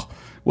 whoa,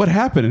 what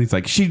happened? And he's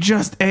like, she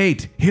just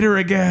ate. Hit her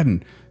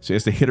again. So he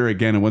has to hit her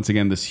again. And once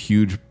again, this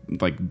huge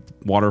like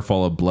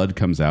waterfall of blood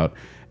comes out.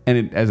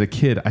 And as a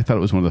kid, I thought it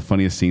was one of the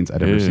funniest scenes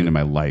I'd ever seen in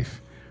my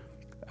life.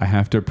 I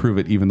have to approve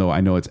it, even though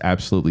I know it's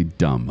absolutely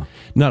dumb.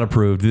 Not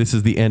approved. This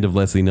is the end of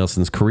Leslie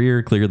Nielsen's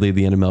career, clearly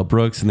the end of Mel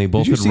Brooks, and they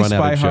both you had see run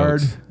out of Spy Hard?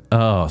 jokes.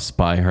 Oh,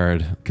 Spy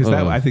Hard. Because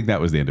Ugh. I think that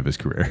was the end of his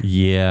career.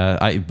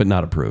 Yeah, but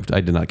not approved.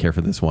 I did not care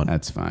for this one.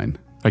 That's fine.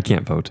 I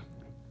can't vote.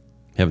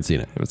 Haven't seen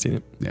it. Haven't seen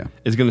it. Yeah.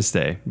 It's going to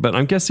stay. But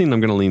I'm guessing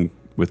I'm going to lean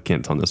with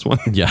Kent on this one.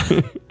 Yeah.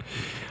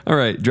 All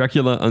right.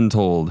 Dracula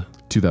Untold.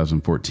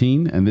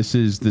 2014, and this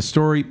is the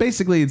story.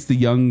 Basically, it's the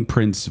young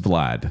Prince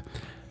Vlad,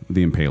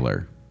 the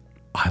Impaler.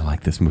 I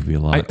like this movie a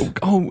lot.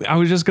 I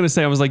was just going to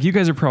say, I was like, you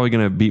guys are probably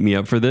going to beat me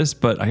up for this,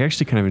 but I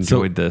actually kind of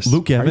enjoyed this.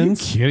 Luke Are you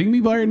Evans? kidding me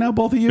right now,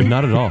 both of you?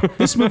 Not at all.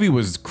 This movie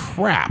was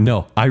crap.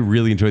 No, I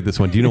really enjoyed this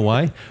one. Do you know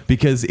why?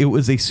 Because it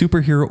was a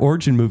superhero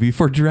origin movie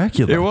for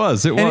Dracula. It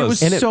was. And it was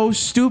so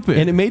stupid.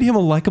 And it made him a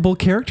likable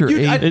character.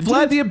 Dude, A-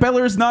 Vlad the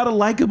Impaler is not a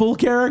likable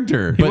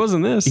character. He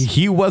wasn't this.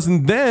 He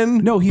wasn't then.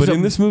 No, he's but a-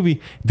 in this movie,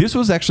 this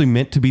was actually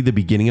meant to be the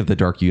beginning of the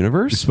Dark It's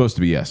Universe. supposed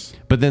to be yes.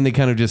 But then they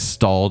kind of just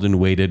stalled and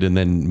waited and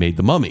then made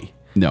The Mummy.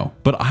 No.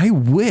 But I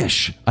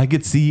wish I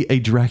could see a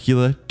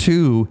Dracula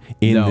 2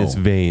 in No. this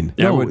vein.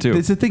 Yeah, I would too.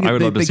 It's the thing. I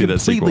would love to see that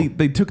sequel.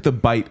 They took the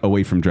bite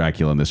away from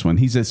Dracula in this one.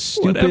 He's a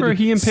stupid, Whatever.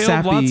 He impaled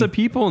sappy, lots of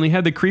people, and he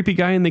had the creepy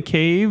guy in the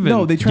cave.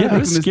 No, and they tried yeah, to it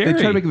make was him. scary.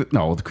 They tried to make him.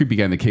 No, the creepy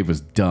guy in the cave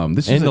was dumb.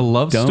 This was And a the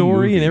love dumb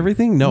story movie. and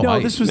everything?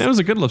 No, this was. That was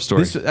a good love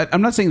story. This,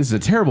 I'm not saying this is a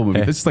terrible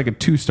movie. This is like a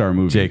 2-star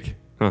movie. Jake.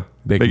 Huh.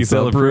 Bacon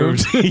Cell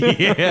approved.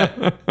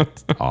 yeah,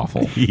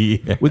 awful.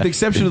 Yeah. With the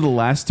exception of the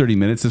last 30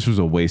 minutes, this was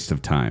a waste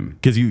of time.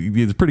 Because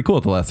it's pretty cool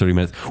at the last 30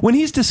 minutes. When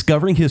he's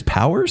discovering his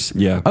powers,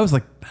 Yeah. I was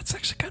like, that's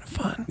actually kind of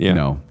fun. Yeah.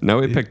 No.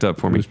 it picked up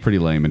for It me. was pretty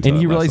lame. Until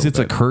And he that last realized it's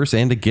little a bit. curse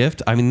and a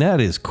gift. I mean,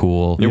 that is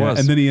cool. It was.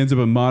 And then he ends up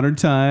in modern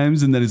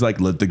times, and then he's like,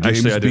 "Let the games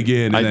Actually, I didn't-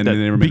 begin." I- And then that- they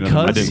never made another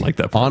Because I didn't like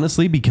that part.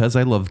 honestly, because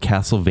I love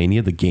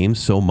Castlevania, the game,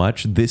 so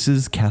much, this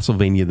is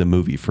Castlevania, the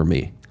movie for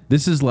me.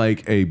 This is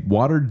like a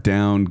watered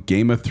down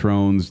Game of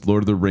Thrones,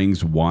 Lord of the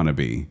Rings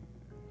wannabe.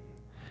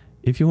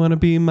 If you want to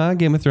be my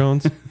Game of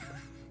Thrones.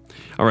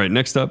 All right,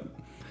 next up,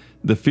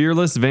 The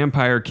Fearless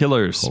Vampire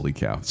Killers. Holy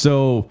cow!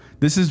 So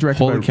this is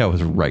directed. Holy by, cow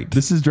was right.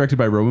 This is directed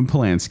by Roman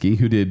Polanski,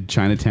 who did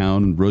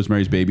Chinatown,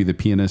 Rosemary's Baby, The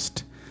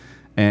Pianist,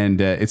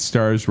 and it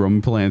stars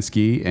Roman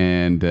Polanski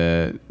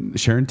and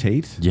Sharon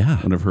Tate.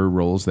 Yeah. one of her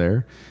roles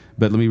there.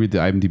 But let me read the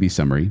IMDb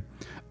summary.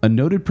 A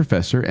noted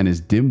professor and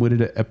his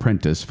dim-witted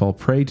apprentice fall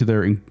prey to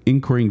their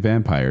inquiring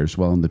vampires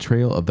while on the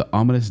trail of the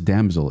ominous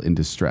damsel in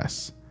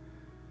distress.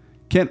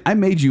 Kent, I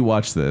made you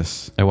watch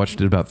this. I watched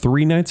it about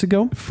 3 nights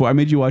ago. I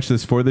made you watch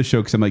this for the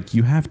show because I'm like,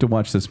 you have to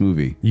watch this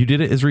movie. You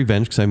did it as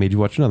revenge because I made you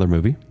watch another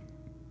movie.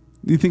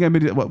 You think I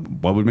made it?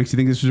 What would make you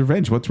think this was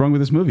revenge? What's wrong with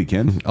this movie,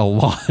 Ken? A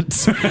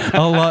lot.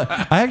 A lot.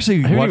 I actually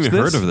I haven't watched even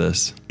this. heard of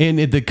this. And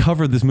the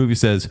cover of this movie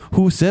says,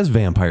 "Who says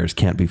vampires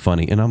can't be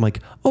funny?" And I'm like,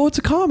 "Oh, it's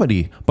a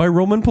comedy by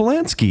Roman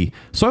Polanski."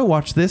 So I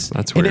watched this.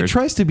 That's And weird. it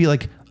tries to be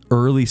like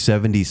early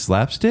 70s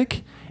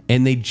slapstick.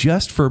 And they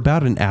just for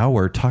about an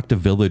hour talked to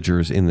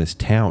villagers in this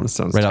town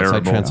sounds right outside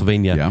terrible.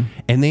 Transylvania. Yeah.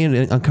 And they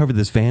uncovered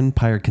this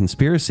vampire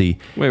conspiracy.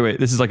 Wait,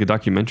 this is like a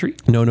documentary?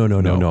 No.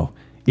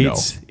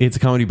 It's a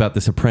comedy about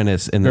this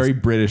apprentice and this Very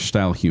British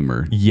style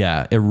humor.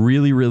 yeah, it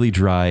really, really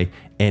dry,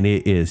 and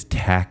it is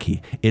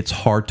tacky. It's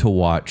hard to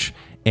watch,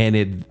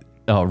 and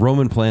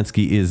Roman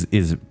Polanski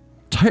is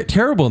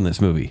terrible in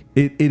this movie.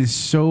 It is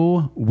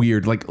so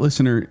weird. Like,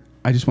 listener,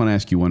 I just want to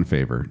ask you one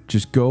favor.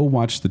 Just go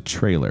watch the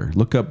trailer.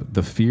 Look up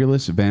the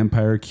Fearless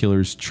Vampire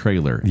Killers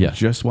trailer. Yeah.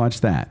 Just watch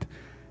that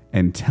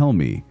and tell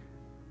me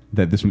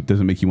that this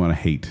doesn't make you want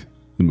to hate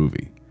the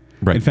movie.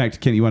 Right. In fact,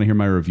 Ken, you want to hear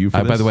my review for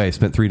this? By the way, I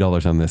spent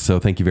 $3 on this, so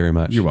thank you very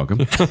much. You're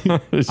welcome.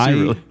 Is she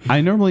really?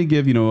 I normally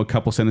give, a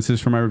couple sentences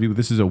for my review, but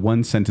this is a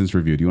 1-sentence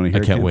review. Do you want to I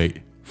hear it, can't Ken?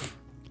 wait.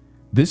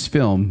 This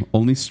film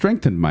only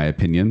strengthened my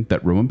opinion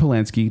that Roman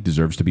Polanski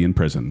deserves to be in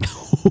prison.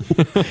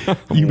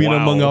 You mean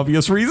Wow. among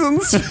obvious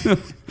reasons?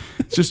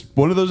 It's just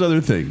one of those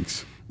other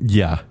things.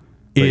 Yeah,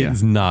 But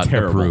it's yeah, not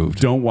terrible. approved.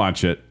 Don't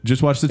watch it.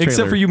 Just watch the trailer.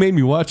 Except for you made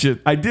me watch it.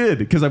 I did,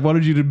 because I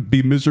wanted you to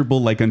be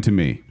miserable like unto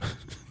me.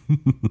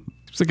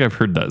 It's like I've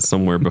heard that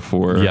somewhere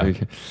before. Yeah.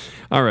 Okay.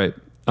 All right.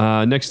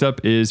 Next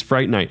up is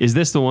Fright Night. Is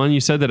this the one you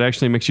said that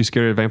actually makes you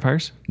scared of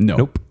vampires? No.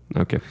 Nope.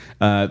 Okay.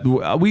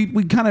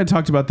 We kind of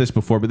talked about this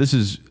before, but this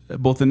is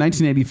both the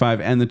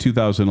 1985 and the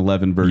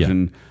 2011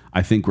 version.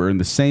 I think we're in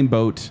the same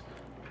boat.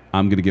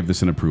 I'm going to give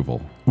this an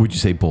approval. Would you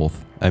say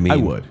both? I mean, I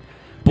would.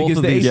 Both Because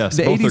of the, these- yes,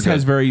 the both are 80s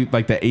has good. very,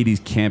 like the 80s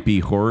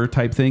campy horror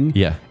type thing.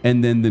 Yeah.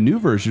 And then the new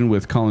version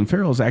with Colin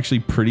Farrell is actually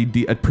a pretty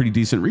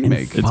decent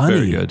remake. It's Funny.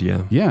 very good,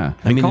 yeah. Yeah.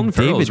 I mean, Colin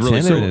Farrell David is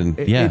really Tennant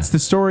cool. and yeah, It's the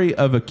story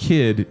of a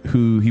kid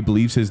who he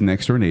believes his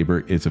next door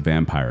neighbor is a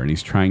vampire and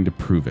he's trying to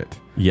prove it.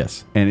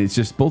 yes. And it's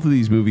just both of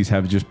these movies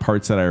have just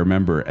parts that I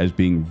remember as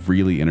being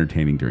really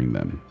entertaining during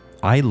them.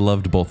 I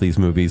loved both these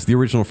movies. The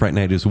original Fright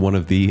Night is one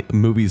of the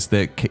movies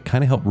that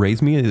kind of helped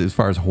raise me as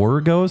far as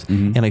horror goes,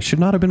 and I should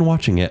not have been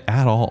watching it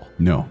at all.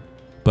 No.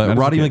 But Not as a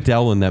Roddy kid.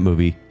 McDowell in that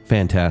movie,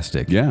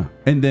 fantastic. Yeah.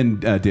 And then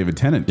David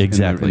Tennant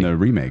Exactly. in the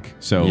remake.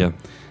 So Yeah.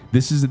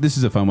 this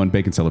is a fun one.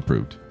 Bacon Cell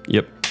approved.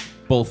 Yep.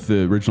 Both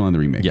the original and the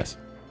remake. Yes.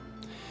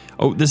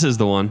 Oh, this is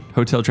the one.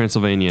 Hotel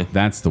Transylvania.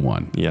 That's the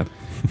one. Yeah.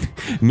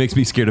 It makes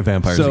me scared of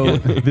vampires So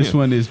again. this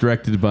one is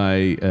directed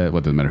by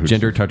doesn't matter who.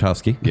 Gender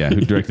Tartovsky. Yeah, who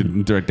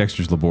directed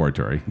Dexter's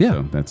Laboratory. Yeah.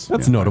 So that's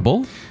yeah.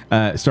 notable.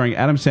 Starring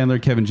Adam Sandler,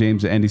 Kevin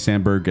James, Andy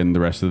Samberg, and the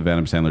rest of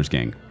Adam Sandler's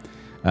gang.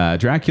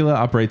 Dracula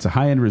operates a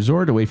high-end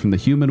resort away from the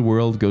human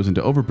world, goes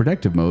into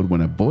overprotective mode when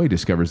a boy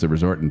discovers the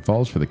resort and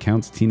falls for the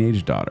Count's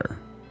teenage daughter.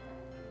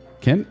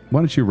 Ken,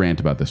 why don't you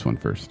rant about this one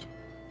first?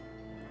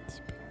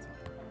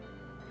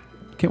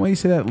 Can't wait you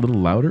say that a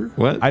little louder.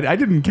 What? I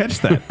didn't catch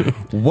that.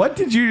 What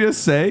did you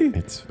just say?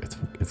 It's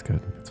good.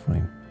 It's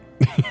fine.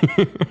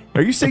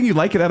 Are you saying you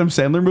like an Adam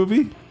Sandler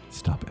movie?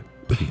 Stop it,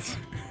 please.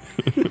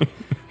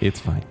 It's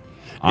fine.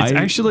 It's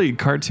actually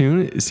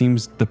cartoon. It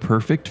seems the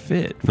perfect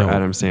fit for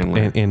Adam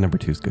Sandler. And number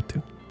 2 is good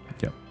too.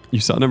 Yep. You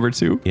saw number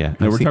 2? Yeah.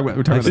 No, we're talking about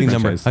the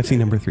franchise. I've seen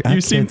number 3. I You've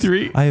have seen kids.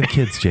 3? I have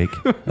kids, Jake.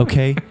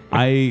 Okay.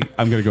 I'm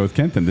gonna go with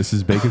Kent then. This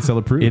is Bacon Cell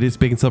approved. It is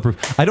Bacon Cell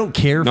proof. I don't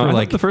care No, for I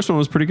like thought the first one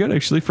was pretty good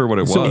actually for what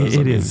it So was.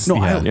 it is. No,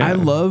 Yeah. I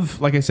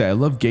love, like I said, I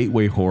love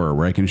gateway horror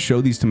where I can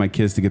show these to my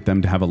kids to get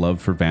them to have a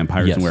love for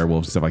vampires Yes. and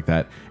werewolves and stuff like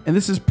that. And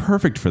this is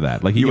perfect for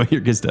that. Like You want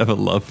your kids to have a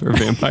love for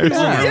vampires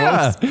and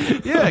werewolves?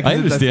 yeah, 'cause I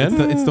understand.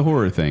 It's the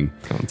horror thing.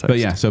 Context. But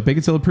yeah, so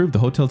Bacon Cell approved. The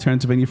Hotel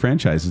Transylvania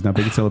franchise is now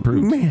Bacon Cell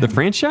approved. The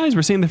franchise?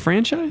 We're saying the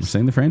franchise?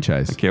 Saying the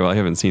franchise. Okay, well, I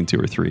haven't seen 2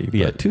 or 3. But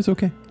Yeah, 2's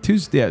okay.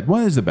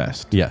 One is the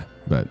best. Yeah.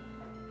 But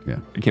yeah,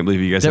 I can't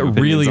believe you guys That have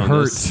opinions really on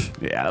this. hurts.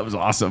 yeah, that was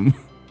awesome.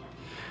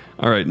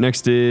 All right,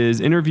 next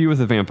is Interview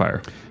with a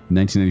Vampire.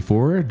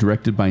 1994,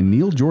 directed by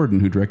Neil Jordan,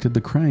 who directed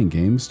The Crying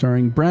Game,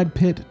 starring Brad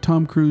Pitt,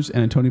 Tom Cruise,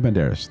 and Antonio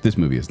Banderas. This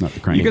movie is not The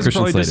Crying You Game. guys Christian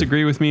probably Slater.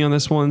 disagree with me on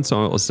this one,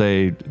 so I'll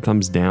say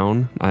thumbs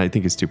down. I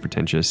think it's too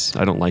pretentious.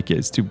 I don't like it.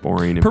 It's too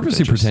boring and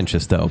Purposely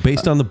pretentious though,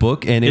 based on the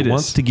book, and it It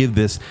wants is. to give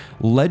this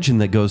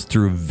legend that goes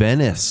through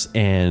Venice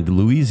and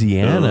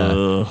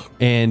Louisiana,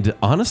 and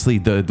honestly,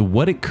 the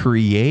what it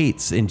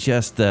creates, and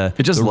just the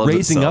loves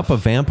raising itself. up a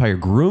vampire,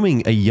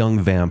 grooming a young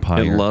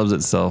vampire. It loves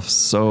itself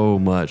so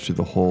much through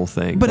the whole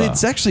thing. but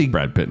it's actually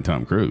Brad Pitt and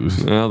Tom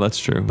Cruise. well, that's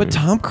true. But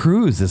Tom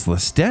Cruise is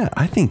Lestat.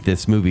 I think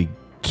this movie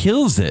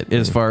kills it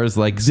as far as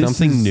like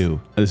something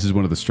new. This is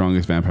one of the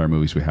strongest vampire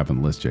movies we have on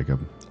the list, Jacob.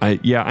 I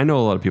know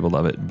a lot of people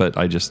love it, but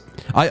I just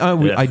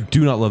I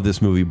do not love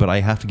this movie, but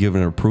I have to give it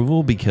an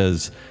approval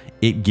because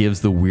it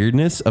gives the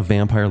weirdness of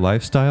vampire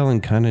lifestyle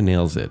and kind of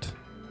nails it.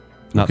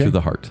 Not Okay. through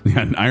the heart. Yeah,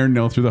 an iron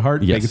nail through the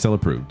heart. Yes. Bacon Cell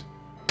approved.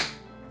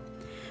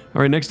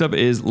 All right, next up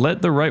is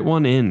Let the Right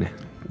One In.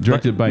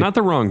 Directed by Not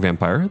the wrong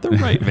vampire, the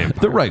right vampire.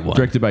 The right one.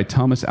 Directed by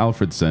Thomas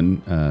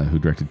Alfredson, who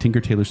directed Tinker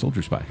Tailor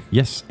Soldier Spy.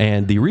 Yes,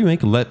 and the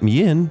remake Let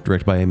Me In,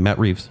 directed by Matt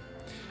Reeves.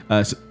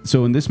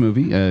 So in this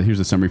movie, here's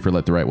a summary for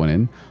Let the Right One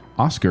In.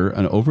 Oscar,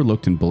 an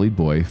overlooked and bullied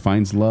boy,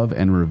 finds love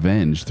and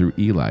revenge through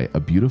Eli, a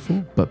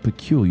beautiful but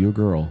peculiar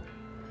girl.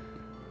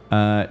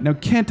 Now,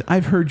 Kent,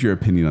 I've heard your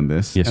opinion on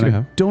this. Yes, and you I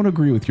have. don't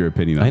agree with your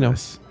opinion on I know.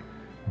 this.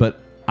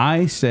 But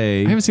I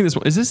say... I haven't seen this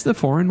one. Is this the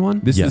foreign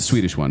one? This is Yes. the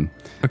Swedish one.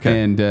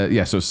 Okay.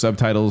 And so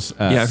subtitles.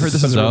 Yeah, I've heard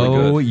this is So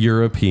really good.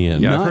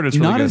 European. Yeah. I've heard it's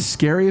really not good. as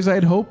scary as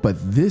I'd hoped, but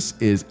this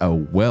is a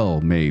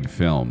well-made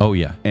film. Oh,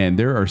 yeah. And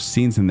there are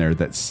scenes in there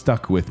that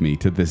stuck with me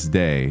to this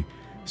day.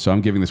 So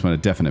I'm giving this one a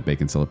definite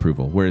Bacon Cell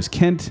approval. Whereas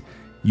Kent,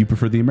 you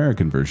prefer the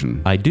American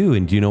version. I do,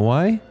 and do you know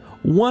why?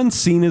 One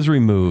scene is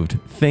removed.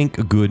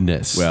 Thank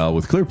goodness. Well,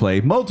 with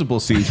Clearplay, multiple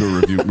scenes were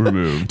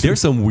removed.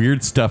 There's some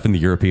weird stuff in the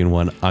European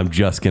one, I'm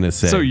just going to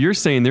say. So you're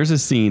saying there's a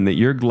scene that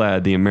you're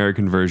glad the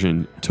American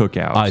version took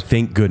out. I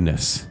thank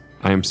goodness.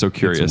 I am so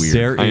curious. weird.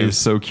 There I am is-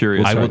 so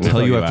curious. I will right now.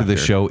 tell you you after the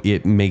after. show,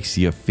 it makes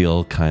you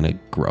feel kind of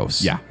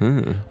gross. Yeah.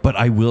 But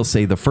I will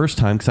say the first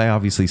time, because I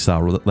obviously saw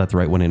Let the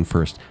Right One In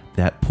first,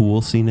 that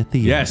pool scene at the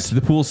Yes,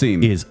 end the pool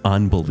scene. is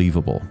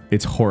unbelievable.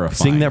 It's horrifying.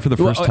 Seeing that for the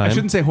first I time-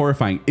 shouldn't say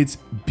horrifying. It's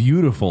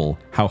beautiful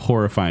how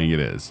horrifying it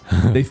is.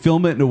 They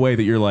film it in a way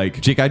that you're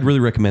like, Jake, I'd really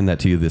recommend that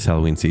to you this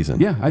Halloween season.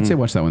 yeah, I'd say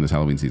watch that one this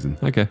Halloween season.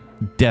 Okay.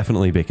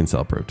 Definitely Bacon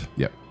Cell approved.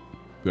 Yep.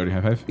 We already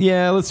high five?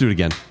 Yeah, let's do it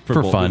again for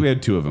both. fun. We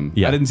had two of them.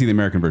 Yeah. I didn't see the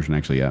American version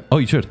actually yet. Oh,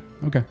 you should.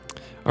 Okay.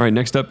 All right.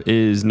 Next up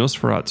is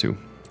Nosferatu.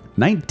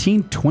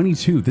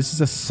 1922. This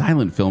is a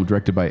silent film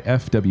directed by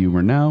F.W.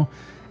 Murnau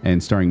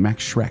and starring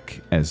Max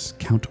Schreck as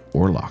Count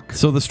Orlok.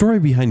 So the story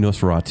behind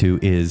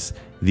Nosferatu is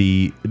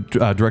the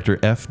director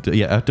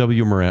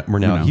F.W.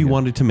 Murnau. He yeah.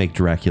 wanted to make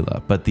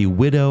Dracula, but the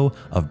widow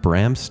of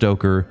Bram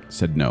Stoker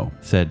Said no.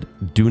 said,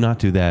 "Do not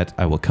do that.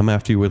 I will come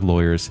after you with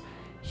lawyers."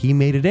 He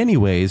made it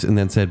anyways, and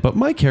then said, "But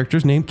my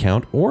character's named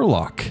Count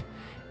Orlok,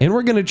 and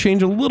we're going to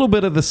change a little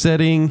bit of the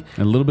setting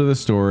A little bit of the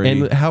story.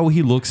 and how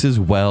he looks as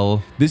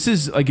well." this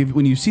is like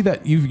when you see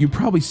that you've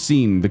probably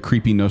seen the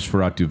creepy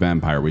Nosferatu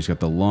vampire where he's got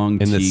the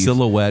long And the teeth,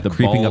 silhouette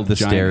creeping bald up the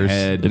giant stairs.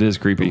 head, It is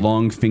creepy. the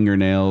long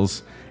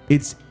fingernails.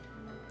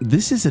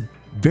 This is a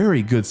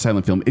very good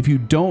silent film. If you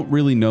don't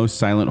really know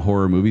silent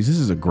horror movies, this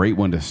is a great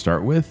one to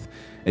start with.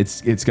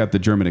 It's got the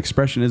German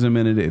expressionism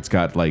in it. It's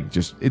got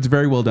it's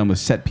very well done with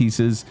set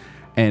pieces.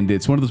 And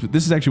it's one of those.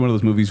 This is actually one of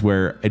those movies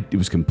where it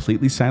was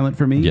completely silent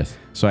for me. Yes.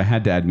 So I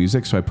had to add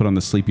music. So I put on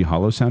the Sleepy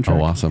Hollow soundtrack.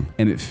 Oh, awesome.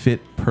 And it fit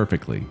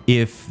perfectly.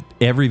 If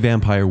every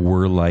vampire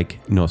were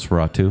like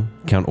Nosferatu,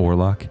 Count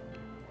Orlok,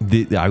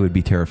 I would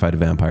be terrified of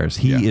vampires.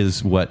 He Yeah.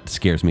 is what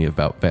scares me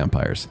about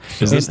vampires.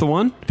 Is this the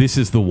one? This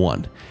is the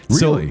one.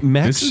 Really? So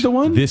Max, This is the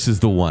one? This is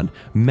the one.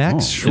 Max Oh.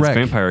 It's Schreck.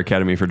 Vampire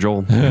Academy for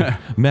Joel.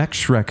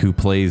 Max Schreck, who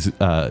plays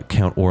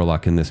Count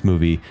Orlok in this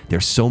movie,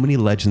 there's so many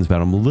legends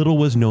about him. Little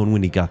was known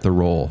when he got the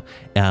role,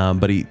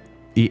 but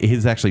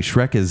his actually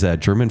Schreck is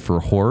German for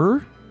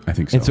horror. I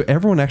think so. And so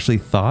everyone actually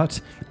thought,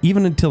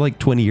 even until like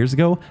 20 years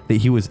ago, that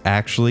he was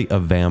actually a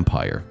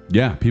vampire.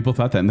 Yeah, people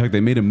thought that. In fact,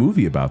 they made a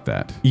movie about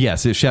that.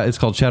 Yes, it's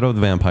called Shadow of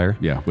the Vampire.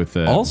 Yeah, with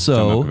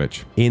also, John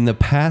Malkovich. in the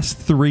past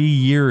 3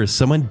 years,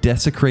 someone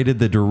desecrated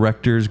the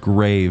director's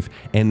grave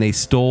and they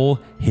stole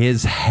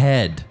his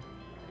head.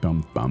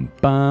 Bum, bum,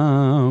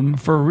 bum.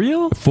 For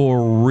real?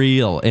 For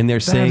real. And they're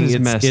saying is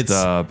it's messed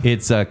up.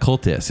 It's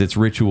cultists. It's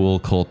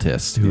ritual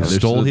cultists who There's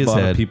stole a his lot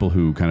of head. people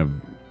who kind of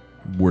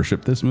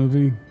worship this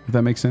movie, if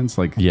that makes sense.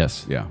 Like,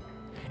 Yes. Yeah.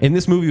 And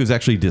this movie was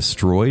actually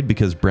destroyed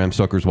because Bram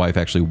Stoker's wife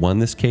actually won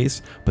this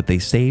case, but they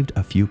saved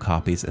a few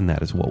copies, and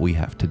that is what we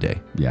have today.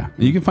 Yeah.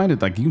 You can find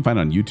it on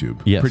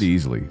YouTube Yes. pretty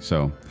easily.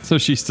 So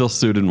She still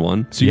sued and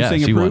won? you're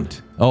saying she won.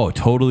 approved? Oh,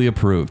 totally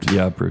approved.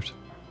 Yeah, approved.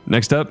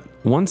 Next up,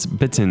 Once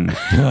Bitten.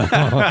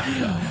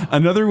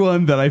 Another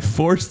one that I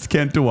forced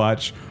Kent to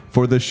watch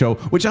for the show,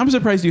 which I'm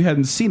surprised you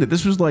hadn't seen it.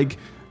 This was like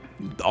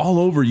all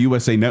over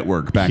USA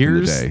Network back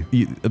in the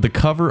day. The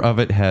cover of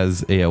it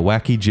has a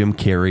wacky Jim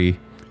Carrey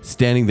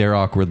standing there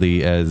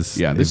awkwardly as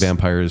Yeah, a this-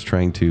 vampire is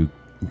trying to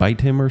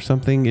bite him or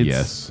something.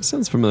 Yes.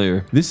 Sounds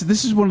familiar. This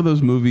is one of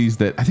those movies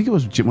that I think it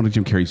was one of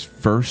Jim Carrey's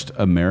first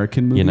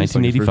American movies. Yeah, like his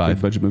first 1985.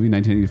 big budget movie,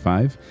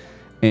 1985.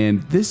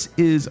 And this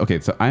is, okay,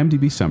 so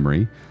IMDb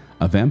summary.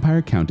 A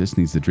vampire countess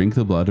needs to drink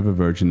the blood of a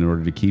virgin in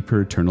order to keep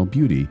her eternal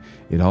beauty.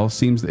 It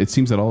seems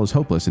that all is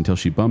hopeless until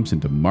she bumps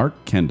into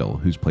Mark Kendall,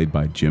 who's played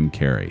by Jim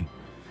Carrey.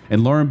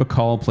 And Lauren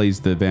Bacall plays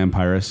the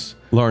vampiress.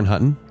 Lauren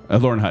Hutton.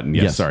 Lauren Hutton,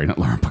 yes, Yes. sorry, not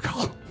Lauren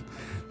Bacall.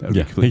 That would be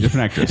Yeah. a completely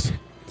different actress.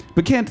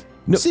 But Kent,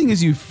 seeing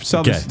as you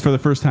saw this Okay. for the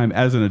first time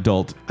as an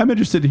adult, I'm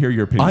interested to hear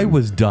your opinion. I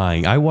was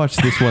dying. I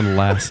watched this one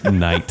last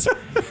night,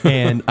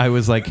 and I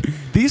was like,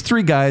 these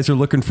three guys are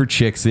looking for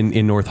chicks in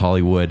North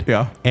Hollywood.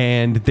 Yeah.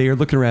 And they're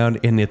looking around,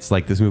 and it's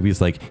like, this movie is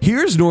like,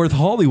 here's North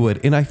Hollywood.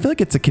 And I feel like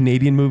it's a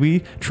Canadian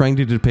movie trying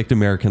to depict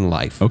American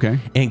life. Okay.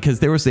 And because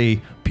there was a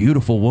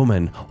beautiful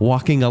woman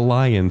walking a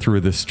lion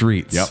through the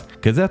streets. Yep.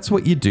 Because that's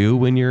what you do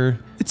when you're...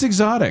 It's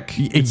exotic.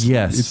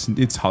 yes.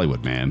 It's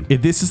Hollywood, man.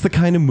 This is the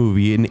kind of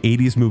movie, an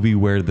 80s movie,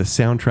 where the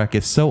soundtrack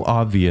is so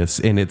obvious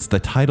and it's the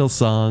title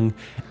song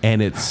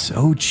and it's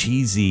so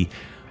cheesy.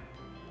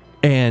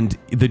 And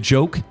the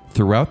joke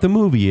throughout the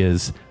movie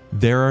is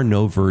there are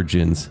no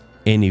virgins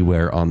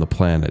anywhere on the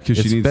planet, 'Cause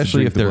she needs to especially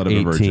drink if the they're blood of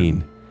a virgin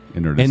 18.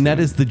 in order to And that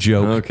stay. is the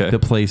joke Okay. that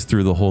plays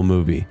through the whole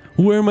movie.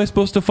 Where am I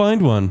supposed to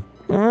find one?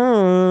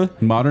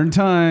 Modern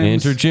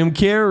times. Enter Jim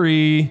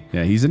Carrey.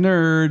 Yeah, he's a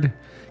nerd.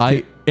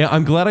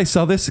 I'm glad I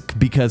saw this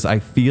because I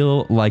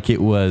feel like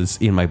it was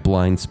in my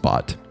blind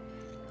spot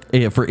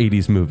for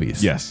 80s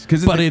movies. Yes.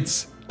 But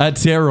it's a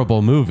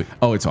terrible movie.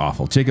 Oh, it's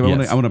awful. Jacob,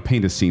 Yes. I want to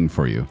paint a scene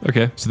for you.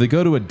 Okay. So they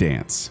go to a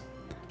dance,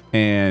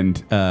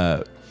 and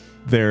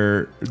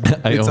they're it's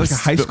like a almost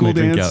high spit school my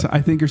drink dance, out.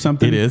 I think, or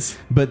something. It is.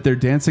 But they're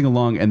dancing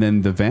along, and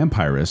then the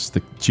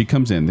vampiress, she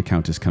comes in, the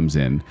countess comes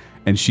in,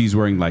 and she's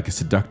wearing like a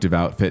seductive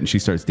outfit, and she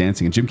starts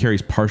dancing. And Jim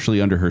Carrey's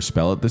partially under her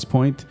spell at this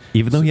point.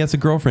 Even though he has a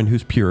girlfriend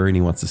who's pure and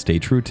he wants to stay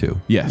true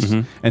to. Yes.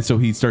 And so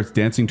he starts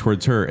dancing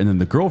towards her, and then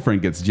the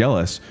girlfriend gets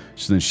jealous.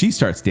 So then she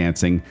starts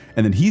dancing,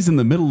 and then he's in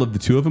the middle of the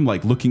two of them,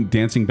 like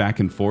dancing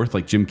back and forth,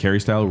 like Jim Carrey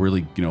style,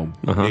 really,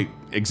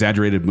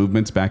 exaggerated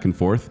movements back and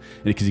forth,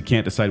 because he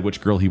can't decide which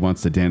girl he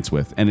wants to dance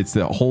with. And it's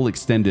the whole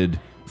extended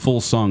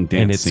full song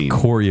dance And it's scene.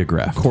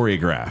 choreographed.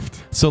 Choreographed.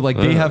 So like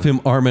they have him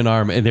arm in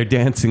arm and they're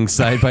dancing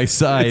side by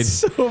side. It's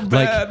so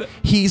bad. Like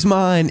he's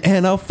mine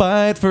and I'll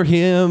fight for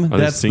him. they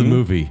That's the singing?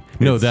 movie.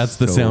 No, It's that's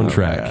the so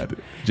soundtrack. bad.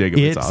 Jacob,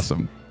 it's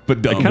awesome.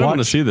 But I kind of want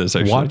to see this,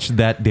 actually. Watch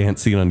that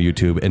dance scene on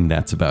YouTube and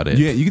that's about it.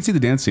 yeah, you can see the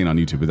dance scene on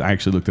YouTube. But I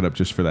actually looked it up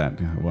just for that.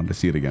 I wanted to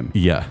see it again.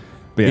 Yeah.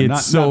 But yeah, it's not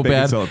so Bacon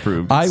bad. Cell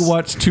approved. I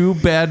watched 2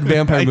 bad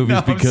vampire I movies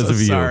know, I'm because so of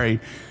you. Sorry.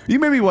 You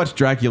made me watch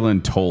Dracula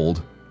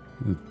Untold.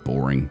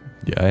 Boring.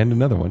 Yeah, and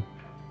another one.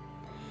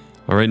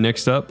 All right,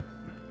 next up,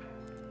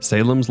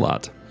 Salem's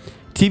Lot.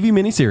 TV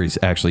miniseries,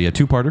 actually, a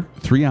 2-parter.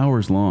 3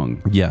 hours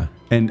long. Yeah.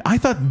 And I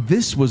thought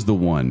this was the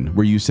one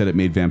where you said it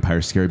made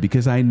vampires scary,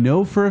 because I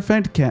know for a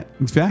fact,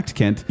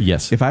 Kent,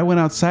 Yes. if I went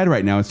outside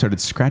right now and started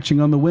scratching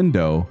on the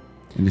window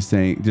and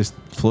just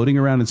floating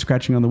around and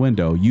scratching on the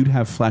window, you'd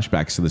have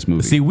flashbacks to this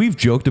movie. See, we've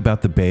joked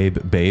about the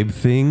babe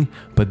thing,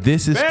 but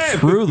this is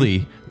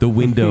truly the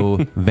window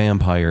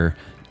vampire.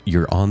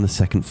 You're on the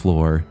 2nd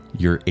floor,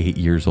 you're 8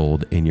 years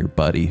old, and your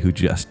buddy who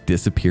just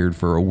disappeared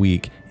for a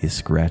week is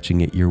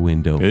scratching at your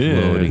window,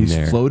 floating he's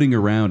there. floating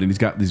around, and he's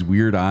got these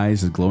weird eyes,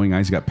 his glowing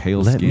eyes, he's got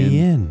pale Let skin. me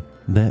in.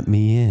 Let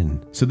me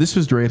in. So this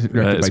was directed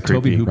by is Toby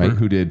creepy, Hooper, right?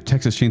 who did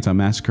Texas Chainsaw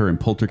Massacre and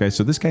Poltergeist.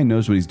 So this guy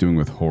knows what he's doing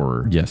with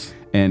horror. Yes.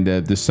 And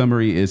the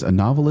summary is: a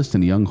novelist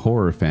and a young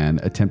horror fan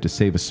attempt to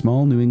save a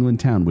small New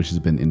England town which has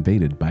been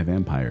invaded by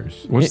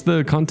vampires. What's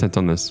the content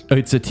on this?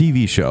 It's a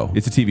TV show.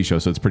 It's a TV show,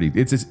 so it's pretty.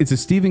 It's a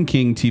Stephen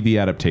King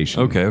TV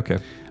adaptation. Okay.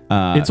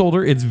 It's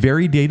older. It's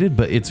very dated,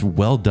 but it's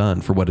well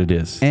done for what it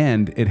is.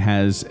 And it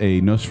has a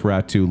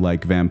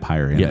Nosferatu-like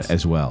vampire in Yes. it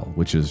as well,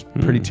 which is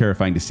pretty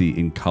terrifying to see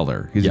in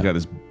color. He's Yeah. got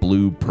this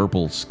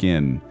blue-purple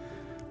skin.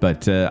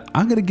 But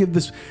I'm going to give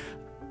this...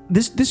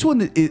 This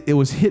one, it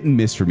was hit and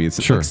miss for me.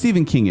 It's Sure. like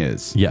Stephen King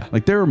is. Yeah.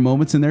 Like there are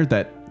moments in there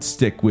that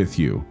stick with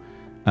you.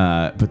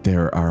 But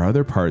there are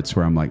other parts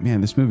where I'm like,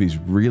 man, this movie's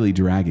really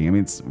dragging. I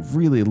mean, it's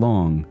really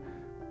long,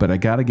 but I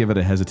got to give it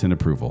a hesitant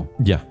approval.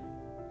 Yeah,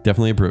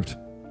 definitely approved.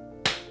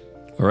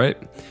 All right.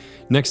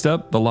 Next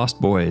up, The Lost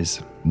Boys.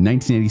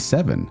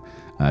 1987.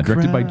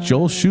 Directed by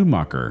Joel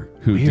Schumacher,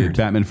 who did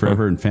Batman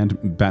Forever and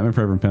Batman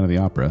Forever and Phantom of the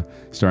Opera,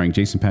 starring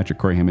Jason Patric,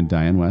 Corey Haim, and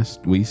Diane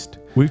Wiest.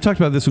 We've talked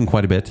about this one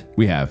quite a bit.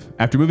 We have.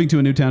 After moving to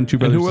a new town, two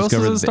brothers who else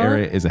discover is that it the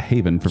area is a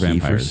haven for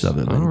vampires.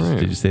 Sutherland. All right.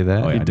 Did you say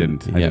that? Oh, yeah, I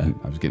didn't.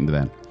 I was getting to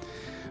that.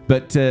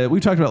 But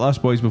we've talked about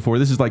Lost Boys before.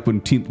 This is like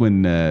when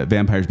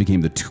vampires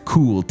became the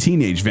cool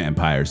teenage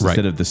vampires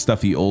instead of the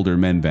stuffy older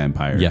men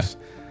vampires. Yeah.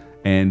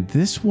 And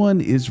this one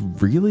is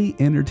really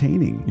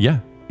entertaining. Yeah.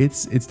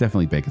 It's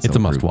definitely bacon. It's a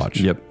must watch.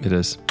 Yep, it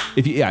is.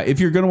 If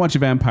you're going to watch a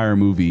vampire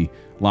movie,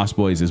 Lost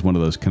Boys is one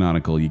of those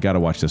canonical. You got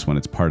to watch this one.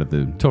 It's part of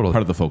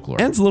the folklore.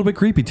 And it's a little bit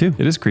creepy too.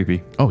 It is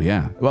creepy. Oh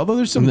yeah. Well, although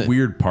there's some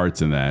weird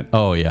parts in that.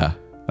 Oh yeah.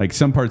 Like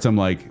some parts I'm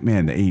like,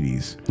 man, the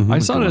 80s. I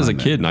saw it going as a on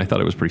kid and I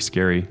thought it was pretty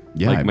scary.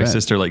 Yeah, like I my bet.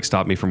 sister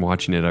stopped me from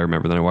watching it. I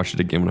remember. Then I watched it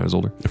again when I was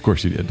older. Of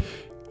course you did.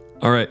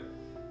 All right.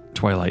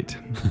 Twilight.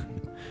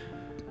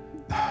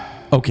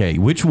 Okay,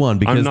 which one?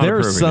 Because not there are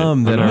approving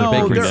some it. that I'm are not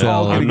bacon approving it.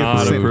 cell. I'm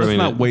not approving Let's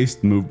not it.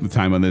 waste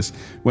time on this.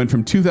 Went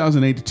from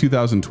 2008 to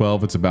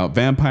 2012. It's about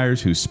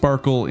vampires who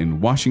sparkle in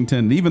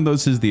Washington. Even though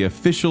this is the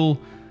official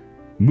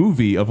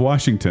movie of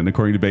Washington,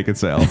 according to Bacon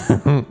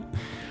Sale.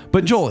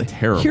 But Joel,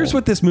 terrible. here's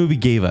what this movie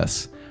gave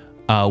us: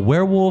 a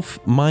werewolf,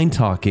 mind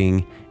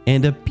talking,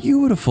 and a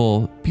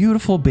beautiful,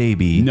 beautiful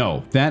baby.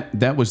 No,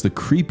 that was the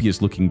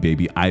creepiest looking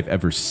baby I've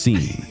ever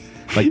seen.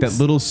 Like that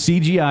little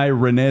CGI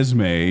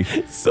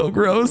Renesmee. So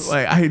gross.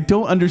 Like I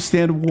don't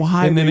understand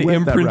why. And then they it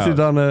went that imprinted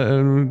route. on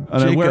a a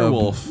Jacob.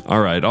 werewolf.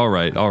 All right.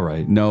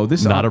 No,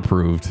 this Not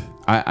approved.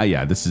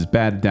 yeah, this is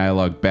bad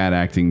dialogue, bad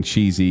acting,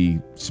 cheesy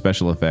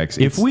special effects.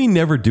 If we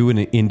never do an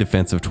In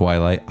Defense of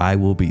Twilight, I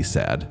will be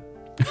sad.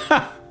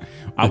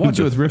 I watch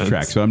it with riff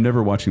track, so I'm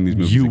never watching these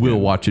movies. You again. will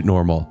watch it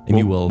normal, and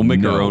you will We'll make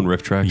know. our own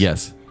riff tracks.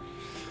 Yes.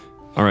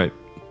 All right.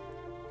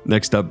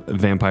 Next up,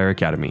 Vampire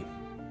Academy.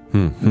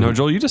 No,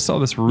 Joel, you just saw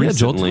this Joel, tell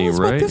recently, us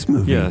about right? this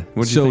movie. Yeah.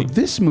 What did you think?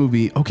 This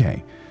movie,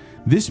 okay.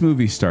 This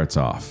movie starts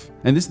off,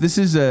 and this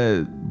is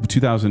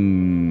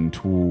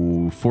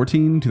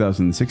 2014,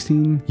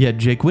 2016. Yeah,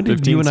 Jake, when did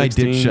 15, you and I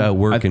 16? ditch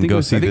work I and think go it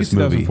was- see I think this it's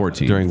movie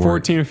 2014. during work?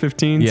 14 or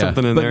 15, Yeah.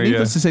 something in But there.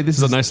 needless Yeah. to say, this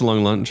It's is- a nice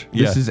long lunch.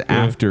 This Yeah. is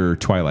after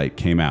Twilight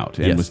came out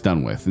and Yes. was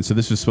done with. And so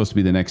this was supposed to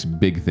be the next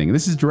big thing.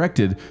 This is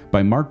directed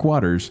by Mark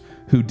Waters,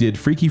 who did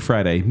Freaky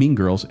Friday, Mean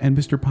Girls, and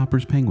Mr.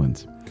 Popper's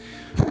Penguins.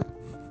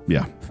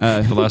 Yeah.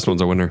 The last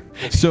one's a winner.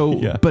 So,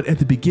 Yeah. but at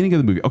the beginning of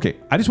the movie, okay,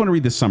 I just want to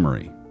read the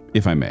summary,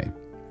 if I may.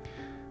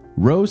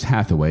 Rose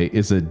Hathaway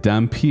is a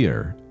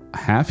Dhampir,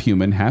 half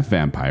human, half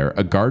vampire,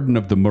 a guardian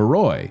of the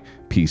Moroi,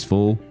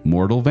 peaceful,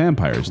 mortal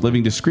vampires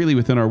living discreetly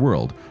within our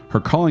world.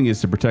 Her calling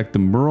is to protect the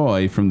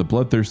Moroi from the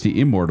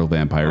bloodthirsty, immortal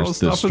vampires,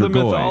 the stop with the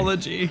Strigoi.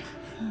 mythology.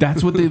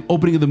 That's what the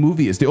opening of the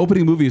movie is. The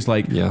opening of the movie is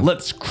like, Yeah.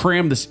 let's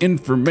cram this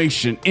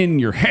information in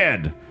your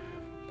head.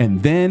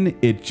 And then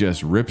it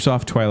just rips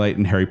off Twilight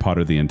and Harry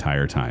Potter the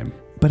entire time.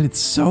 But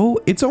it's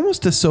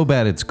almost so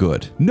bad it's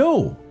good.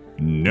 No.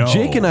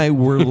 Jake and I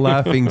were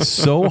laughing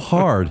so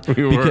hard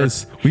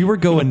because we were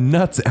going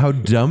nuts at how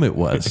dumb it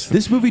was.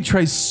 This movie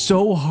tries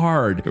so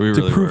hard We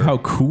to really prove were. how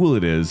cool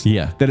it is.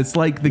 Yeah. That it's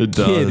like the It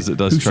kid does. It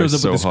does who try shows up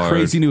so with this hard.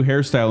 crazy new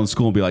hairstyle in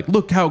school and be like,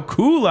 look how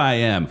cool I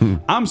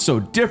am. I'm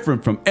so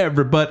different from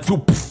everybody.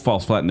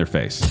 Falls flat in their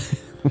face.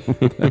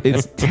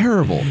 It's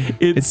terrible.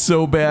 It's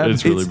so bad.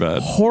 It's really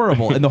bad.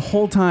 Horrible. And the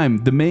whole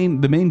time, the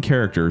main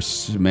character,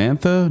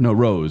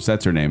 Rose,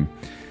 that's her name.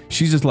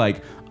 She's just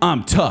like,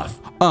 I'm tough.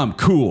 I'm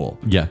cool.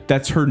 Yeah.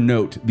 That's her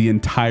note the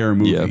entire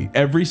movie. Yeah.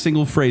 Every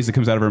single phrase that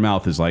comes out of her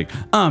mouth is like,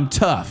 I'm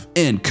tough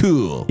and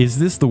cool. Is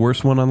this the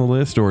worst one on the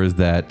list, or is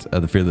that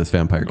the Fearless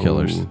Vampire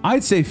Killers? Ooh.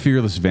 I'd say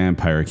Fearless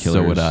Vampire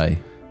Killers. So would I.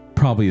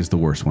 Probably is the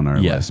worst one on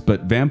our Yeah. list.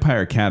 But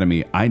Vampire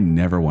Academy, I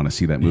never want to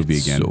see that movie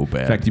It's again. so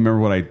bad. In fact, do you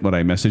remember what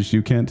I messaged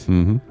you, Kent?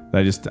 Mm-hmm.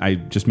 I just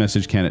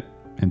messaged Kent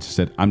and just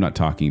said, I'm not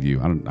talking to you.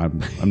 I'm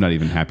not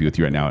even happy with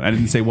you right now. And I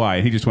didn't say why.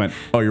 And he just went,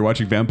 oh, you're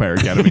watching Vampire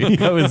Academy.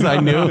 I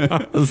knew.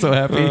 I was so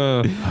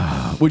happy.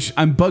 Which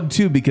I'm bugged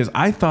too because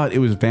I thought it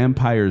was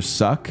Vampires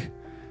Suck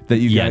that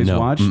you Yeah, guys no.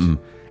 watched.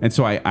 And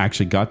so I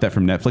actually got that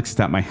from Netflix. It's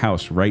at my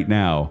house right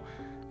now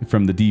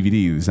from the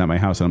DVD. It's at my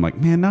house. And I'm like,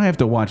 man, now I have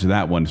to watch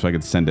that one so I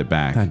could send it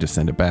back. I just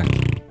send it back.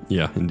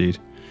 Yeah, indeed.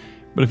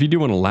 But if you do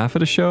want to laugh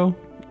at a show,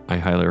 I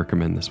highly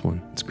recommend this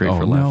one. It's great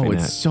for laughing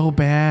it's at. so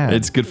bad.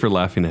 It's good for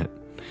laughing at.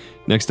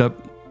 Next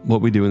up, What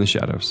We Do in the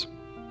Shadows.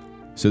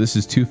 So this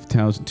is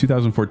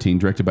 2014,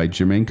 directed by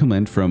Jermaine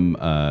Clement from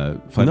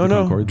Flight of the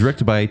Conchords.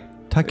 Directed by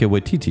Taika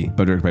Waititi.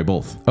 But directed by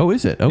both. Oh,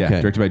 is it? Okay.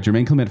 Yeah, directed by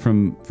Jermaine Clement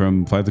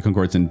from Flight of the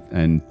Conchords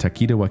and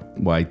Taika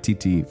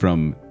Waititi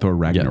from Thor Yeah,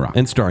 Ragnarok.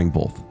 and starring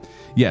both.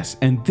 Yes,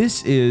 and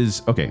this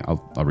is okay.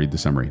 I'll read the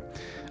summary.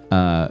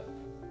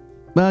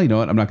 Well, you know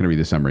what? I'm not going to read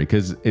the summary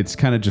because it's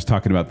kind of just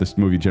talking about this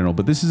movie in general.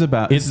 But this is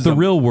about It's the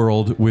real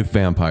world with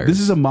vampires. This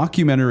is a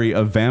mockumentary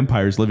of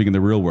vampires living in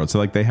the real world. So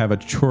like they have a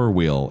chore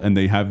wheel and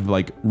they have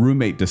like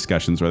roommate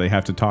discussions where they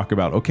have to talk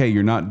about, okay,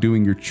 you're not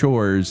doing your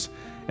chores,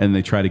 and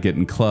they try to get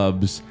in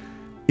clubs.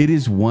 It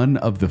is one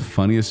of the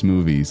funniest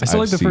movies I saw I've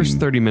like the seen. first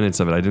 30 minutes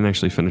of it. I didn't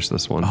actually finish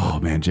this one. Oh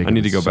but man, Jacob, I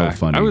need to it's go so back.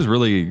 funny. I was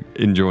really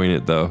enjoying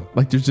it though.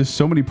 Like there's just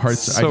so many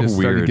parts. So I just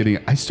weird.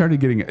 started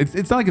getting.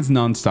 It's not like it's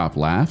nonstop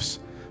laughs,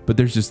 but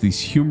there's just these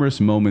humorous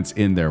moments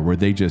in there where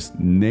they just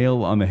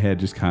nail on the head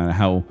just kind of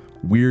how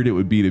weird it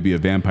would be to be a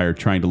vampire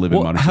trying to live in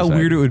well, modern how society.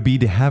 weird it would be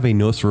to have a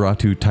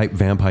Nosferatu type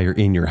vampire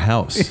in your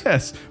house.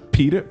 Yes,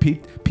 Peter.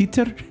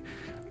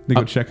 They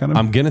go check on him.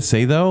 I'm going to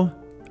say, though,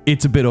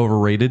 it's a bit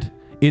overrated.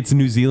 It's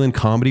New Zealand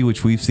comedy,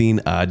 which we've seen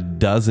a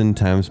dozen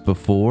times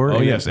before.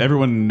 Oh yes,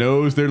 everyone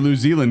knows their New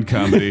Zealand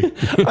comedy.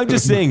 I'm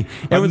just saying.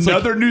 Everyone's like,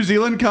 Another New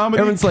Zealand comedy.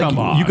 everyone's like, Come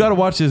on. you got to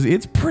watch this.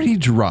 It's pretty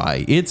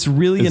dry. It's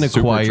really an It's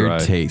super acquired dry.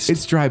 taste.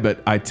 It's dry,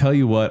 but I tell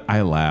you what,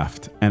 I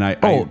laughed, and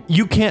I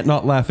you can't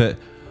not laugh at.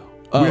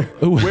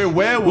 we're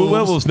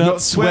werewolves, not not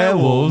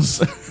swearwolves.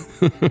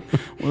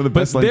 one of the But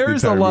best. lines in the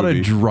there's a entire lot movie.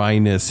 of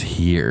dryness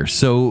here.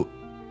 So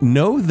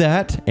know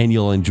that, and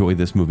you'll enjoy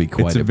this movie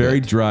quite It's a very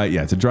bit. dry.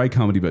 Yeah, it's a dry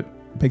comedy, but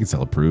Bacon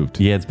approved.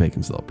 Yeah, it's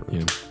Bacon Cell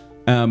approved.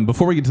 Yeah.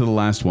 Before we get to the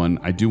last one,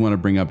 I do want to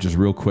bring up just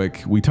real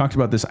quick. We talked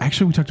about this.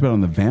 Actually, we talked about it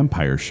on the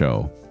Vampire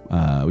Show.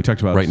 We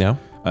talked about Right now?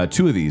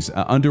 two of these,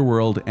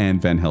 Underworld and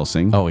Van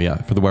Helsing. Oh yeah,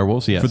 for the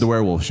werewolves. Yes, For the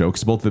werewolf show,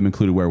 because both of them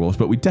included werewolves,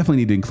 but we definitely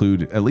need to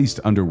include at least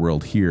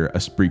Underworld here,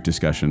 a brief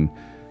discussion,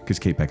 because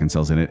Kate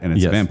Beckinsale's in it, and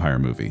it's a Yes. vampire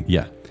movie.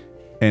 Yeah,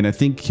 And I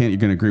think, Kent, you're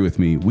going to agree with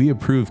me. We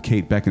approve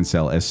Kate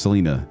Beckinsale as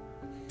Selena.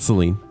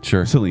 Celine.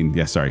 Sure. Celine.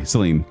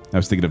 I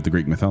was thinking of the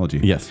Greek mythology.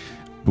 Yes,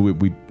 But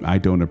I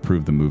don't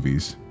approve the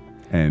movies.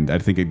 And I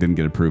think it didn't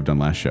get approved on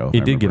last show.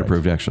 it did get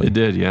approved actually. It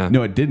did, yeah.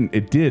 No, it didn't.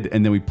 It did,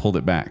 and then we pulled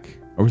it back.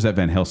 Or was that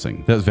Van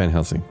Helsing? That was Van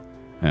Helsing.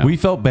 Yeah. We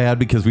felt bad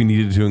because we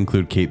needed to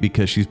include Kate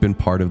because she's been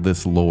part of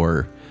this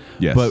lore.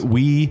 Yes. But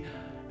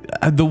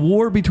the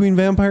war between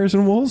vampires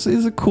and wolves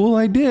is a cool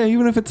idea,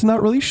 even if it's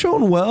not really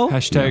shown well.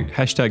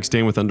 Hashtag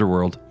staying with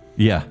Underworld.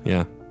 Yeah.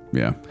 Yeah.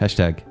 Yeah.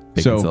 Hashtag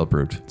Bacon Cell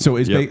approved. So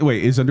is Yep.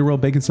 is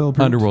Underworld Bacon approved?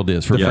 Underworld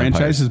is for the vampires.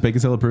 franchise is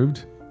Bacon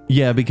approved.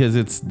 Yeah,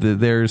 because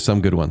there's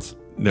some good ones.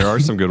 There are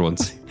some good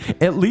ones.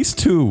 At least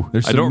two.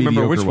 There's I some don't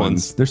remember mediocre which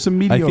ones. There's some I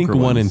mediocre think 1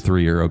 ones. and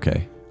 3 are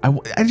okay.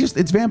 I just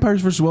it's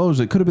vampires versus werewolves.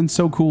 It could have been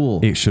so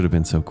cool. It should have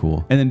been so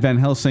cool. And then Van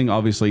Helsing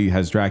obviously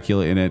has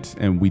Dracula in it,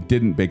 and we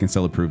didn't Bacon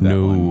approve that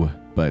No. one.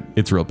 But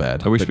It's real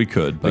bad. I wish we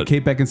could, but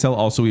Kate Beckinsale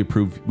also we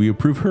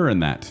approve her in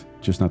that,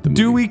 just not the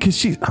movie. Do we? Because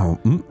she's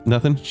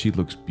nothing. She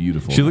looks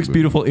beautiful. She in looks the movie.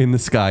 beautiful in the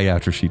sky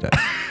after she dies.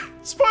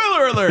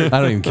 Spoiler alert!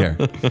 I don't even care.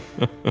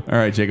 All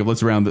right, Jacob,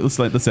 let's end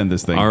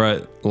this thing. all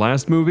right.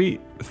 Last movie,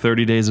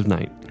 30 Days of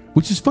Night.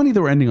 Which is funny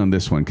that we're ending on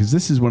this one because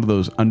this is one of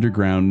those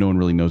underground. No one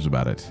really knows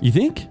about it. You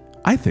think?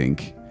 I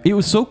think It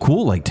was so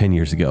cool like 10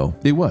 years ago.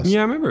 it was. Yeah,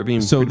 I remember it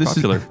being So pretty this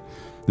popular. is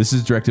this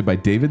is directed by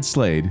David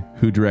Slade,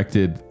 who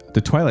directed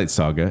The Twilight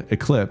Saga,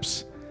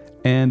 Eclipse,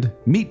 and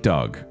Meat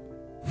Dog.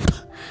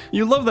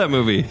 You love that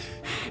movie.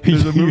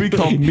 There's a movie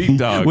called Meat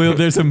Dog. Well,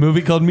 there's a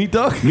movie called Meat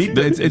Dog.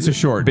 It's a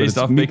short but Based it's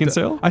off Meat Bacon Do-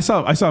 Sale? I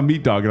saw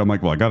Meat Dog and I'm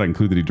like, well, I gotta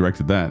include that he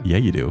directed that. Yeah,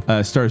 you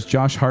do. Stars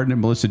Josh Hartnett,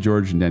 Melissa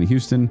George, and Danny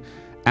Houston.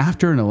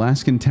 After an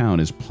Alaskan town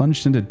is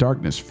plunged into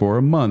darkness for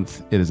a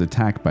month, it is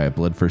attacked by a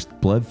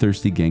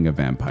bloodthirsty gang of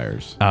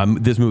vampires.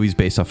 This movie's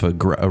based off a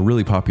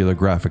really popular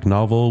graphic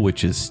novel,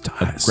 which is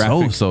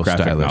graphic so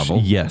stylish.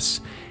 novel?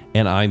 Yes,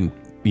 and I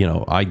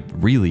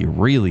really,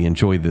 really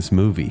enjoyed this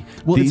movie.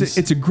 Well, These-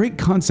 it's a great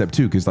concept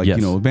too, because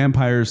Yes.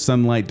 vampires,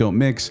 sunlight don't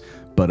mix.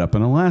 But up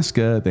in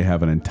Alaska, they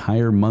have an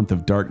entire month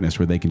of darkness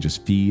where they can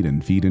just feed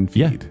and feed and feed.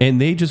 yeah, and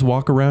they just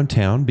walk around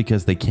town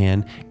because they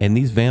can. And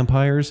these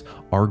vampires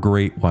are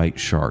great white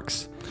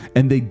sharks.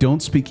 And they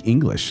don't speak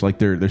English. Like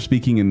they're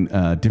speaking in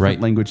different Right.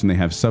 language, and they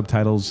have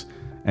subtitles.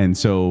 And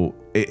so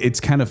it's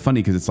kind of funny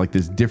because it's like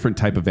this different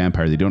type of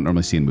vampire they don't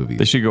normally see in movies.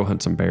 They should go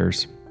hunt some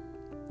bears.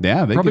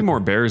 Yeah, they Probably could-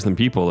 more bears than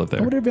people live I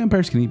there. wonder if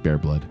vampires can eat bear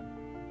blood.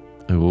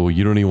 Oh,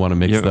 you don't even want to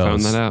mix You haven't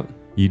those. found that out.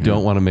 You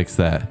don't want to mix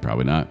that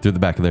Probably not. through the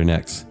back of their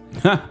necks.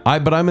 But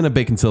I'm going to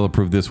Bacon Cell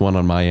approve this one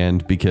on my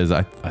end because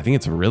I think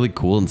it's a really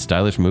cool and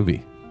stylish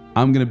movie.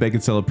 I'm going to Bacon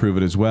Cell approve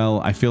it as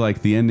well. I feel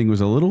like the ending was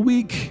a little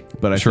weak,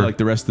 but I Sure. feel like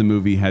the rest of the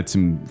movie had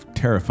some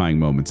terrifying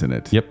moments in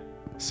it. Yep.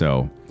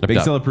 So, Yep, Bacon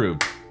yep. Cell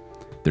approved.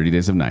 30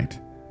 Days of Night.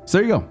 So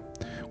there you go.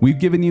 We've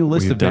given you a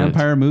list We've of done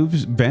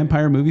it.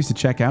 vampire movies to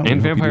check out.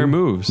 And We hope you vampire do.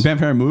 moves.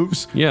 Vampire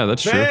moves. Yeah,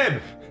 that's true.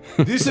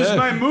 This is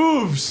my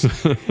moves.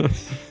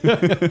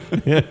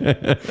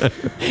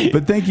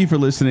 But thank you for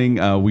listening.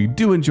 We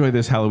do enjoy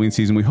this Halloween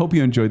season. We hope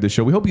you enjoyed the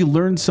show. We hope you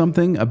learned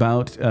something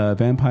about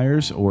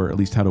vampires, or at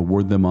least how to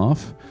ward them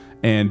off,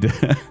 and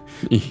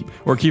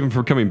Or keep them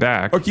from coming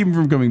back. or keep them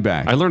from coming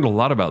back. I learned a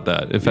lot about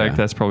that. In fact, Yeah.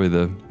 that's probably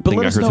the But thing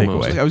let I us heard know. the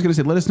most. I was going to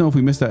say, let us know if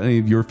we missed out any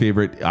of your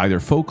favorite either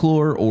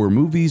folklore or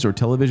movies or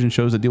television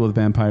shows that deal with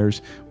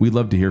vampires. We'd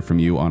love to hear from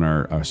you on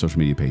our social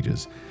media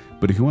pages.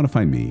 But if you want to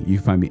find me, you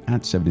can find me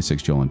at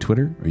 76Joel on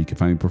Twitter, or you can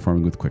find me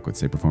performing with Quickwits.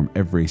 They perform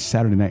every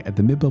Saturday night at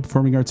the Midvale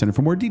Performing Arts Center.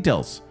 For more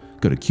details,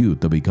 go to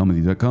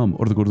qwcomedy.com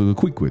or go to the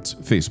Quickwits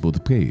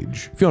Facebook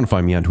page. If you want to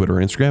find me on Twitter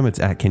or Instagram, it's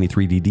at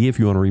Kenny3DD. If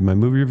you want to read my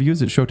movie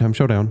reviews, it's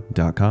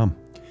ShowtimeShowdown.com.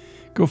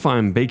 Go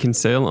find Bacon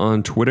Sale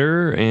on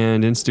Twitter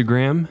and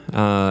Instagram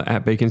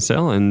at Bacon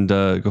Sale, and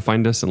go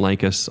find us and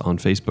like us on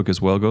Facebook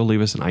as well. Go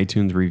leave us an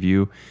iTunes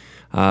review.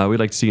 We'd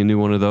like to see a new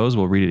one of those.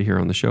 We'll read it here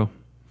on the show.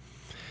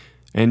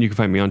 And you can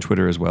find me on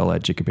Twitter as well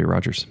at Jacob A.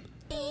 Rogers.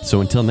 So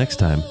until next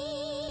time,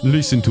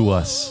 listen to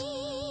us,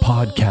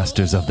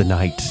 podcasters of the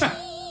night.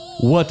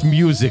 What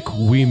music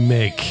we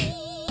make.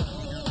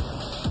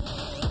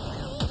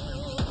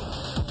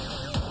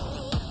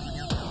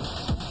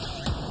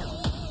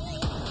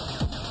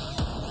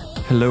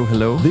 Hello,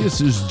 hello. This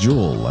is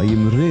Joel. I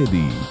am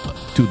ready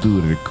to do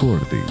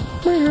recording.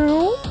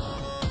 Meow.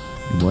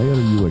 Why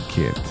are you a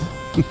cat?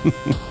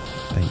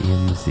 I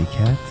am the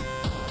cat.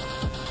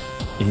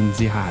 In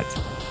the hat.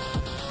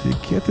 The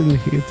cat in the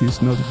hat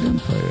is not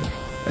vampire.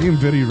 I am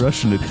very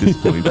Russian at this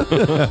point.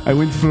 I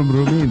went from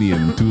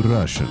Romanian to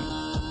Russian.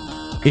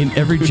 In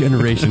every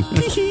generation.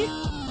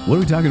 What are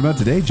we talking about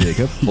today,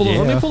 Jacob? Hold on,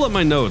 let me pull up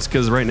my notes,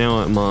 because right now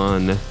I'm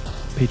on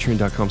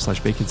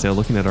patreon.com/bacon sale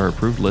looking at our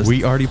approved list.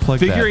 We already plugged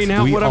Figuring that.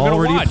 out we what I'm going to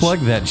watch. We already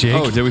plugged that, Jake.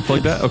 Oh, did we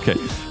plug that? Okay.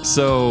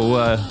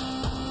 So,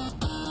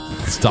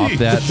 Stop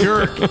that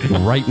jerk.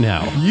 right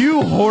now.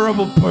 You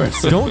horrible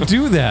person. Don't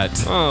do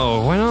that.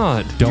 oh, why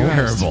not? Don't. You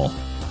asked. Terrible.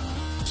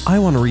 I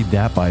want to read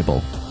that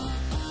Bible.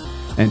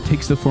 And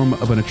takes the form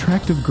of an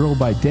attractive girl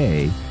by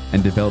day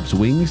and develops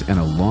wings and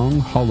a long,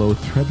 hollow,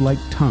 thread-like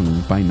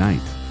tongue by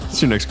night.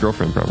 It's your next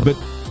girlfriend, probably.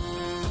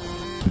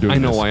 But I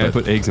know why I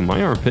put eggs in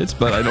my armpits,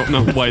 but I don't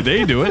know why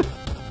they do it.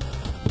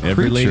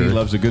 Every lady creature.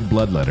 loves a good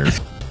bloodletter.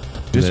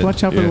 Just That-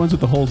 watch out for yeah. the ones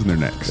with the holes in their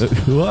necks.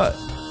 What?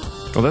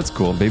 Oh, that's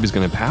cool. Baby's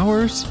gonna have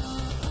powers.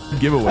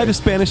 Giveaway. I had a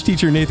Spanish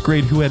teacher in 8th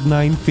grade who had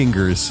 9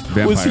 fingers.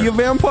 Vampire. Was he a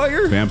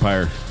vampire?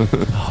 Vampire.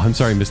 Oh, I'm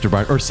sorry, Mr.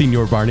 Barney. Or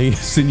Senor Barney.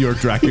 Senor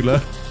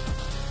Dracula.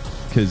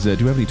 Because do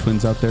we have any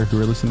twins out there who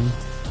are listening?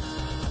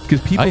 Because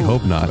people. I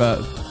hope not.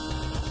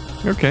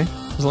 Okay,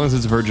 as long as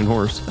it's a virgin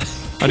horse.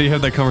 How do you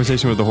have that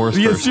conversation with the horse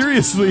Yeah, first?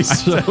 seriously.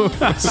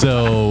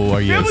 So are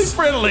you?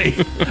 friendly.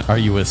 Are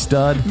you a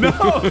stud? No.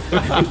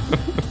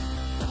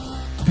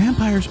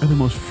 Vampires are the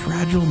most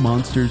fragile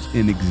monsters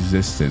in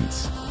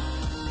existence.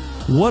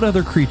 What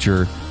other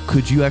creature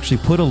could you actually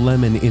put a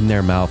lemon in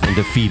their mouth and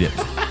defeat it?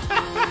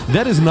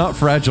 That is not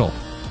fragile.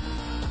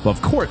 Well,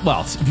 of course.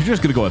 Well, if you're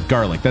just going to go with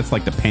garlic, that's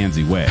like the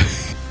pansy way.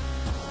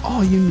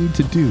 All you need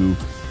to do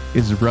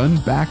is run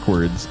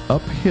backwards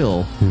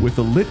uphill with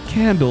a lit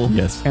candle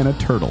Yes. and a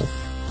turtle.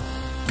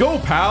 Go,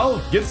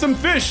 pal. Get some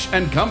fish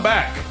and come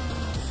back.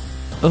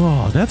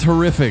 Oh, that's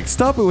horrific.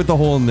 Stop it with the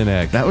hole in the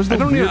neck. That was the I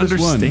don't even weirdest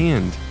one.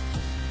 understand.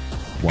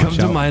 Watch Come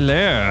to out. my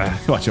lair.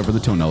 Watch out for the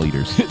toenail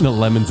eaters. The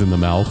lemons in the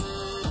mouth.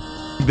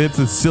 That's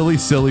a silly,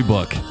 silly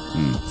book.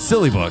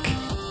 Silly book.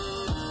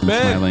 And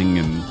smiling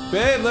and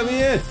Babe, let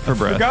me in. For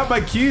breath. forgot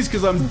my keys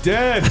because I'm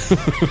dead.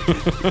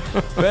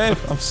 Babe,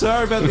 I'm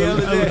sorry about the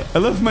other day. I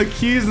left my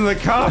keys in the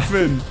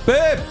coffin.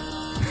 Babe.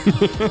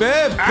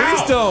 Babe,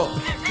 please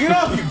don't. Get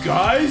off, you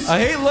guys. I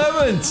hate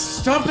lemons.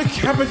 Stop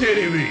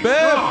decapitating me.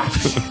 Babe.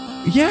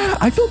 Yeah,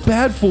 I feel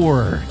bad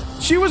for her.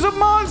 She was a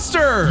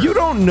monster. You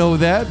don't know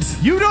that.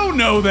 You don't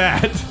know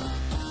that.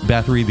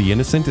 Bathory the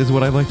Innocent is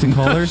what I like to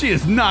call her. She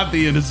is not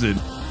the innocent.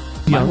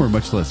 Mine were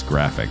much less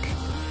graphic.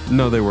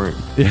 No, they weren't.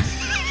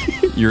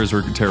 Yours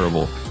were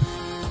terrible.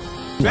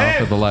 Now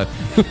for the life.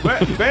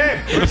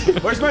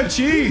 Babe, where's my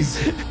cheese?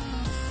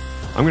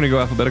 I'm gonna go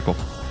alphabetical.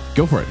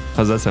 Go for it.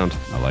 How's that sound?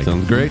 I like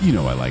Sounds it. great. You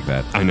know I like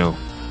that. I know.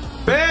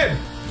 Babe,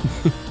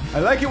 I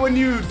like it when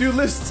you do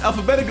lists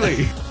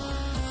alphabetically.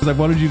 Because I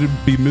wanted you to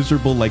be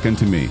miserable like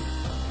unto me.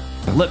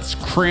 Let's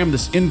cram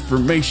this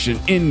information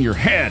in your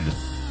head.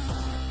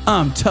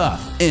 I'm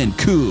tough and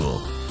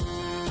cool.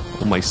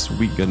 Oh my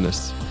sweet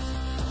goodness.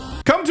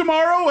 Come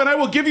tomorrow and I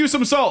will give you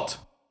some salt.